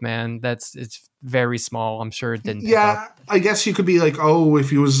come up with, man. It's very small. I'm sure it didn't. Yeah, I guess you could be like, oh, if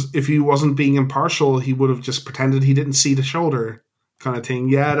he wasn't being impartial, he would have just pretended he didn't see the shoulder, kind of thing.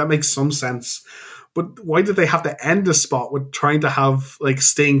 Yeah, that makes some sense. But why did they have to end the spot with trying to have like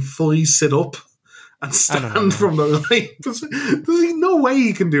Sting fully sit up and stand from the line? There's no way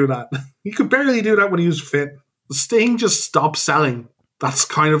he can do that. He could barely do that when he was fit. Sting just stopped selling. That's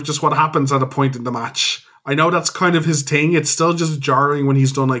kind of just what happens at a point in the match. I know that's kind of his thing. It's still just jarring when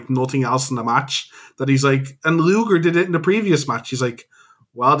he's done like nothing else in the match. That he's like, and Luger did it in the previous match. He's like,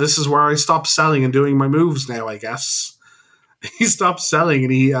 well, this is where I stop selling and doing my moves now, I guess. He stops selling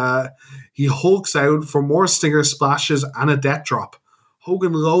and he hulks out for more Stinger splashes and a death drop.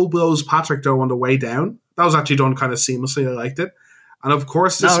 Hogan low blows Patrick though on the way down. That was actually done kind of seamlessly. I liked it. And of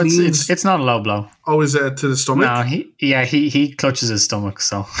course, this means it's not a low blow. Oh, is it to the stomach? No, he clutches his stomach,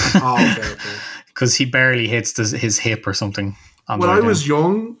 so okay. Because he barely hits his hip or something. When I was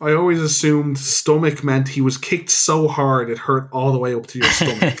young, I always assumed stomach meant he was kicked so hard it hurt all the way up to your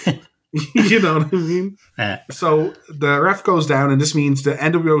stomach. You know what I mean? So the ref goes down, and this means the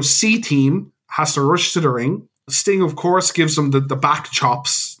NWO C team has to rush to the ring. Sting, of course, gives them the back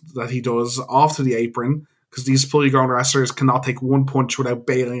chops that he does off to the apron, because these fully grown wrestlers cannot take one punch without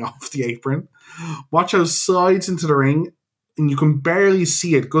bailing off the apron. Macho slides into the ring, and you can barely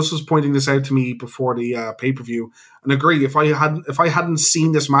see it. Gus was pointing this out to me before the pay-per-view, and agree, if I hadn't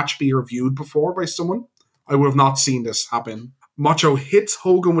seen this match be reviewed before by someone, I would have not seen this happen. Macho hits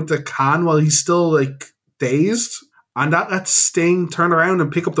Hogan with the can while he's still like dazed, and that lets Sting turn around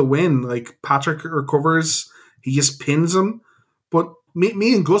and pick up the win. Like, Patrick recovers, he just pins him, but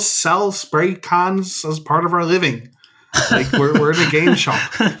me and Gus sell spray cans as part of our living. Like, we're in a game shop.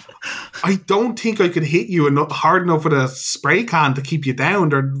 I don't think I could hit you hard enough with a spray can to keep you down.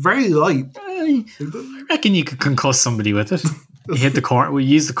 They're very light. I reckon you could concuss somebody with it. You hit the corner. We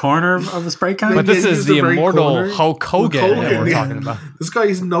use the corner of the spray can. But this is the immortal Hulk Hogan that we're talking about. This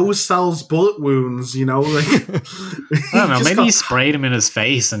guy's nose sells bullet wounds, you know. Like, I don't know. Maybe he sprayed him in his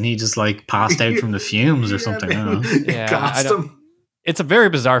face and he just like passed out from the fumes or something. I don't know. Yeah, it's a very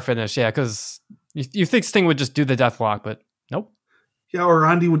bizarre finish, because you think Sting would just do the deathlock, but nope. Yeah, or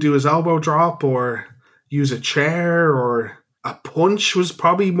Randy would do his elbow drop or use a chair, or a punch was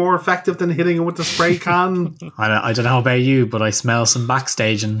probably more effective than hitting him with the spray can. I don't know about you, but I smell some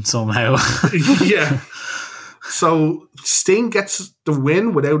backstaging somehow. Yeah. So Sting gets the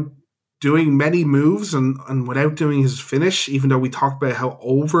win without doing many moves and without doing his finish, even though we talked about how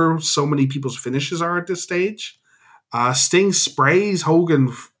over so many people's finishes are at this stage. Sting sprays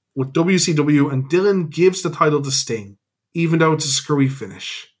Hogan with WCW, and Dylan gives the title to Sting, even though it's a screwy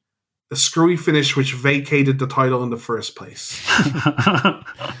finish. A screwy finish which vacated the title in the first place.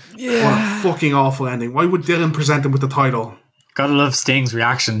 Yeah. What a fucking awful ending. Why would Dylan present him with the title? Gotta love Sting's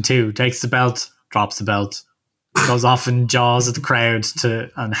reaction too. Takes the belt, drops the belt, goes off and jaws at the crowd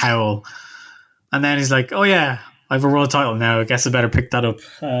and howl. And then he's like, oh yeah, I have a world title now. I guess I better pick that up.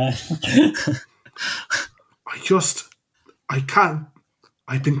 I can't.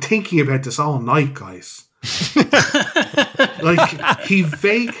 I've been thinking about this all night, guys. Like, he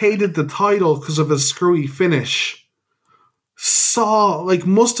vacated the title because of a screwy finish.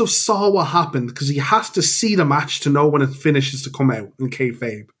 Must have saw what happened, because he has to see the match to know when it finishes to come out in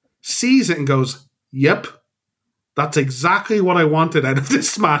kayfabe. Sees it and goes, yep, that's exactly what I wanted out of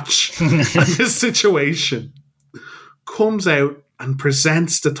this match and this situation. Comes out and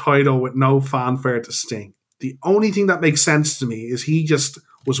presents the title with no fanfare to Sting. The only thing that makes sense to me is he just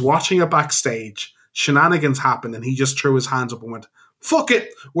was watching it backstage, shenanigans happened, and he just threw his hands up and went, fuck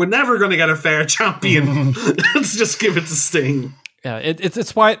it, we're never going to get a fair champion. Let's just give it to Sting. Yeah,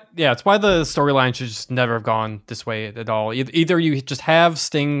 it's why the storyline should just never have gone this way at all. Either you just have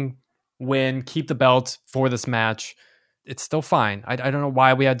Sting win, keep the belt for this match. It's still fine. I don't know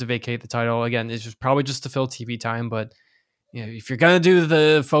why we had to vacate the title. Again, it's just probably just to fill TV time, but if you're going to do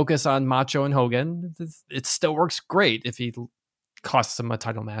the focus on Macho and Hogan, it still works great if he costs him a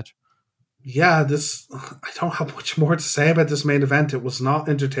title match. Yeah, I don't have much more to say about this main event. It was not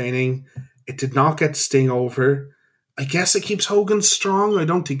entertaining. It did not get Sting over. I guess it keeps Hogan strong. I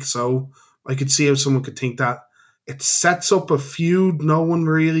don't think so. I could see how someone could think that. It sets up a feud no one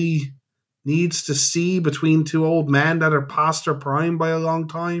really needs to see between two old men that are past their prime by a long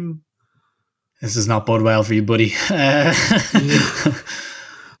time. This does not bode well for you, buddy.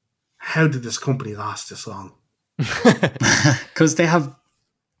 How did this company last this long? Because they have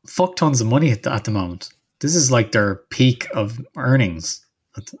fuck tons of money at the moment. This is like their peak of earnings,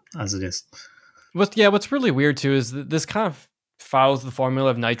 as it is. What's really weird too is that this kind of follows the formula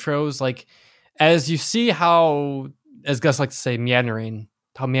of Nitros. Like, as you see how, as Gus likes to say, meandering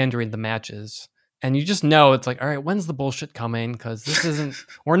the match is, and you just know it's like, all right, when's the bullshit coming? Because this isn't.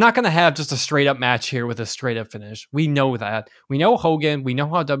 We're not going to have just a straight up match here with a straight up finish. We know that. We know Hogan. We know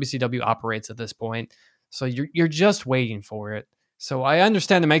how WCW operates at this point. So you're just waiting for it. So I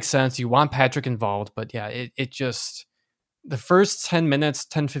understand it makes sense. You want Patrick involved, but yeah, it just. The first 15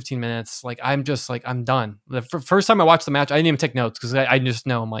 minutes, like, I'm just like, I'm done. The first time I watched the match, I didn't even take notes because I just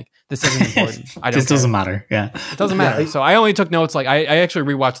know I'm like, this isn't important. This doesn't matter. Yeah. It doesn't matter. So I only took notes. Like, I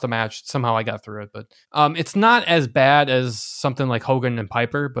actually rewatched the match. Somehow I got through it, but it's not as bad as something like Hogan and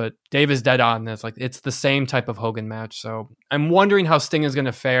Piper, but Dave is dead on this. Like, it's the same type of Hogan match. So I'm wondering how Sting is going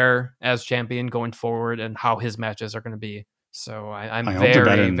to fare as champion going forward and how his matches are going to be. So I'm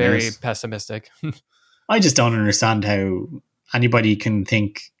very, very pessimistic. I just don't understand how anybody can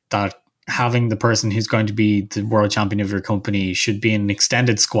think that having the person who's going to be the world champion of your company should be an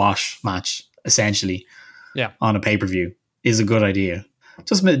extended squash match, essentially, on a pay-per-view is a good idea.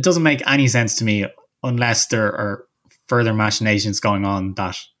 It doesn't make any sense to me unless there are further machinations going on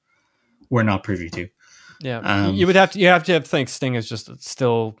that we're not privy to. Yeah, you have to think Sting is just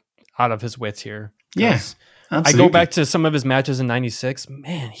still out of his wits here. Yes, yeah, I go back to some of his matches in '96.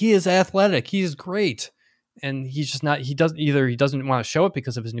 Man, he is athletic. He is great. And he's just not. He doesn't want to show it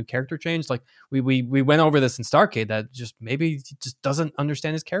because of his new character change. Like we went over this in Starrcade, that just maybe he just doesn't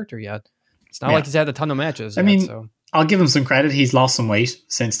understand his character yet. It's not like he's had a ton of matches. I'll give him some credit. He's lost some weight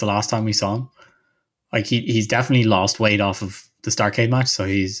since the last time we saw him. Like he's definitely lost weight off of the Starrcade match, so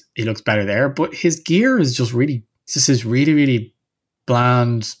he looks better there. But his gear is just really really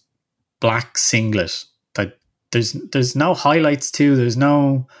bland black singlet that there's no highlights to. There's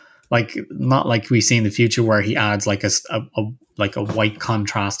no. Like, not like we see in the future where he adds like a white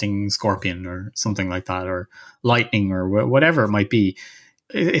contrasting scorpion or something like that, or lightning or whatever it might be.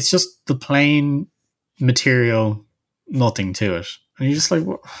 It's just the plain material, nothing to it. And you're just like,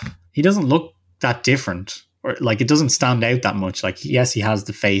 well, he doesn't look that different, or like it doesn't stand out that much. Like, yes, he has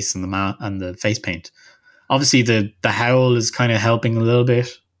the face and the face paint. Obviously, the howl is kind of helping a little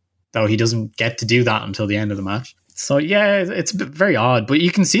bit, though he doesn't get to do that until the end of the match. So yeah, it's very odd, but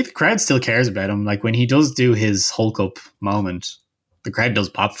you can see the crowd still cares about him. Like when he does do his Hulk up moment, the crowd does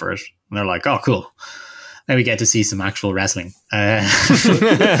pop for it, and they're like, "Oh, cool! Now we get to see some actual wrestling." I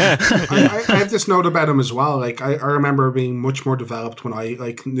have this note about him as well. Like I remember being much more developed when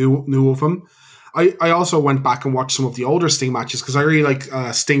I knew of him. I also went back and watched some of the older Sting matches because I really like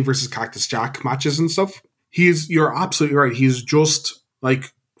Sting versus Cactus Jack matches and stuff. You're absolutely right. He's just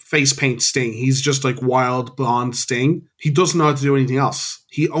like face paint Sting. He's just like wild blonde Sting. He doesn't know how to do anything else.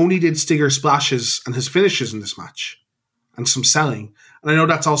 He only did Stinger splashes and his finishes in this match and some selling. And I know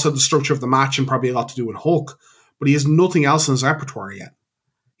that's also the structure of the match and probably a lot to do with Hulk, but he has nothing else in his repertoire yet.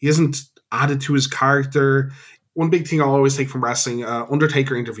 He hasn't added to his character. One big thing I'll always take from wrestling,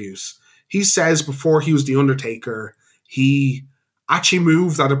 Undertaker interviews. He says before he was the Undertaker, he actually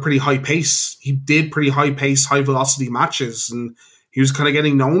moved at a pretty high pace. He did pretty high pace, high velocity matches, and he was kind of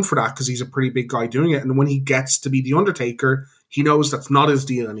getting known for that because he's a pretty big guy doing it. And when he gets to be the Undertaker, he knows that's not his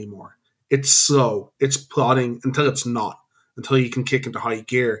deal anymore. It's slow. It's plodding until it's not, until you can kick into high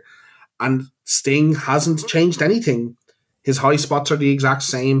gear. And Sting hasn't changed anything. His high spots are the exact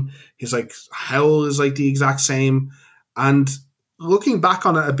same. His howl is the exact same. And looking back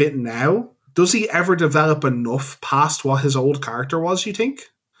on it a bit now, does he ever develop enough past what his old character was, you think?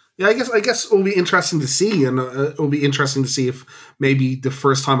 Yeah, I guess it'll be interesting to see, and it'll be interesting to see if maybe the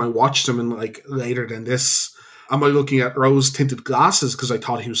first time I watched him and later than this, am I looking at rose tinted glasses because I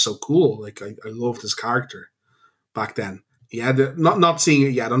thought he was so cool? I loved his character back then. Yeah, not seeing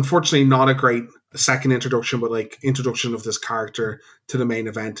it yet. Unfortunately, not a great second introduction, but like introduction of this character to the main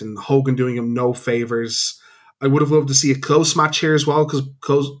event, and Hogan doing him no favors. I would have loved to see a close match here as well,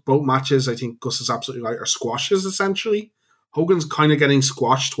 because both matches, I think Gus is absolutely right, are squashes essentially. Hogan's kind of getting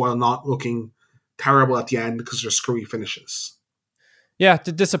squashed while not looking terrible at the end because they're screwy finishes. Yeah,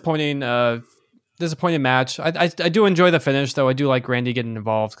 disappointing match. I do enjoy the finish, though. I do like Randy getting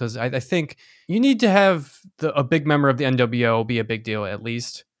involved, because I think you need to have a big member of the NWO be a big deal, at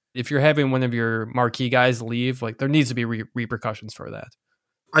least. If you're having one of your marquee guys leave, like, there needs to be repercussions for that.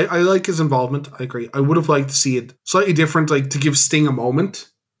 I like his involvement. I agree. I would have liked to see it slightly different, like to give Sting a moment.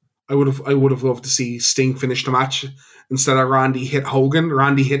 I would have loved to see Sting finish the match instead of Randy hit Hogan.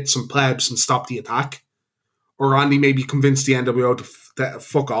 Randy hit some plebs and stopped the attack, or Randy maybe convinced the NWO to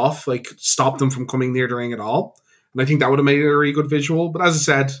fuck off, like stop them from coming near the ring at all. And I think that would have made it a really good visual. But as I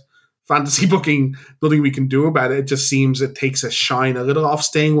said, fantasy booking, nothing we can do about it. It just seems it takes a shine a little off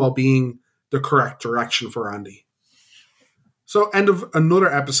Sting while being the correct direction for Randy. So, end of another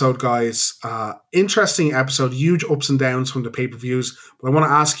episode, guys. Interesting episode, huge ups and downs from the pay-per-views. But I want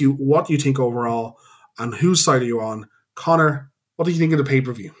to ask you, what do you think overall, and whose side are you on? Connor, what do you think of the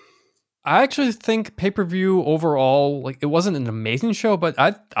pay-per-view? I actually think pay-per-view overall, like, it wasn't an amazing show, but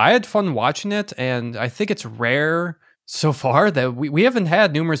I had fun watching it, and I think it's rare so far that we haven't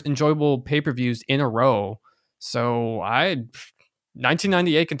had numerous enjoyable pay-per-views in a row. So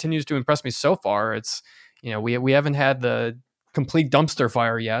 1998 continues to impress me so far. It's, we haven't had the complete dumpster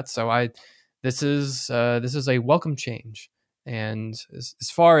fire yet, so this is a welcome change. And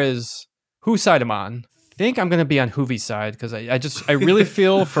as far as whose side I'm on, I think I'm going to be on Hoovy's side, because I really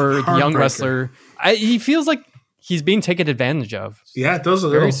feel for the young wrestler. He feels like he's being taken advantage of. Yeah, it does a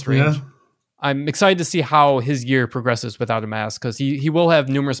very little strange. Yeah. I'm excited to see how his year progresses without a mask, because he will have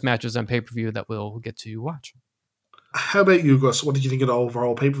numerous matches on pay-per-view that we'll get to watch. How about you, Gus? What did you think of the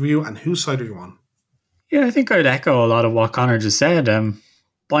overall pay-per-view, and whose side are you on? Yeah, I think I'd echo a lot of what Connor just said.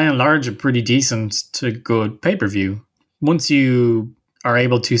 By and large, a pretty decent to good pay-per-view. Once you are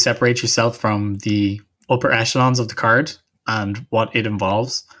able to separate yourself from the upper echelons of the card and what it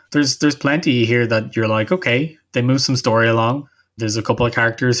involves, there's plenty here that you're like, okay, they move some story along. There's a couple of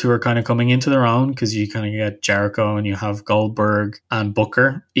characters who are kind of coming into their own, because you kind of get Jericho and you have Goldberg and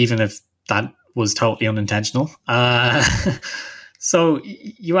Booker, even if that was totally unintentional. So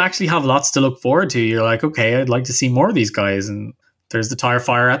you actually have lots to look forward to. You're like, okay, I'd like to see more of these guys. And there's the tire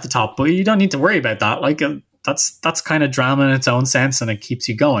fire at the top, but you don't need to worry about that. Like, that's kind of drama in its own sense, and it keeps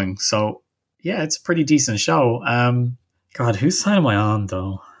you going. So yeah, it's a pretty decent show. God, whose side am I on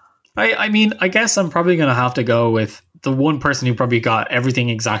though? I mean, I guess I'm probably going to have to go with the one person who probably got everything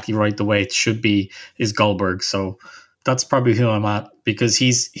exactly right the way it should be is Goldberg. So that's probably who I'm at, because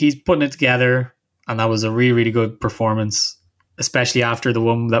he's putting it together, and that was a really, really good performance, especially after the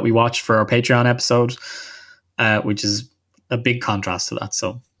one that we watched for our Patreon episode, which is a big contrast to that.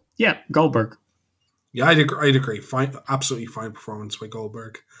 So yeah, Goldberg. Yeah, I'd agree. Fine, absolutely fine performance by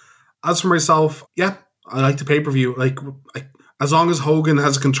Goldberg. As for myself, yeah, I like the pay-per-view. Like, as long as Hogan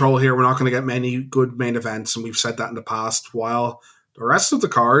has control here, we're not going to get many good main events, and we've said that in the past. While the rest of the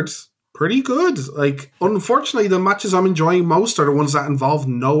card, pretty good. Like, unfortunately, the matches I'm enjoying most are the ones that involve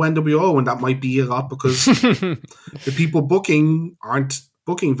no NWO, and that might be a lot because the people booking aren't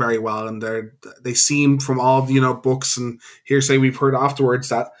booking very well, and they seem, from all books and hearsay we've heard afterwards,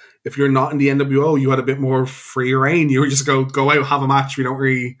 that if you're not in the NWO, you had a bit more free reign. You were just go out, have a match. We don't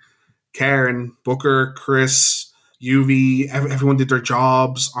really care. And Booker, Chris, UV, everyone did their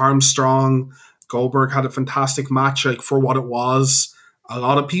jobs. Armstrong, Goldberg had a fantastic match, like, for what it was. A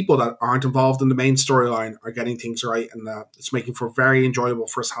lot of people that aren't involved in the main storyline are getting things right, and it's making for a very enjoyable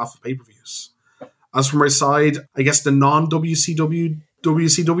first half of pay-per-views. As for my side, I guess the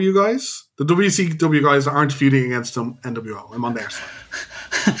non-WCW guys, the WCW guys aren't feuding against them NWO. I'm on their side.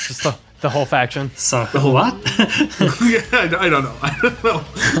 Just the whole faction. So the whole what? Yeah, I don't know.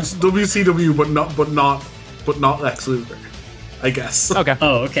 It's WCW, but not Lex Luger, I guess. Okay.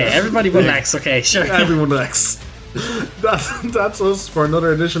 Oh, okay. Everybody but Lex. Okay, sure. Everyone Lex. That's us for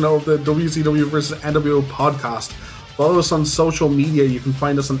another edition of the WCW versus NWO podcast. Follow us on social media. You can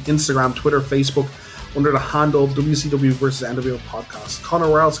find us on Instagram, Twitter, Facebook under the handle WCW versus NWO podcast. Connor,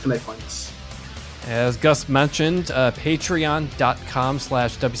 where else can they find us? As Gus mentioned,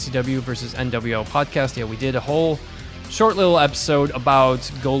 patreon.com/WCW versus NWO podcast. Yeah, we did a whole short little episode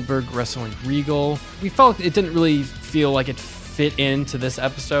about Goldberg wrestling Regal. We felt it didn't really feel like it fit into this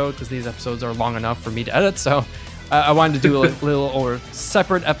episode because these episodes are long enough for me to edit. So I wanted to do a little or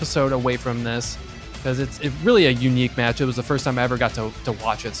separate episode away from this because it's really a unique match. It was the first time I ever got to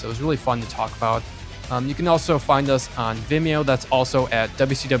watch it, so it was really fun to talk about. You can also find us on Vimeo. That's also at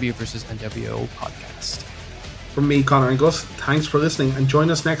WCW vs. NWO podcast. From me, Connor and Gus, thanks for listening, and join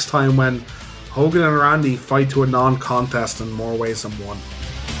us next time when Hogan and Randy fight to a non-contest in more ways than one.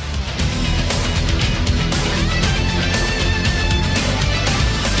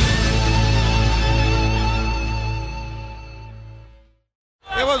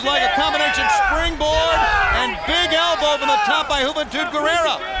 It was like a combination springboard and big elbow from the top by Juventud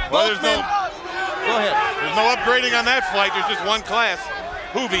Guerrera. Well, Go ahead. There's no upgrading on that flight. There's just one class.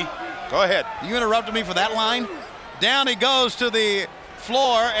 Hoovy, go ahead. You interrupted me for that line? Down he goes to the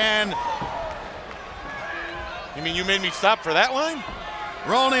floor and You mean you made me stop for that line?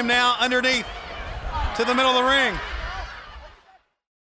 rolling him now underneath to the middle of the ring.